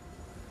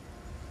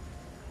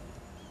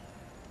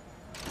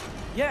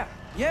 Yeah!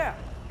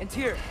 And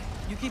Tyr,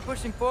 you keep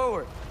pushing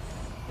forward.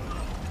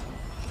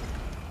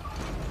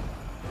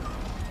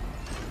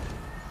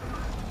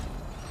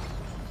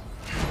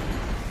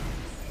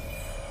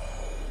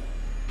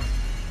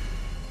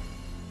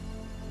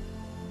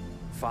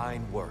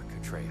 Fine work,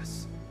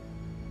 Atreus.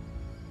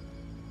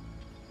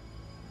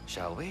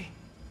 Shall we?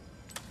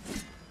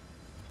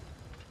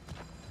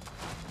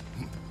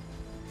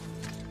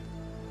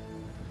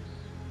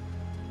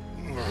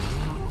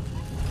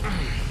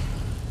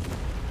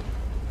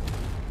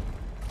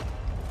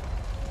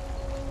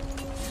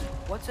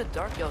 What's a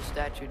Dark Elf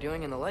statue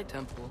doing in the Light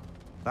Temple?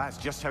 That's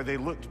just how they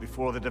looked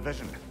before the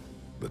division.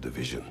 The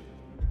division.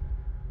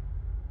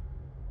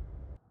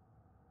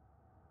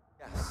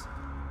 Yes.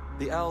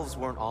 The elves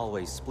weren't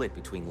always split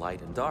between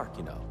light and dark,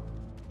 you know.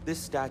 This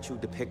statue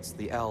depicts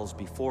the elves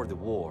before the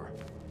war,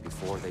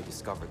 before they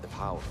discovered the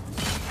power.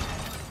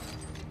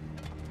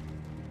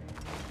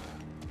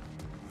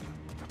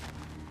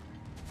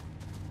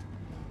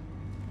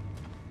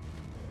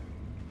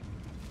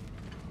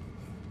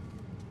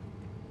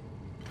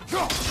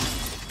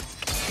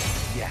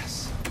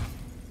 Yes.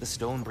 The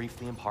stone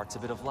briefly imparts a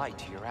bit of light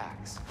to your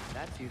axe.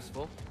 That's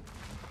useful.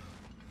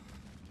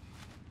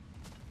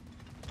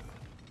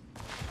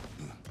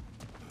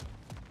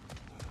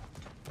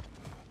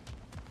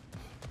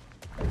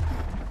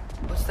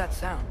 What's that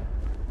sound?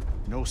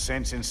 No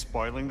sense in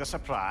spoiling the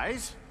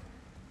surprise.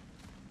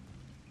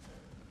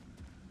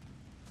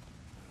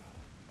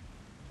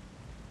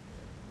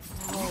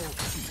 Whoa,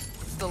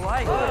 it's the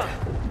light.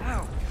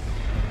 Ow.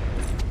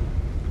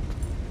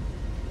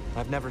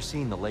 I've never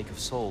seen the Lake of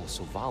Souls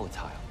so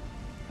volatile.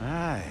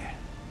 Aye.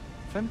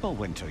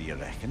 Fimbulwinter, you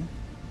reckon?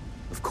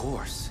 Of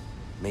course,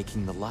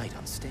 making the light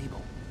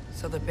unstable.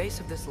 So the base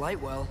of this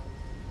light well,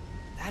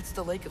 that's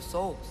the Lake of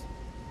Souls.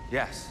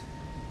 Yes.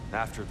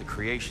 After the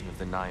creation of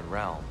the Nine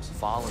Realms,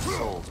 fallen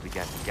souls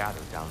began to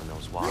gather down in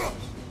those waters.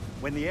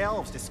 When the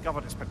elves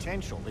discovered its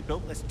potential, they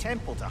built this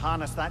temple to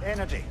harness that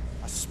energy.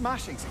 A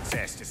smashing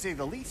success, to say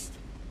the least.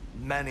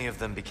 Many of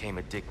them became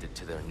addicted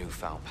to their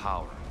newfound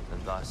power,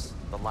 and thus,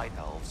 the Light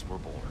Elves were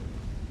born.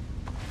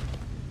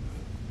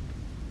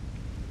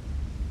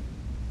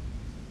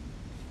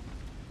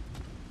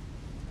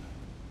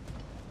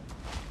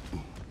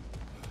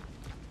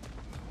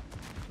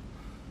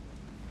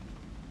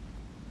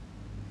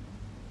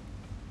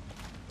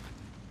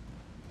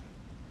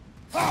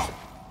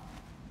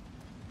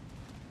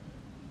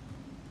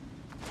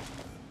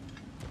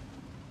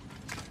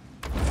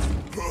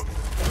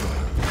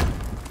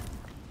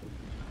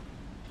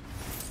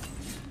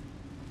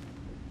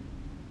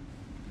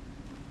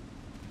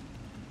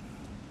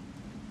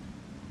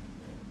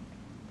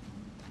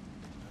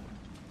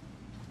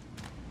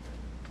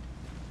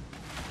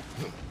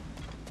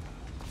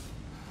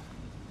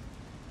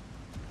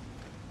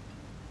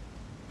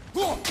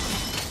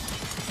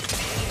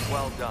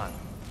 Well done.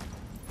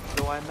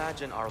 Though I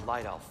imagine our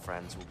Light Elf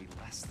friends will be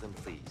less than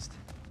pleased.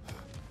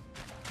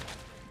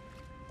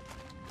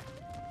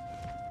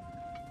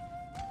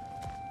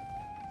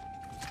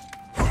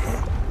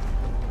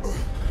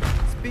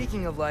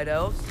 Speaking of light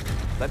elves...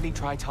 Let me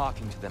try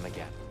talking to them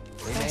again.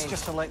 They Best may...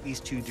 just to let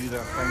these two do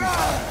their thing.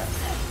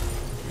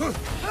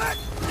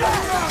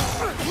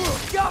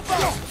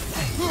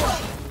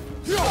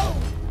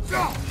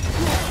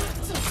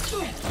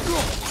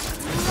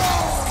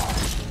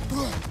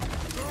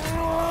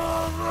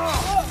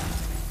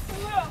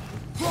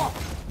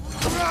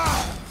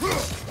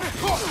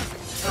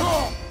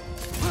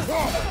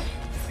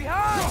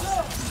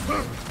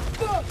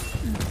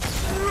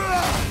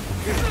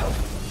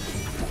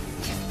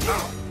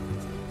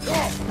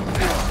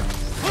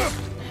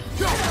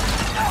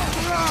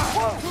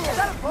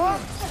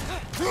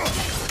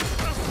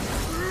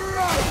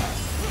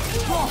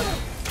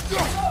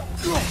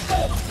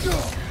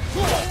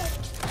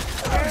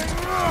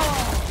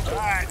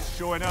 That's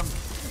showing him.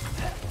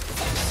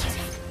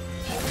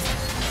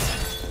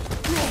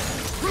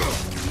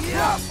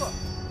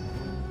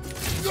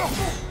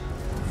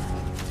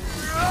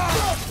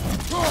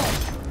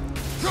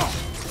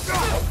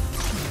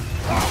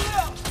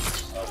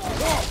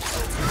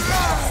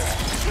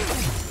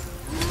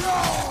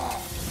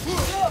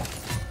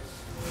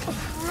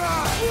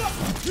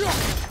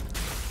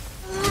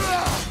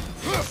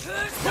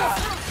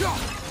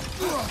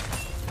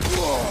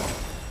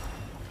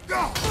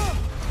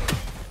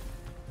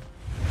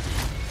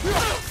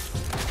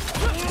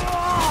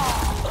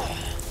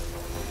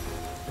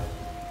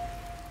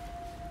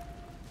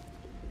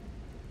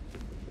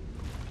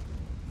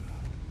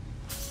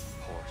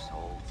 Poor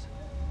souls.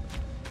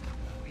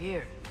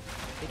 Here.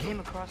 They came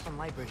across some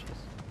light bridges.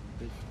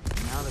 But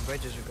now the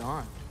bridges are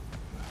gone.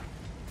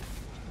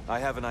 I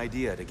have an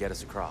idea to get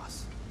us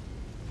across.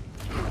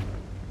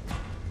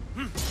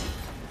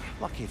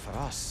 Lucky for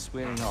us,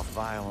 swearing off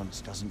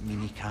violence doesn't mean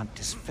he can't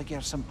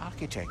disfigure some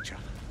architecture.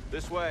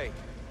 This way.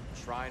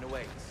 Shrine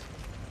awaits.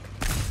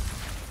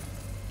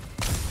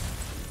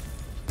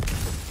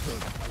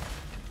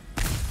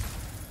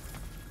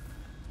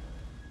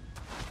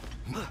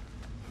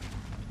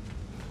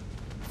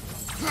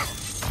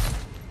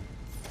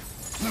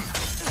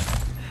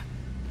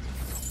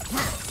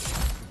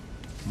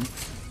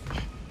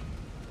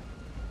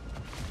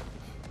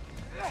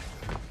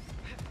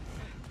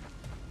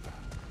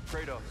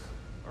 Kratos,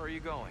 where are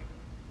you going?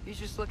 He's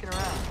just looking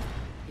around.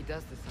 He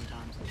does this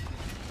sometimes.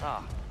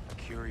 Ah, a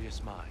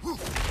curious mind.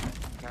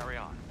 Carry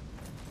on.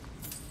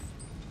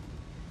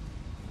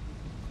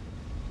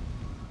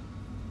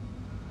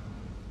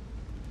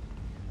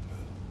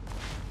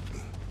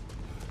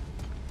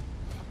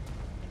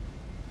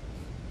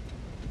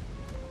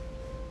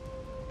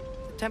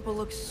 The temple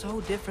looks so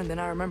different than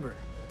I remember.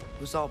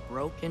 It was all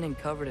broken and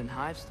covered in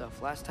hive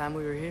stuff last time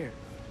we were here.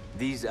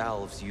 These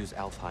elves use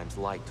Alfheim's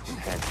light to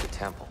enhance the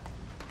temple.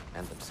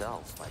 And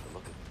themselves, by the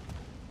look of it.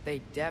 They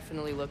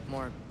definitely look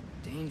more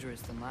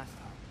dangerous than last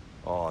time.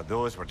 Oh,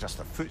 those were just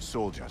the foot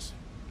soldiers.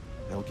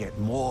 They'll get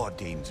more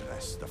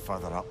dangerous the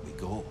further up we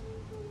go.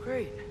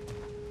 Great.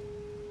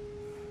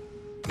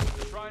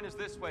 The shrine is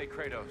this way,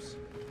 Kratos.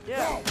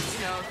 Yeah,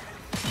 you know,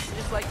 we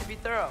just like to be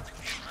thorough.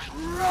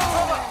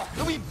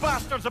 The wee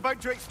bastard's about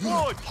to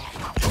explode!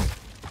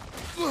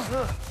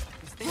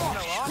 These things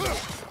smell awesome.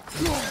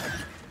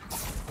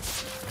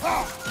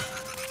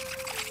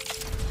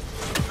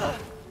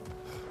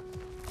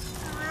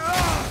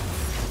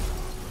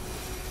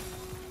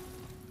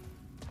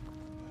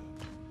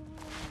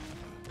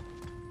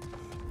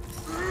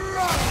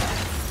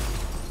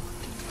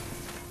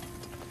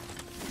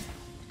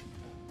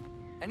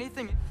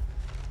 Anything...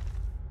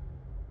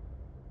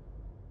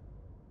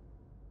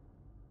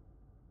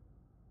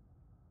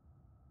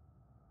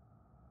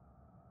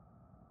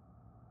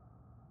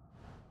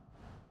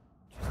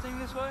 interesting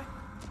this way?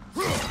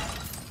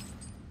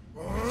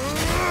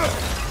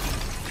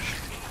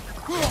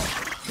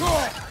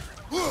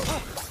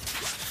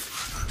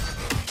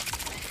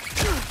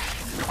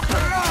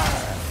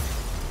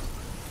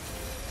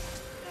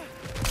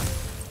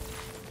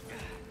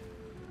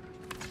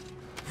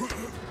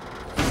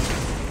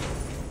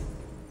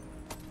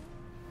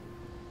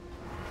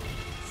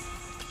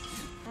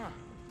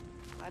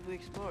 Glad we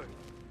explored.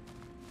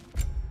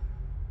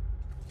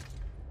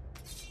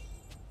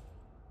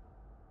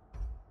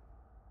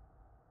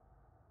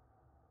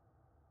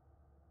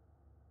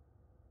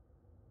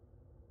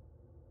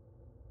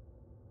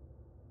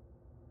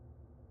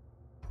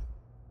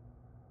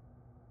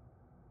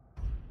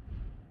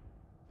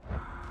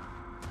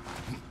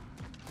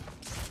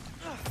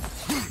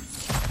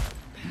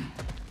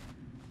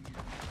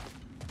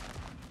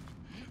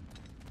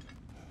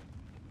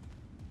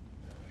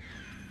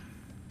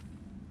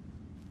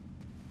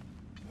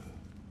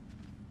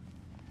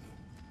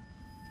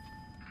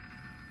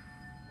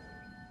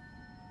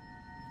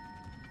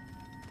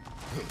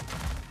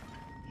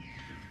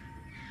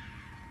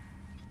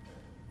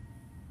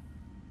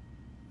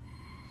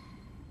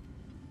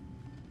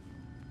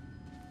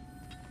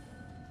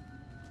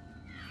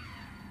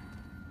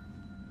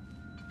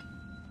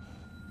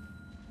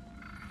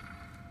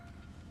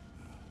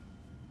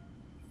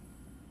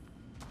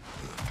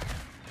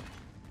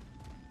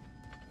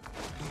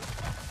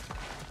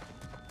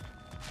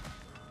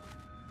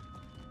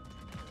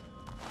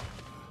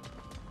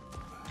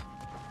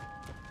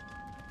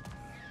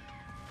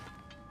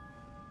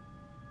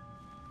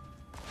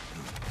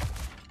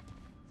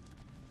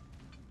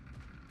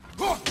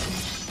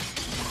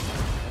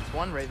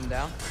 one raven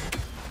down.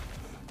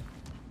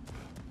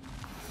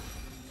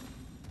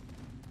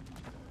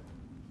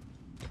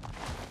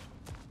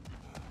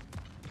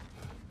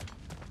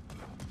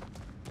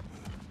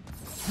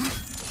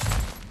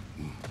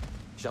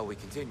 Shall we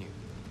continue?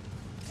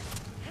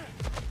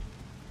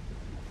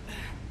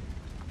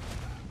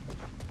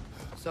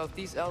 So if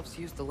these elves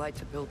use the light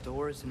to build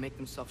doors and make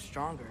themselves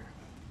stronger,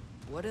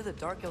 what do the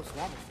Dark Elves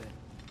want with it?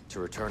 To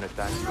return it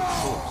back to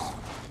its source.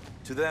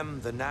 To them,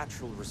 the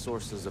natural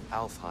resources of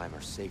Alfheim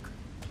are sacred,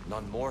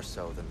 none more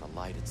so than the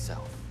light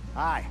itself.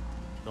 Aye.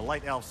 The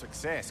Light Elf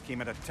success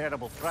came at a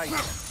terrible price.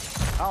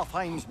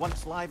 Alfheim's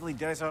once lively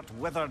desert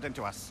withered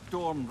into a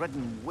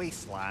storm-ridden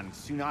wasteland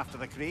soon after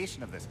the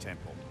creation of this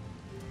temple.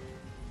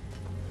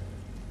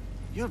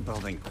 You're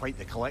building quite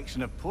the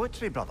collection of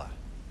poetry, brother.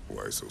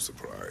 Why so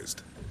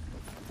surprised?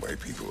 My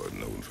people are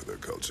known for their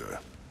culture.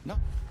 No.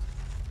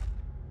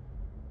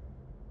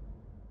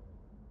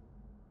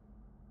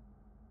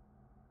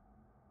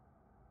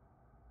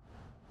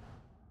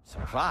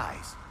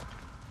 Surprise.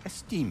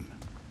 Esteem.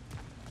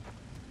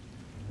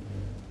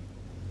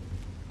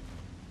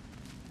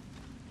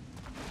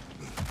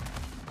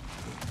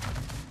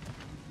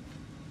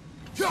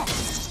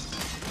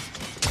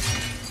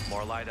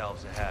 More light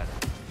elves ahead.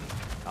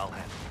 I'll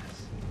handle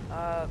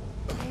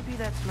this. Maybe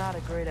that's not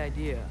a great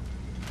idea.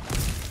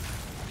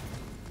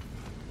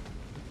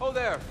 Oh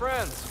there,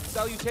 friends!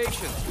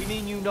 Salutations! We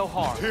mean you no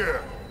harm.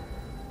 Here!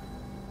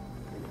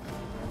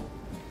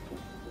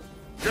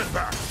 Get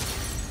back!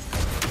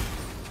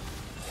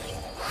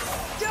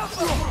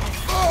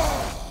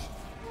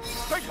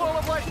 Big ball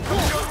of light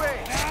comes your way!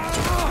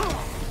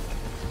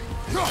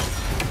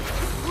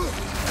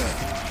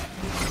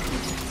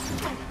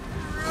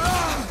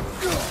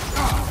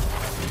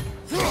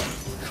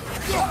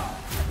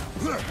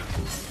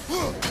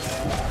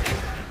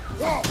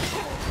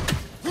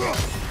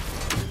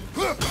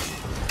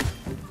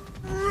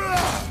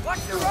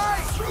 Watch your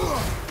right!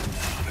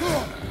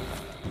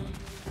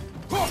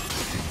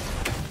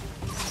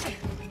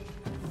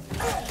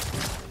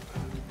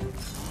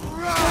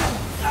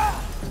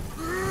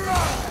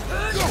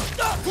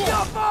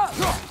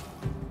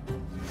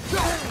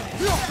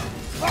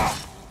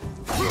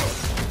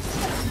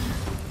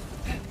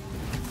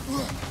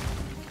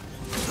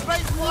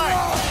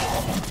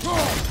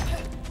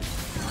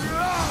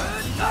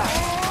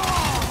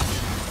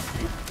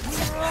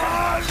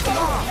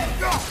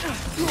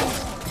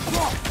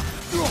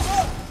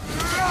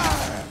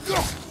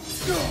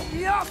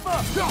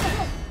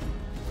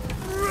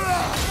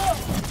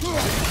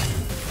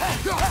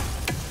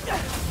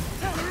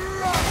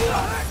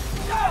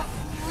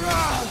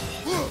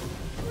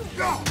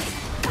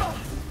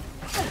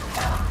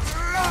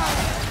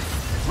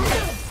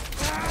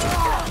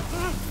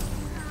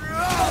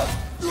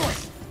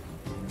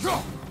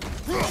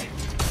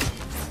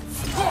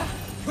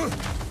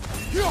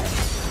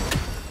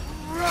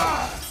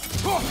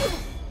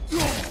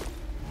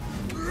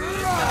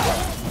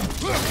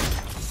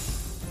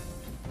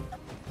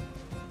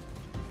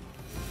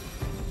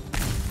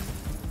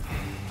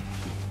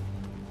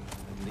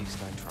 At least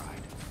I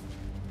tried.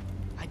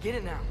 I get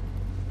it now.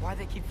 Why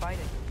they keep fighting.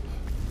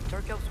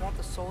 Dark Elves want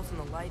the souls in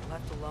the light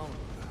left alone.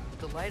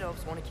 The Light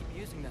Elves want to keep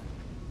using them.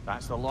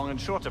 That's the long and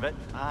short of it.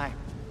 Aye.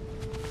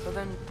 So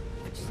then,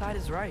 which side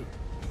is right?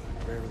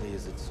 Rarely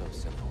is it so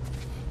simple.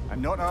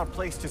 And not our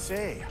place to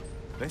say.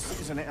 This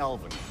is an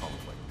elven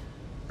conflict.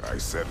 I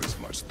said as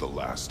much the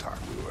last time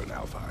we were in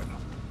Alfheim.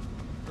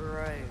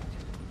 Right.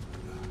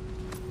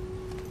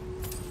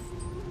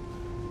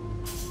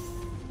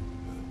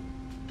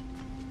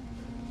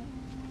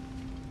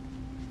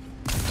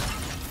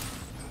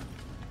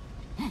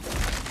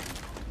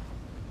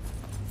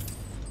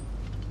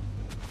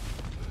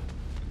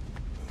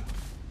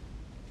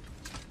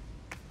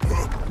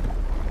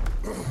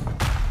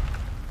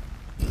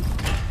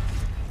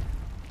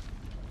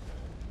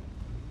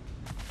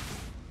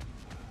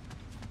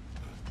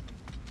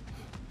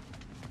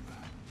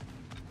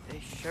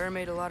 Sure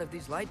made a lot of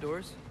these light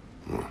doors.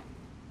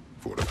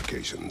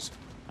 Fortifications.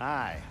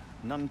 Aye.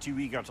 None too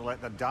eager to let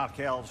the Dark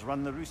Elves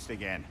run the roost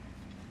again.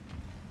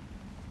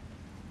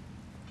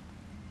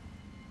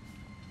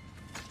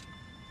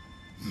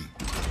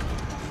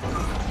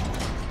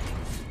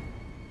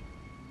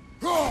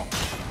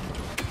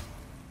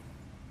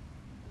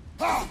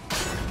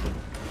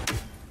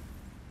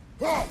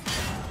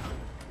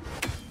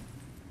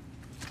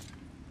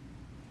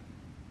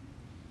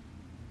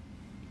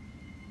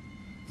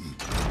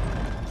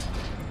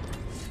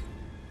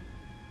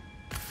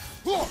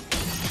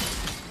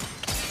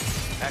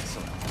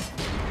 Excellent.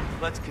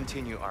 Let's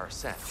continue our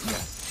ascent,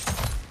 yes?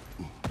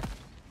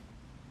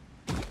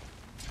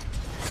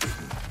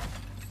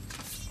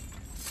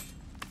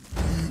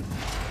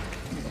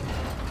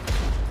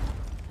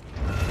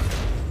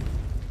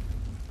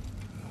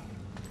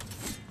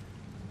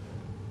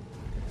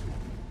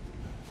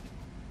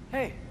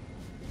 Hey,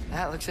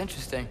 that looks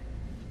interesting.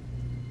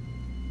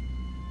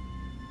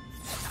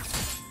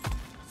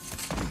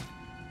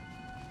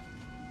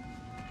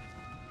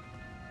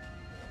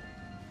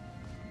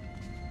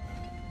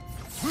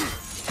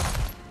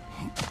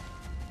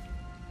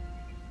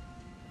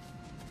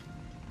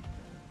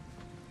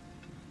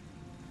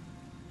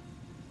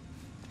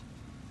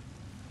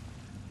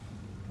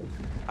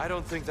 I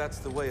don't think that's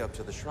the way up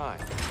to the shrine.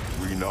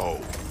 We know.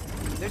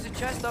 There's a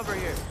chest over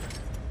here.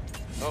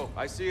 Oh,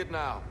 I see it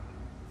now.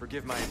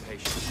 Forgive my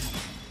impatience.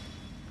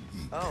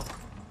 Oh,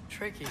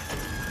 tricky.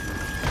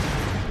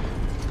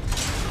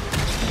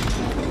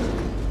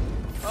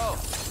 Oh,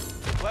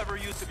 clever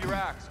use of your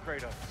axe,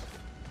 Kratos.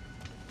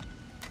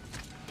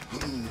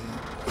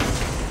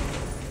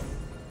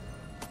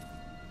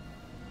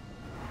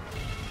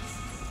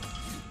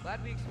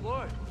 Glad we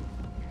explored.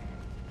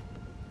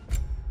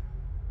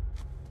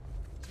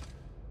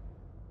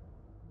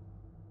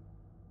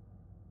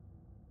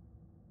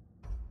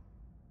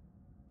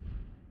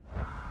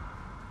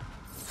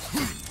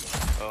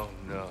 Oh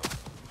no.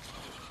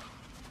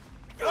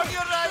 On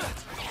your right!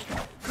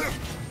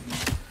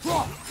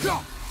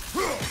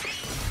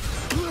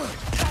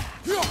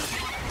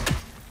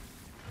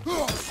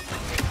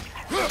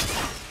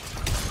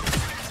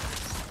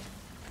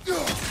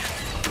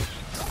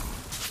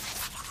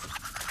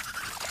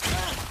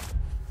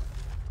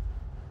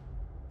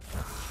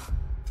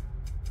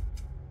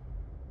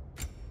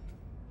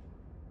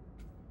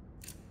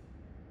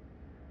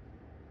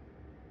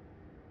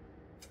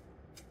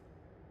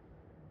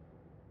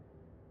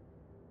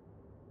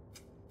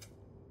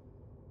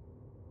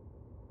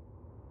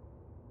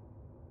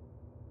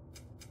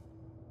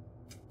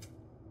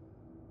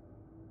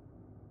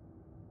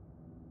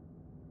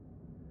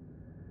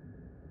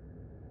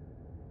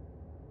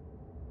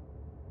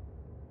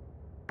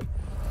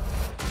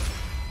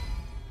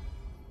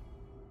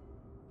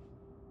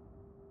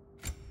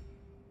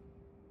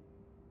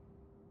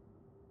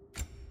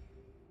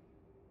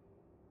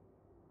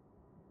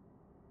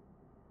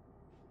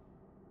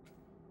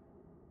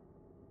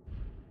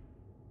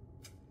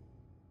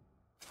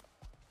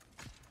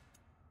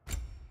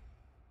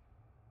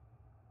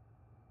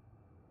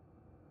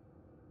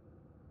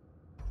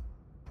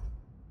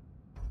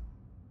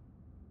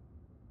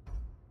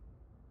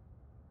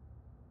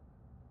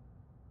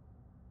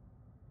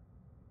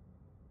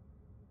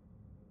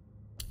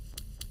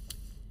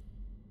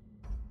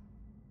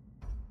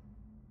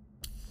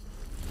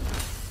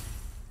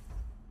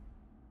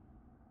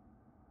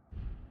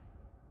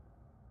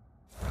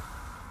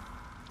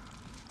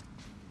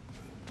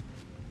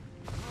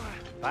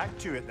 Back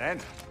to it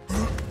then.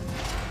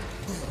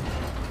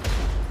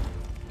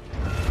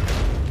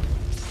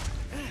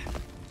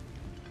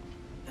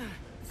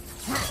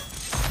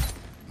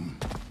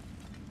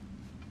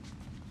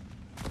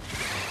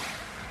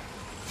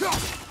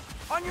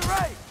 On your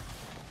right!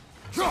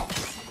 Oh,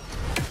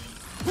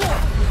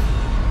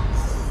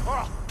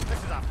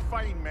 this is a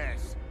fine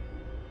mess.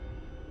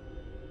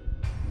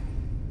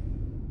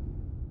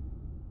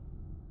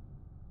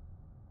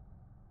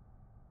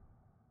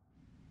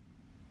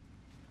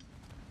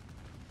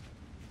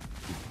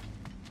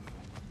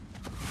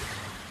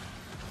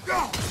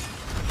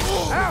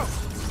 Ow!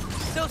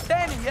 Still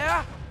standing,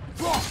 yeah?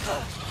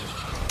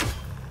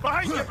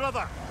 Behind you,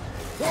 brother!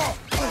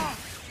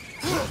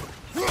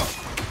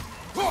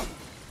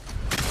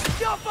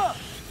 Jump up!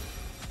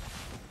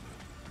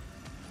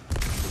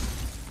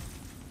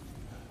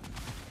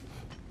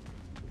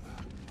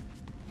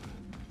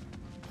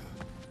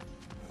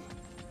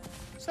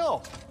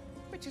 So,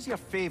 which is your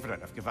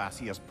favourite of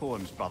Gavassia's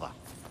poems, brother?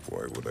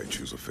 Why would I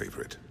choose a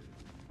favorite?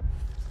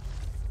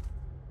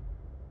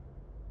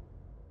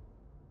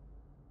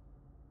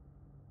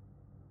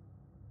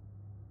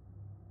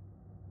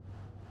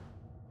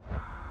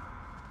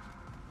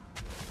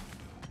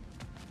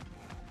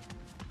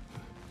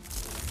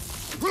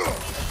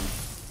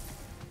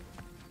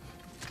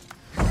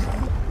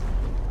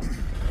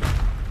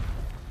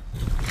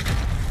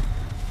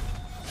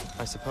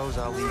 I suppose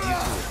I'll leave you to it then.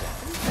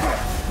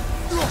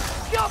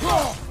 Jump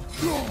up!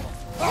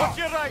 Watch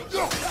your right!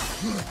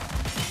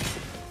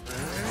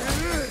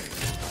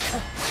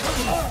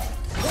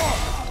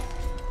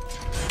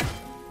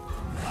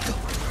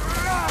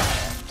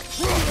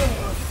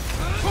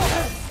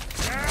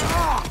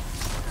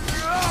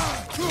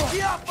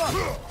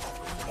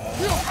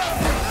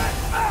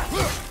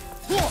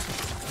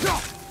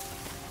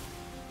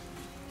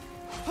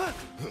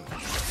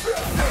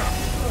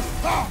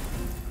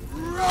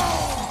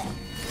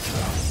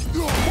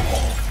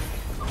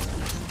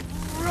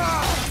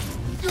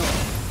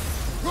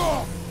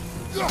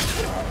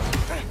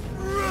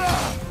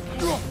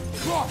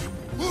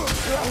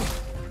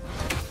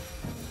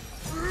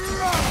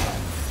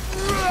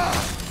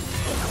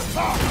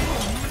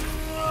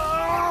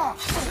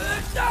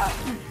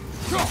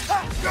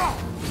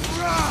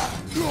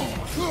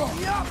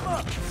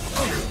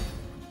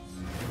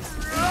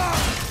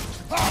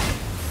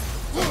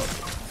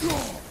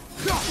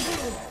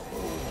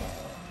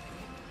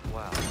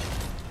 Wow.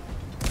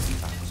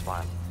 That was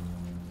violent.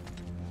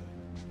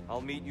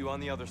 I'll meet you on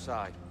the other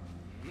side.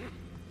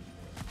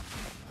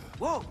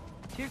 Whoa!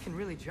 Tyr can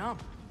really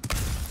jump.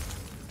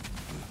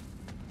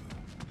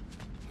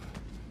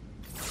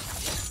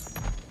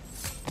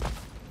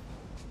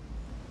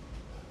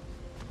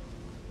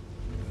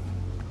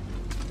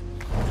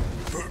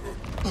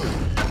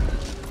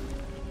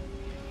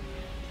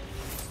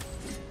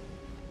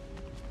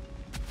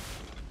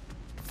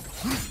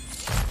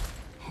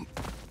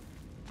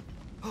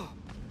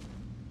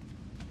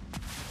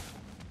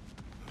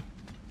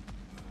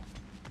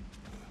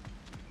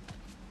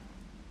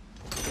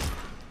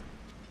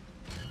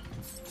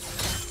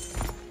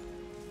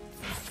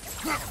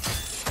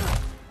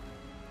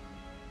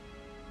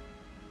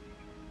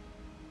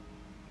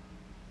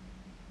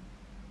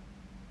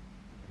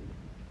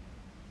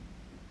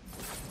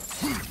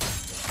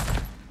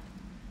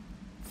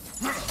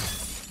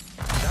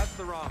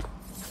 wrong.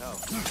 Oh,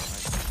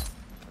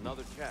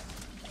 another chest.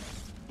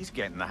 He's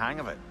getting the hang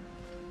of it.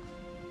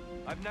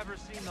 I've never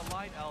seen the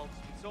Light Elves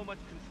with so much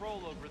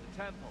control over the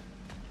temple.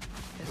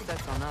 Guess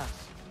that's on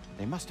us.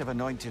 They must have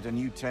anointed a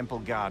new temple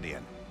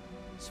guardian.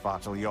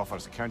 Svartal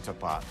Joffer's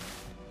counterpart.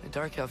 The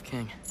Dark Elf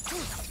King.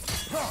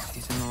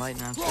 He's in the light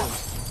now, too.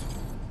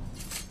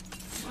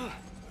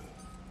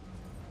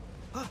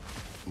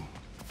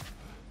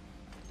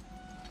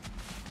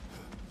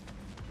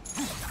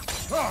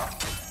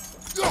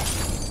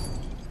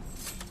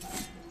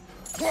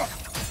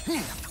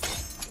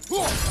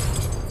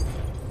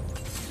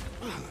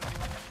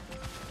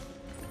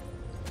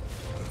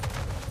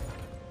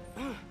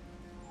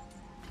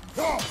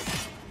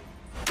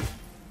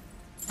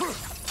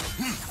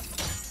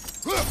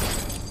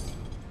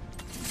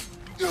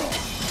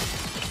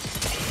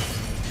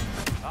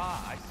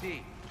 Ah, I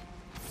see.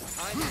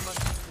 Timing must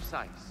be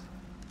precise.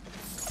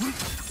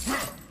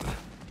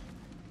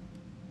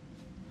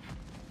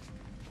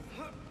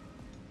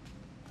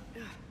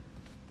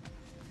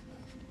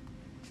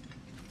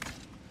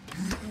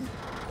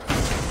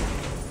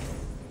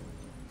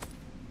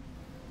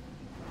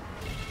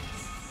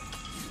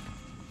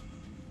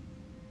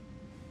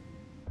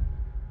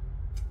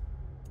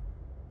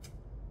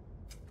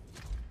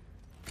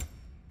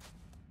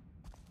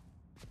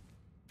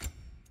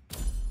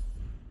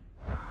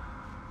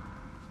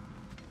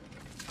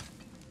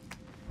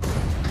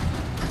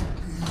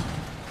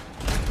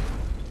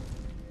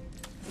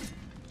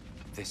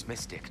 This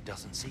mystic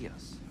doesn't see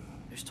us.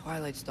 There's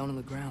Twilight Stone on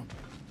the ground.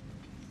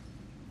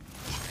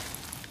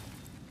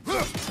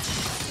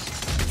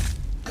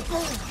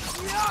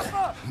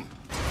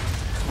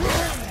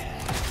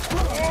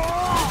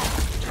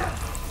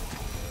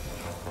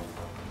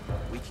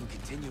 We can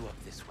continue up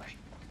this way.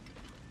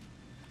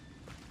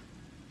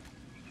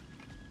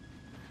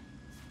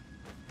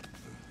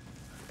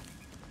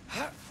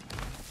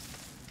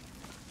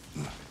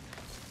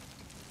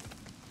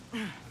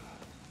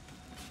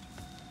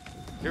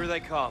 Here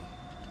they come.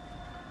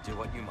 Do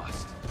what you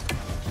must.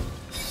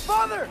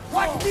 Father!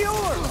 Watch the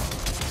orb!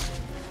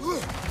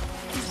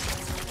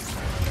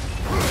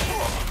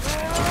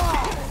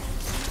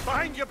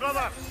 Behind you,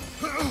 brother!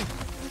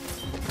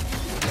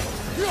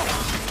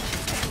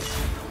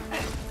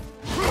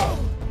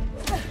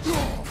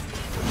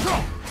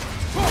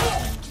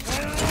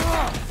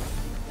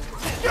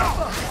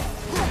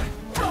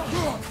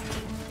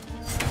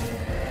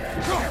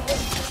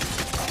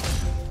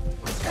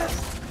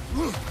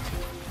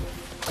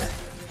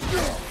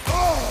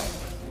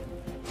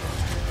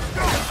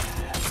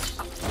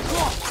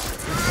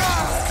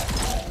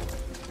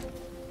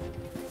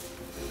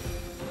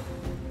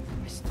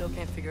 I still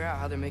can't figure out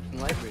how they're making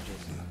light bridges.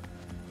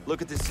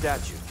 Look at this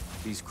statue.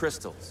 These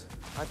crystals.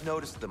 I've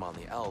noticed them on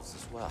the elves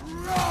as well.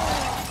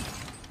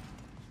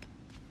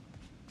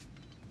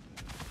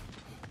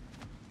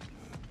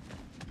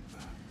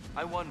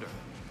 I wonder,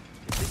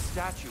 if this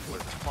statue were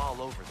to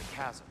fall over the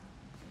chasm,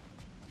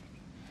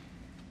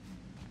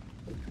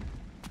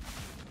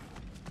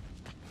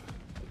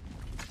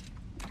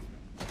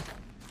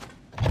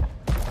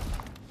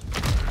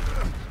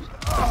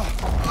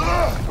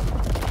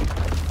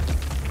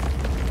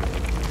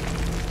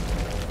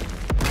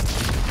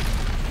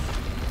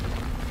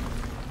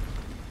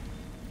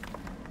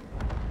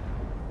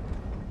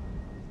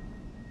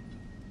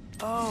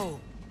 Oh!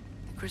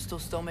 The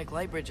crystals still make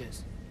light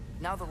bridges.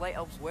 Now the light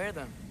elves wear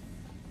them.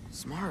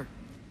 Smart.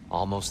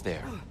 almost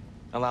there.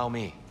 Allow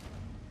me.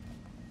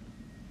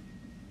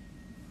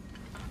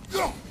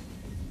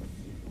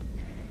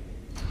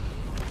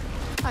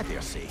 I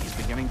dare say he's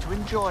beginning to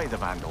enjoy the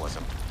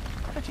vandalism.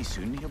 Pretty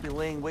soon he'll be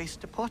laying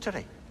waste to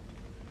pottery.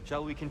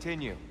 Shall we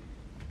continue?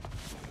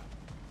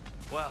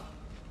 Well,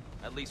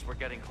 at least we're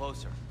getting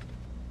closer.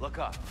 Look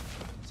up.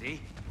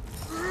 See?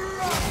 Taller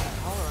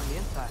on the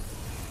inside.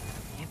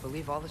 Can't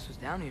believe all this was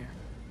down here.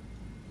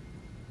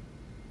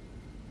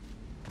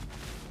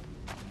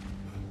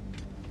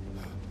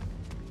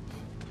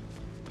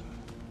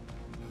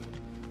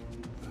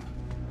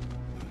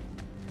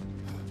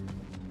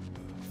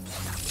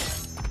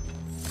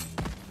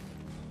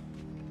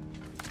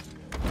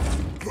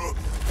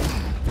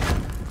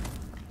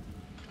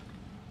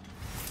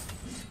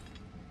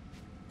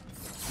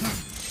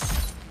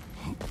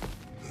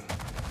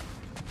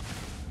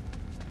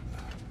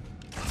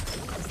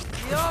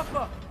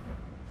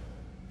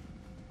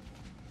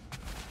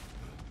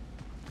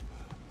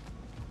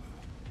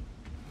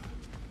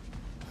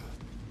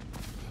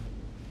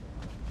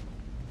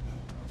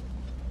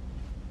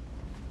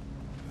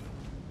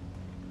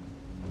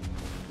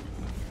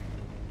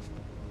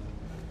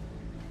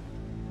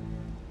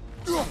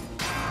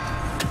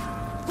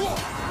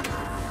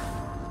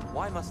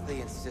 Why must they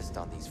insist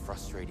on these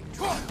frustrating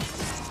trials?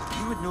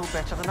 You would know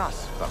better than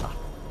us, brother.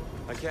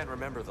 I can't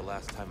remember the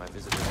last time I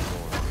visited the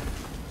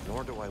North,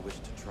 nor do I wish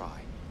to try.